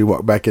something, so she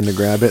walked back in to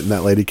grab it, and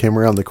that lady came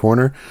around the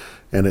corner,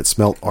 and it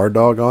smelt our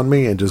dog on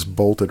me and just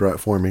bolted right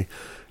for me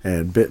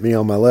and bit me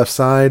on my left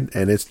side,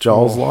 and its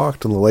jaws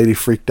locked, and the lady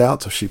freaked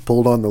out, so she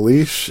pulled on the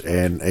leash,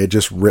 and it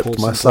just ripped Pulled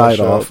my some side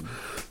flesh off. out.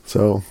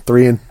 So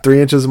 3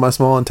 inches of my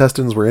small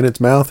intestines were in its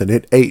mouth, and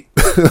it ate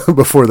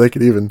before they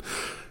could even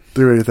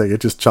do anything. It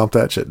just chomped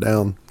that shit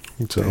down.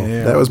 So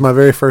Damn. that was my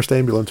very first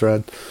ambulance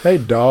ride. Hey,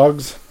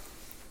 dogs.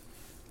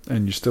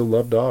 And you still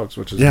love dogs,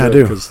 which is Yeah, I good,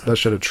 do. because that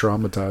should have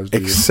traumatized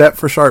you. Except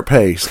for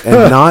Shar-Peis,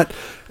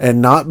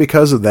 and not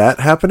because of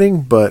that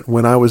happening, but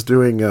when I was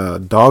doing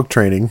dog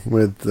training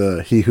with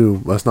he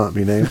who must not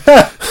be named.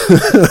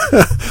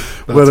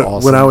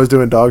 Awesome. When I was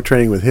doing dog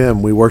training with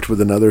him, we worked with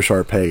another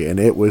Shar-Pei, and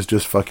it was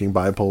just fucking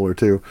bipolar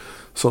too.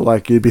 So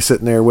like you'd be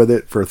sitting there with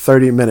it for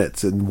 30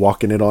 minutes and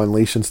walking it on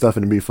leash and stuff,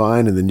 and it'd be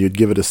fine, and then you'd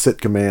give it a sit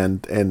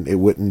command and it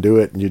wouldn't do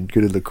it, and you'd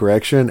go to the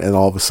correction, and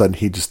all of a sudden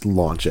he'd just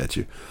launch at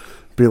you.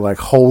 Be like,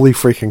 holy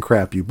freaking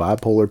crap, you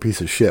bipolar piece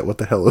of shit, what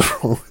the hell is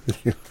wrong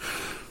with you?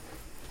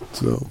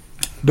 So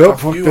Nope,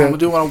 Fuck you, I'm gonna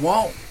do what I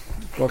want.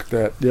 Fuck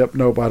that. Yep,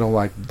 nope, I don't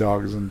like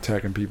dogs and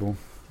attacking people.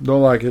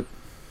 Don't like it.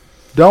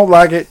 Don't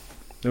like it.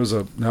 It was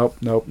a, nope,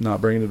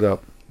 not bringing it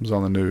up. It was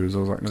on the news. I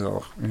was like,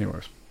 no.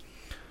 Anyways.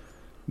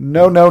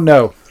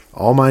 No.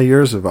 all my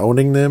years of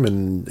owning them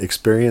and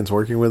experience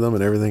working with them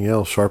and everything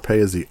else, Shar-Pei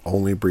is the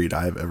only breed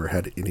I've ever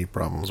had any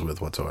problems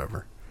with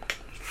whatsoever.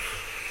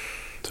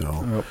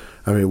 So, Yep.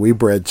 I mean, we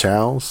bred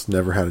Chows,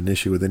 never had an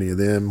issue with any of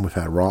them. We've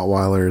had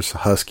Rottweilers,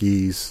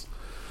 Huskies.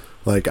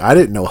 Like, I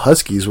didn't know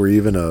Huskies were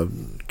even a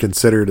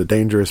considered a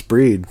dangerous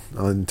breed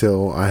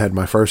until I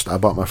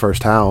bought my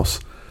first house,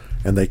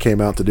 and they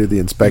came out to do the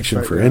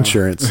inspection for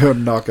insurance.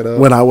 Knock it up.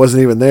 When I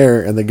wasn't even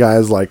there, and the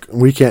guy's like,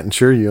 "We can't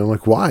insure you." I'm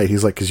like, "Why?"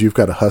 He's like, "Because you've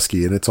got a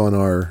husky, and it's on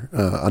our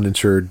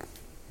uninsured.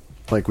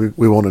 Like,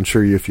 we won't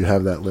insure you if you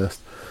have that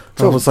list."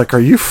 So I was like, "Are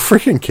you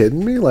freaking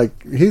kidding me?" Like,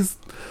 he's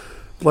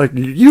like,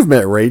 "You've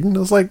met Raiden." I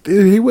was like,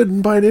 "Dude, he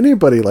wouldn't bite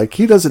anybody. Like,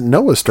 he doesn't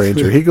know a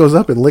stranger. He goes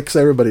up and licks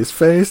everybody's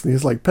face, and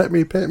he's like, pet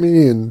me,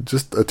 and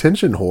just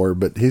attention whore.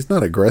 But he's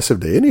not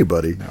aggressive to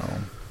anybody." No.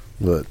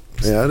 But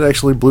yeah, it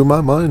actually blew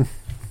my mind.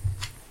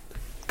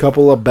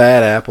 Couple of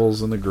bad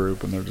apples in the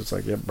group, and they're just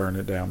like, "Yep, burn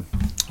it down."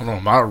 I don't know.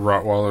 My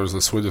Rottweiler is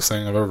the sweetest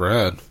thing I've ever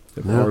had.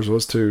 Ours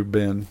was too,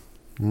 Ben.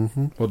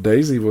 Mm-hmm. Well,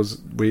 Daisy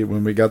was.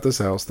 When we got this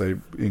house, they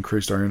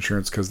increased our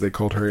insurance because they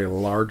called her a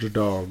large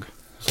dog.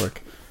 It's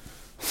like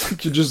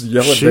you just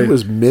yell at. She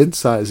was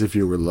mid-size if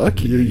you were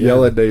lucky. You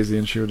yell at Daisy,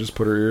 and she would just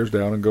put her ears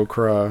down and go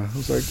cry. It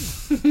was like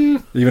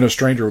even a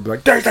stranger would be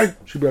like, "Daisy,"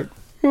 she'd be like,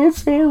 "I'm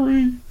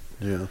sorry."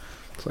 Yeah.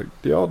 It's like,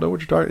 do y'all know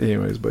what you're talking?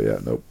 Anyways, but yeah,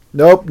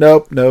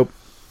 nope.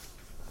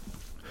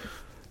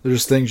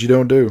 There's things you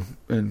don't do,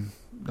 and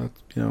that's,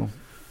 So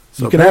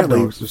you can have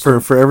apparently,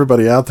 dogs. for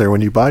everybody out there,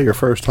 when you buy your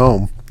first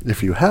home,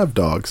 if you have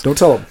dogs, Don't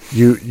tell them.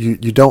 you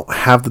don't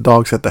have the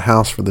dogs at the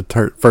house for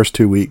the first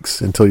 2 weeks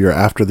until you're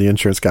after the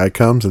insurance guy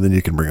comes, and then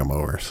you can bring them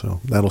over.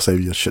 So that'll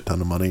save you a shit ton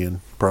of money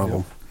and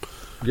problem.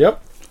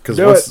 Yep.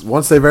 Because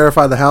once they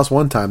verify the house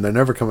one time, they're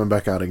never coming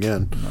back out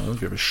again. No, I don't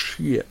give a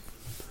shit.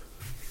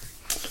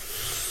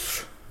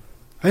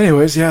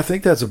 Anyways, yeah, I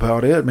think that's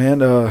about it, man.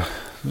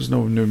 There's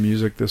no new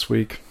music this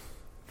week.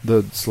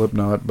 The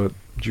Slipknot, but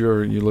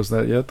you listen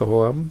to that yet? The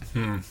whole album?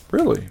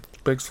 Really?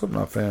 Big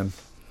Slipknot fan.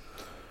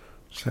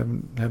 Just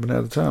haven't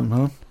had the time,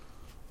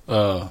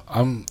 huh?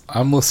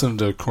 I'm listening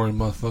to Corey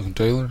motherfucking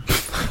Taylor.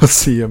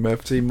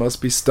 CMFT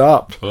must be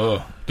stopped.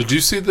 Did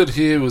you see that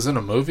he was in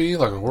a movie,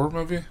 like a horror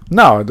movie?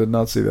 No, I did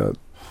not see that.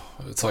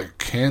 It's like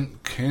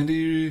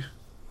Candy.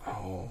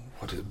 Oh,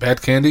 what is it?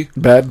 Bad Candy?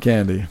 Bad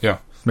Candy. Yeah.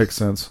 Makes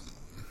sense.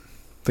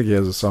 I think he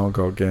has a song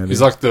called Candy.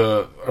 He's like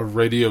a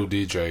radio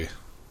DJ.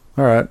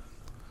 All right.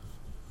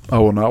 I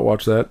will not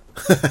watch that.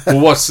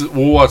 We'll watch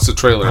the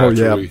trailer. Oh,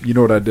 after yeah. we... You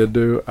know what I did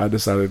do? I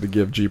decided to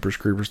give Jeepers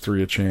Creepers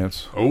 3 a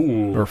chance.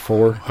 Oh. Or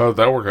 4. How did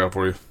that work out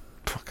for you?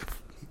 Fuck.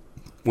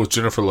 With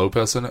Jennifer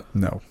Lopez in it?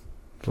 No.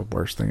 It's the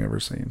worst thing I've ever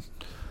seen.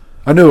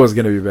 I knew it was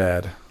going to be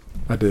bad.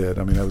 I did.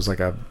 I mean, it was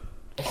like a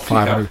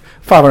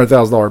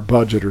 $500,000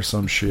 budget or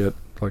some shit.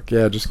 Like,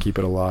 yeah, just keep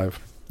it alive.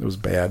 It was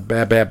bad.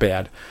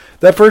 Bad.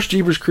 That first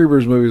Jeepers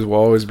Creepers movie will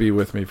always be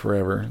with me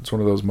forever. It's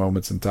one of those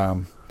moments in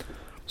time.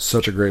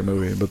 Such a great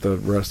movie, but the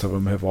rest of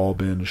them have all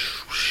been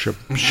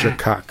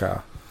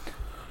shakaka.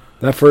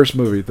 That first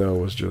movie, though,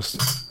 was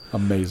just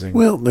amazing.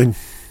 Well, it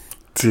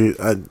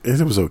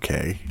was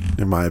okay,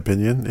 in my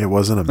opinion. It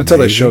wasn't amazing. Until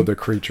they showed the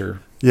creature.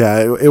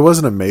 Yeah, it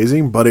wasn't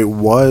amazing, but it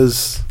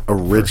was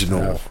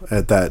original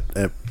at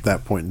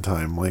that point in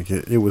time. Like,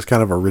 it was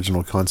kind of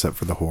original concept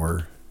for the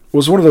horror. It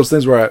was one of those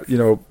things where,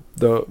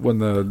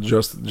 when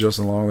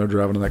Justin Long, they're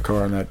driving in that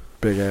car and that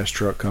big ass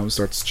truck comes,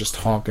 starts just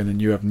honking,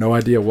 and you have no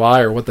idea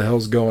why or what the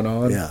hell's going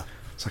on. Yeah.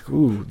 It's like,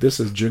 ooh, this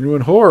is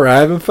genuine horror. I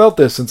haven't felt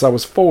this since I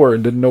was 4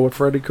 and didn't know what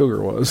Freddy Krueger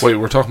was. Wait,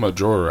 we're talking about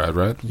Joyride,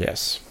 right?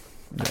 Yes.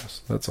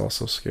 That's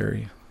also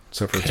scary.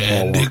 Except for it's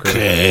Candy Paul Walker.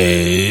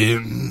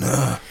 cane.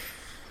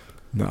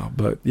 No,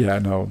 but yeah,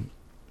 no.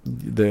 I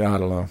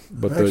don't know.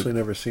 But I've actually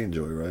never seen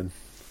Joyride.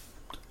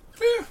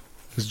 Yeah.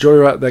 Is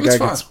Joyride, that guy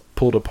fine. gets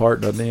pulled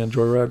apart, doesn't he, in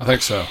Joyride? I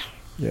think so.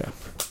 Yeah.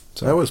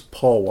 So That was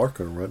Paul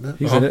Walker, wasn't it?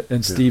 he's in it,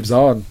 and Steve's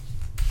on.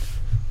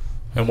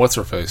 And what's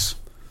her face?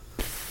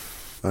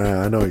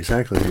 I know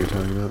exactly what you're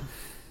talking about.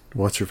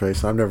 What's her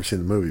face? I've never seen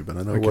the movie, but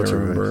I know I can't what's her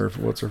remember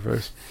face. what's her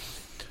face.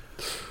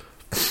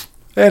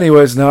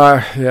 Anyways,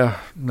 no.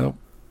 Nope.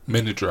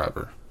 Minnie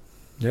Driver.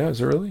 Yeah,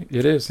 is it really?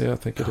 It is. Yeah, I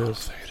think it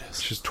is. I think it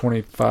is. She's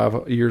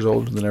 25 years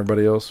older than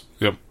everybody else.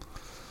 Yep.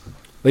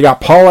 They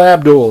got Paula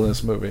Abdul in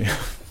this movie.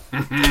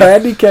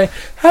 Candy cane.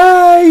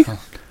 Hey,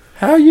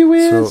 how you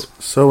is?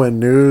 So in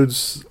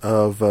news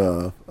of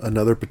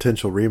another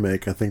potential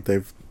remake, I think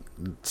they've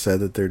said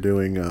that they're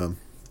doing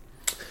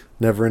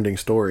Neverending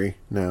Story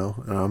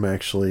now, and I'm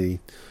actually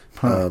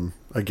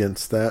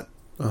against that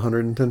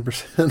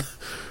 110%.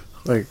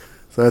 Like,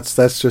 so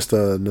that's just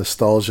a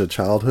nostalgia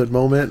childhood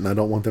moment, and I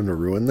don't want them to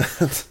ruin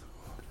that.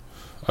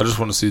 I just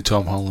want to see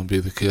Tom Holland be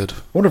the kid. I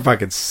wonder if I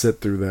could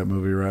sit through that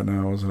movie right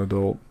now as an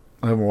adult.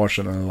 I haven't watched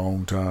it in a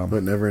long time.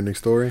 But Neverending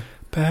Story?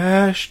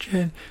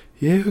 Bastion,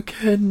 you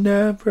can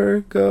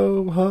never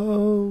go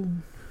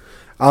home.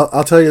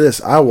 I'll tell you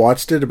this. I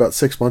watched it about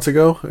 6 months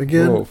ago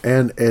again, Whoa.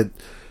 and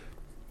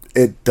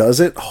it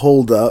doesn't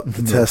hold up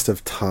the test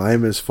of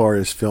time as far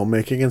as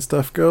filmmaking and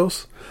stuff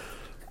goes.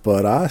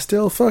 But I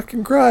still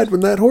fucking cried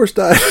when that horse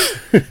died.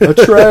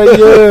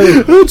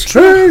 Atreyu!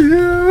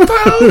 Atreyu!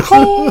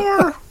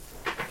 Falcor!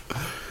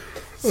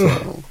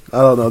 So,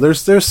 I don't know.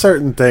 There's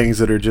certain things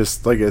that are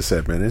just, like I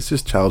said, man, it's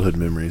just childhood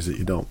memories that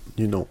you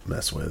don't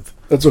mess with.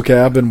 That's okay.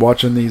 I've been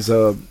watching these.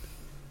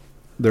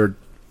 They're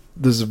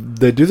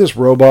they do this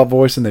robot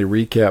voice and they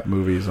recap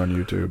movies on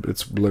YouTube.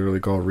 It's literally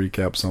called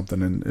Recap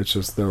something, and it's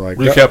just they're like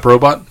Recap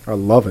Robot. I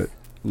love it.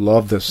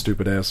 Love this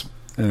stupid ass.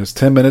 And it's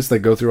 10 minutes. They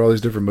go through all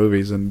these different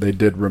movies, and they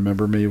did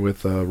Remember Me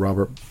with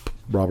Robert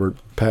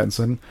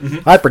Pattinson.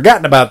 Mm-hmm. I'd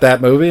forgotten about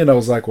that movie, and I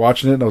was like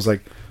watching it, and I was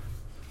like,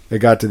 it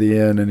got to the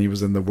end, and he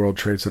was in the World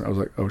Trade Center. I was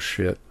like, oh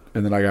shit.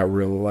 And then I got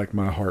real, like,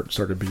 my heart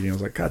started beating. I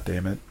was like, God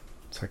damn it.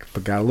 It's like, I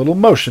got a little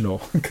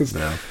emotional because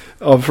I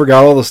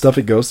forgot all the stuff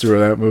he goes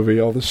through in that movie,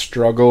 all the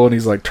struggle, and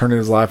he's like turning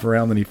his life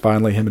around. Then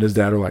him and his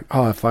dad are like,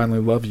 oh, I finally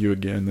love you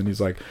again. Then he's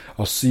like,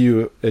 I'll see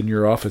you in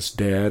your office,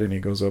 Dad. And he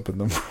goes up in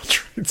the World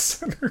Trade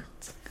Center.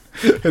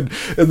 and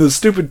the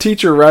stupid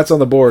teacher writes on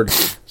the board,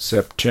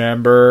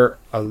 September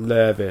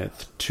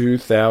 11th,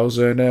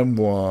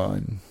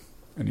 2001.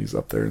 And he's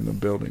up there in the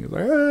building. He's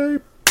like, hey,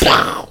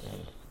 pow!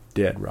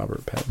 Dead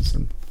Robert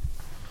Pattinson.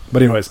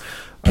 But anyways,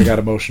 I got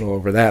emotional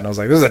over that, and I was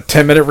like, this is a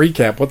 10-minute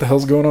recap. What the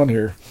hell's going on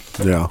here?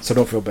 Yeah. So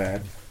don't feel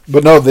bad.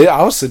 But no,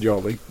 I was said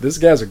y'all, like, this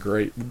guy's a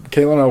great.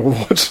 Kayla and I will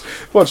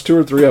watch 2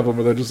 or 3 of them,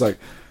 and they're just like,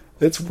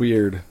 it's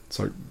weird. It's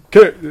like,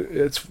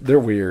 they're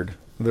weird.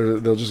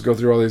 They'll just go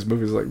through all these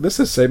movies like, this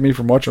has saved me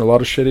from watching a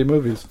lot of shitty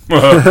movies.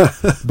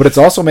 But it's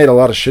also made a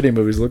lot of shitty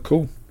movies look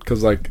cool.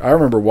 Because, like, I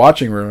remember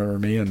watching Remember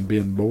Me and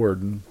being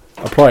bored, and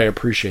I probably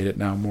appreciate it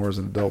now more as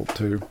an adult,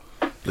 too.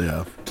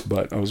 Yeah.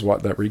 But I was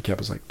watching that recap. I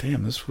was like,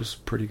 damn, this was a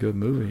pretty good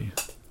movie.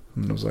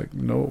 And I was like,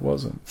 no, it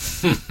wasn't.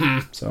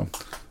 So,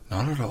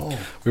 not at all.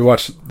 We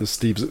watched the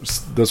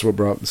Steve's. That's what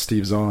brought the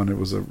Steve Zahn. It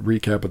was a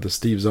recap of the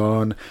Steve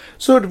Zahn.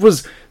 So it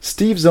was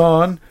Steve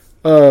Zahn,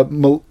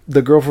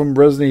 the girl from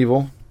Resident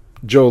Evil,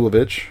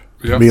 Jovovich,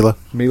 Yeah. Mila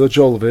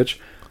Jovovich,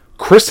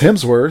 Chris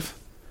Hemsworth,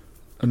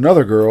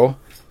 another girl,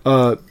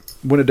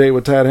 went a date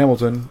with Tad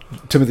Hamilton,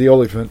 Timothy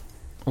Olyphant.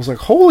 I was like,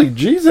 holy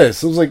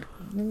Jesus! I was like,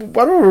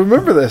 why do I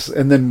remember this?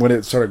 And then when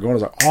it started going, I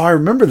was like, oh, I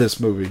remember this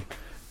movie.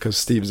 Because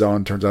Steve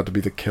Zahn turns out to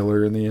be the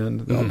killer in the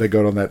end. Mm-hmm. They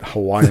go on that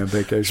Hawaiian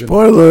vacation.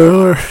 Spoiler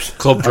alert.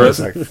 Club I Dress.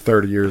 was like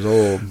 30 years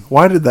old.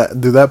 Why did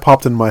that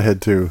popped in my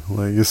head too?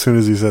 Like as soon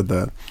as you said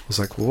that. I was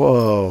like,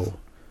 whoa.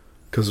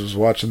 Because I was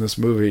watching this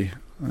movie,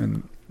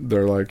 and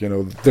they're like,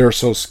 they're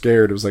so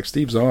scared. It was like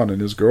Steve Zahn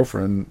and his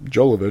girlfriend,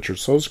 Jovovich, are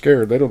so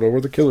scared. They don't know where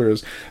the killer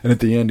is. And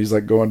at the end, he's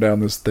like going down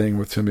this thing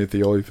with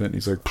Timothy Olyphant, and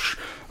he's like,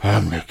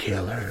 I'm the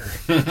killer.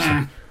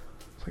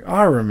 It's like,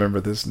 I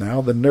remember this now.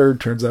 The nerd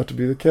turns out to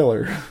be the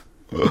killer.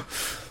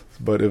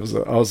 But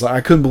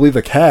I couldn't believe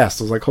the cast.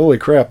 I was like, holy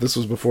crap, this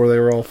was before they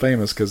were all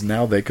famous, because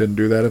now they couldn't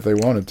do that if they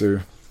wanted to.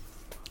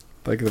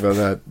 Thinking about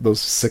that, those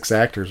 6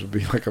 actors would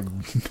be like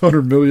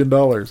 $100 million.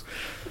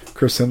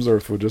 Chris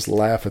Hemsworth would just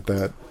laugh at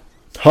that.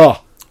 Huh.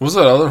 What was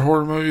that other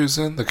horror movie he was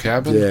in? The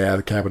Cabin? Yeah,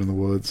 The Cabin in the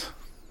Woods.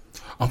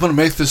 I'm going to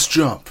make this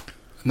jump.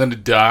 And then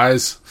it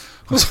dies.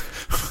 We're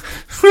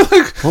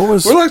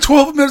like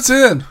 12 minutes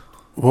in.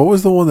 What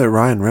was the one that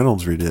Ryan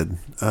Reynolds redid?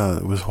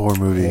 It was a horror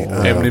movie.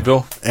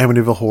 Amityville?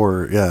 Amityville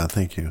Horror. Yeah,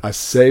 thank you. I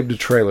saved a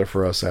trailer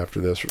for us after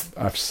this.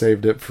 I've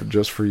saved it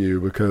just for you,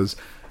 because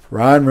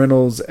Ryan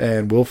Reynolds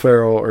and Will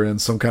Ferrell are in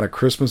some kind of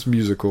Christmas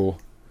musical.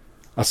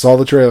 I saw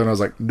the trailer and I was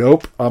like,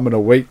 nope, I'm going to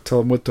wait till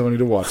I'm with Tony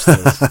to watch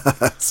this.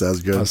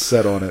 Sounds good. I was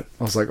set on it.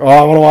 I was like, oh,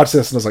 I want to watch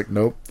this. And I was like,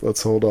 nope,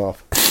 let's hold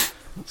off.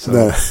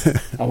 So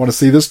I want to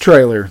see this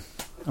trailer.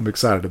 I'm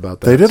excited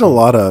about that. They did a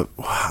lot of,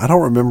 I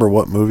don't remember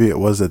what movie it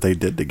was that they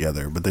did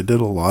together, but they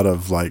did a lot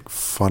of like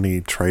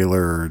funny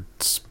trailer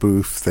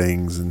spoof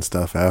things and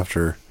stuff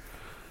after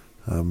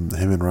him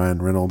and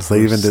Ryan Reynolds.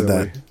 They even did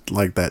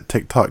that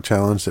TikTok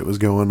challenge that was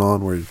going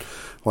on where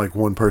like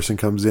one person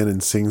comes in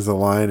and sings the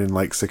line in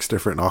like 6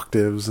 different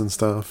octaves and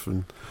stuff.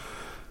 And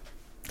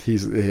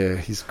he's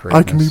great.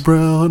 I can be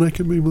brown, I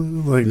can be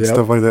blue, like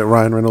stuff like that.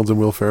 Ryan Reynolds and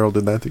Will Ferrell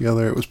did that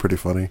together. It was pretty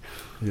funny.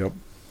 Yep.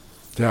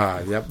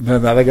 Yeah, yep.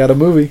 Now they got a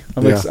movie.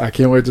 I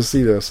can't wait to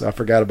see this. I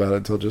forgot about it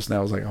until just now.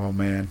 I was like, oh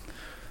man.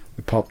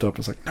 It popped up. I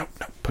was like, no,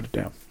 put it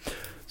down.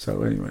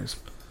 So anyways.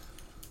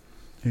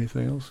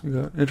 Anything else you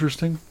got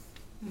interesting?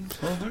 I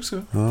don't think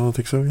so. I don't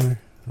think so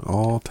either.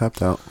 All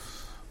tapped out.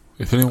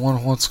 If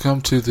anyone wants to come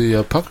to the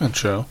Puckman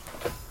show,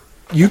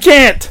 you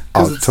can't!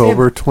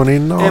 October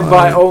 29th.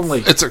 Invite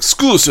only. it's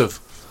exclusive.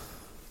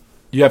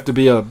 You have to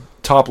be a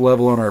top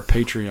level on our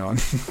Patreon.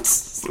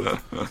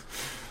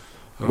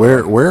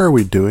 Where are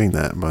we doing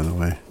that, by the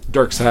way?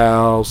 Dirk's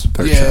house.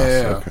 Dirk's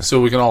house. Okay.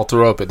 So we can all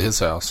throw up at his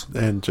house.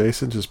 And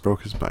Jason just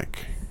broke his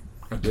bike.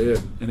 I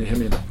did, and it hit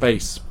me in the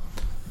face.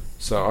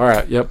 So, all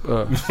right, yep.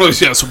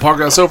 Yeah, so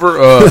podcast over.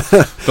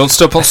 Don't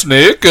step on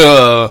Snake.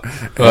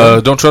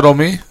 Don't tread on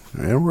me.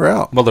 And we're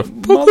out. Mother.